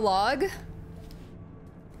video log.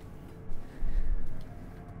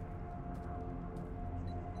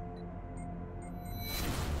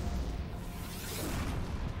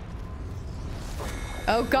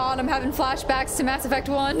 Oh god, I'm having flashbacks to Mass Effect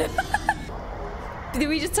 1. Did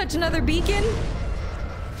we just touch another beacon?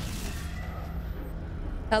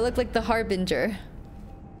 That looked like the Harbinger.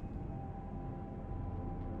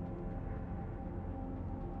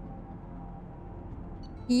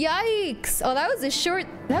 Yikes! Oh, that was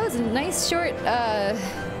a nice short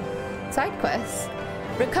side quest.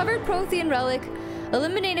 Recovered Prothean relic,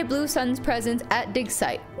 eliminated Blue Sun's presence at dig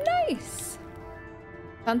site. Nice!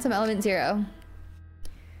 Found some element 0.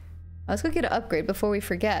 Let's go get an upgrade before we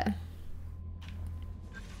forget.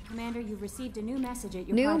 Commander, you've received a new message at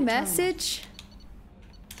your New private message? terminal.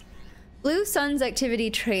 Blue Sun's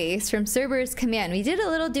activity trace from Cerberus Command. We did a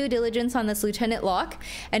little due diligence on this Lieutenant Locke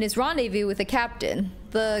and his rendezvous with the captain.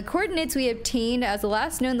 The coordinates we obtained as the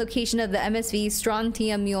last known location of the MSV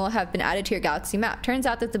Strontium Mule have been added to your galaxy map. Turns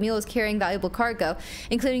out that the mule is carrying valuable cargo,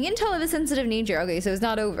 including intel of a sensitive nature. Okay, so it's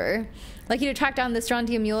not over. I'd like you to track down the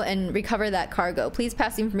Strontium Mule and recover that cargo. Please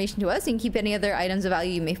pass the information to us and keep any other items of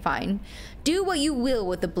value you may find. Do what you will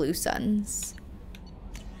with the Blue Suns.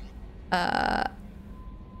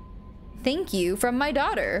 Thank you from my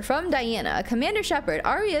daughter, from Diana. Commander Shepard,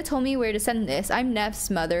 Arya told me where to send this. I'm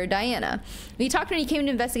Neff's mother, Diana. We talked when he came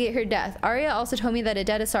to investigate her death. Arya also told me that a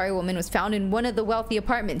dead Asari woman was found in one of the wealthy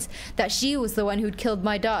apartments, that she was the one who'd killed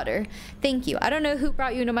my daughter. Thank you. I don't know who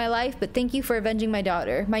brought you into my life, but thank you for avenging my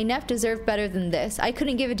daughter. My Neff deserved better than this. I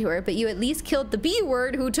couldn't give it to her, but you at least killed the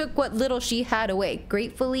B-word who took what little she had away.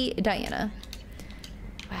 Gratefully, Diana.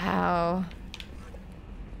 Wow.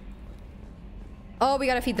 Oh, we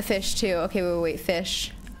gotta feed the fish too. Okay, wait,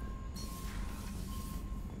 fish.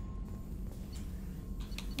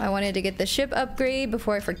 I wanted to get the ship upgrade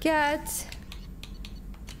before I forget.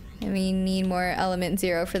 And we need more element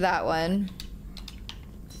 0 for that one.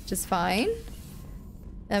 Just fine.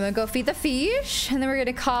 I'm gonna go feed the fish, and then we're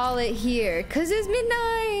gonna call it here, cause it's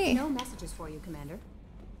midnight. No messages for you, Commander.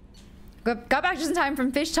 Got back just in time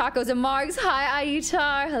from Fish Tacos and Margs. Hi,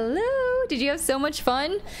 Ayutar. Hello. Did you have so much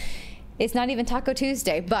fun? It's not even Taco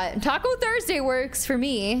Tuesday, but Taco Thursday works for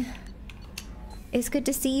me. It's good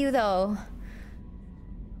to see you, though.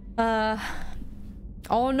 Oh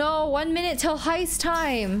no, 1 minute till heist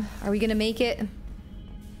time. Are we gonna make it?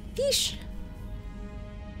 Fish.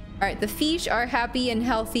 All right, the fish are happy and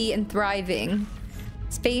healthy and thriving.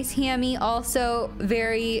 Space Hammy also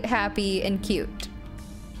very happy and cute.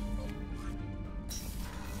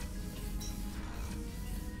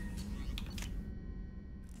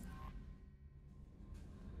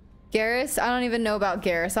 Garrus? I don't even know about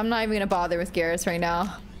Garrus. I'm not even gonna bother with Garrus right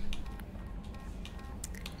now.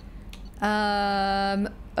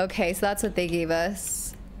 Okay, so that's what they gave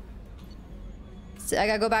us. I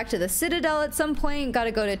gotta go back to the Citadel at some point.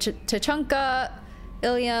 Gotta go to Tachanka,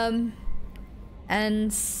 Ilium,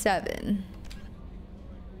 and 7.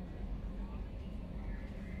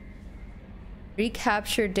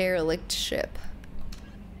 Recapture derelict ship.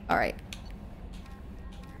 Alright.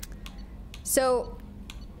 So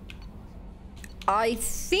I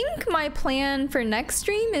think my plan for next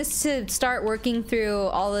stream is to start working through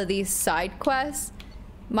all of these side quests,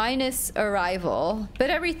 minus Arrival, but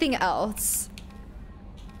everything else.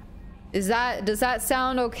 Does that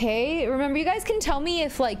sound okay? Remember, you guys can tell me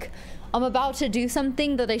if like I'm about to do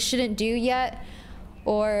something that I shouldn't do yet,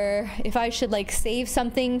 or if I should like save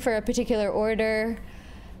something for a particular order.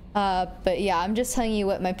 But yeah, I'm just telling you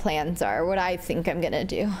what my plans are, what I think I'm gonna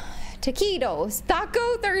do. Taquitos,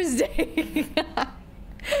 Taco Thursday.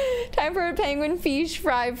 Time for a penguin fish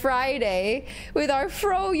fry Friday with our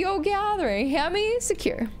Froyo gathering. Hammy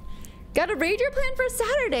secure. Got a rager plan for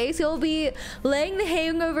Saturday, so you'll be laying the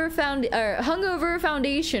hungover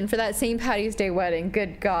foundation for that St. Patty's Day wedding.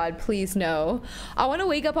 Good God, please no. I want to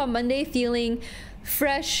wake up on Monday feeling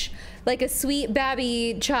fresh like a sweet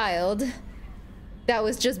babby child that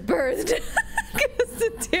was just birthed. It's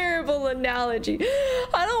a terrible analogy.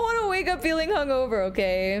 I don't want to wake up feeling hungover,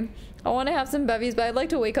 okay? I want to have some bevies, but I'd like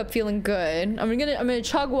to wake up feeling good. I'm gonna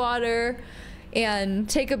chug water and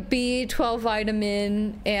take a B12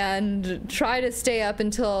 vitamin and try to stay up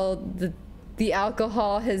until the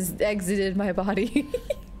alcohol has exited my body.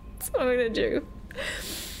 That's what I'm gonna do.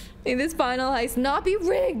 May this final heist not be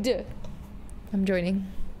rigged. I'm joining.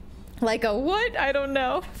 Like a what? I don't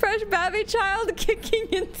know. Fresh babby child kicking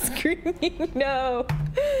and screaming. No.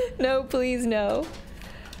 No, please, no.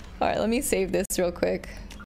 All right, let me save this real quick.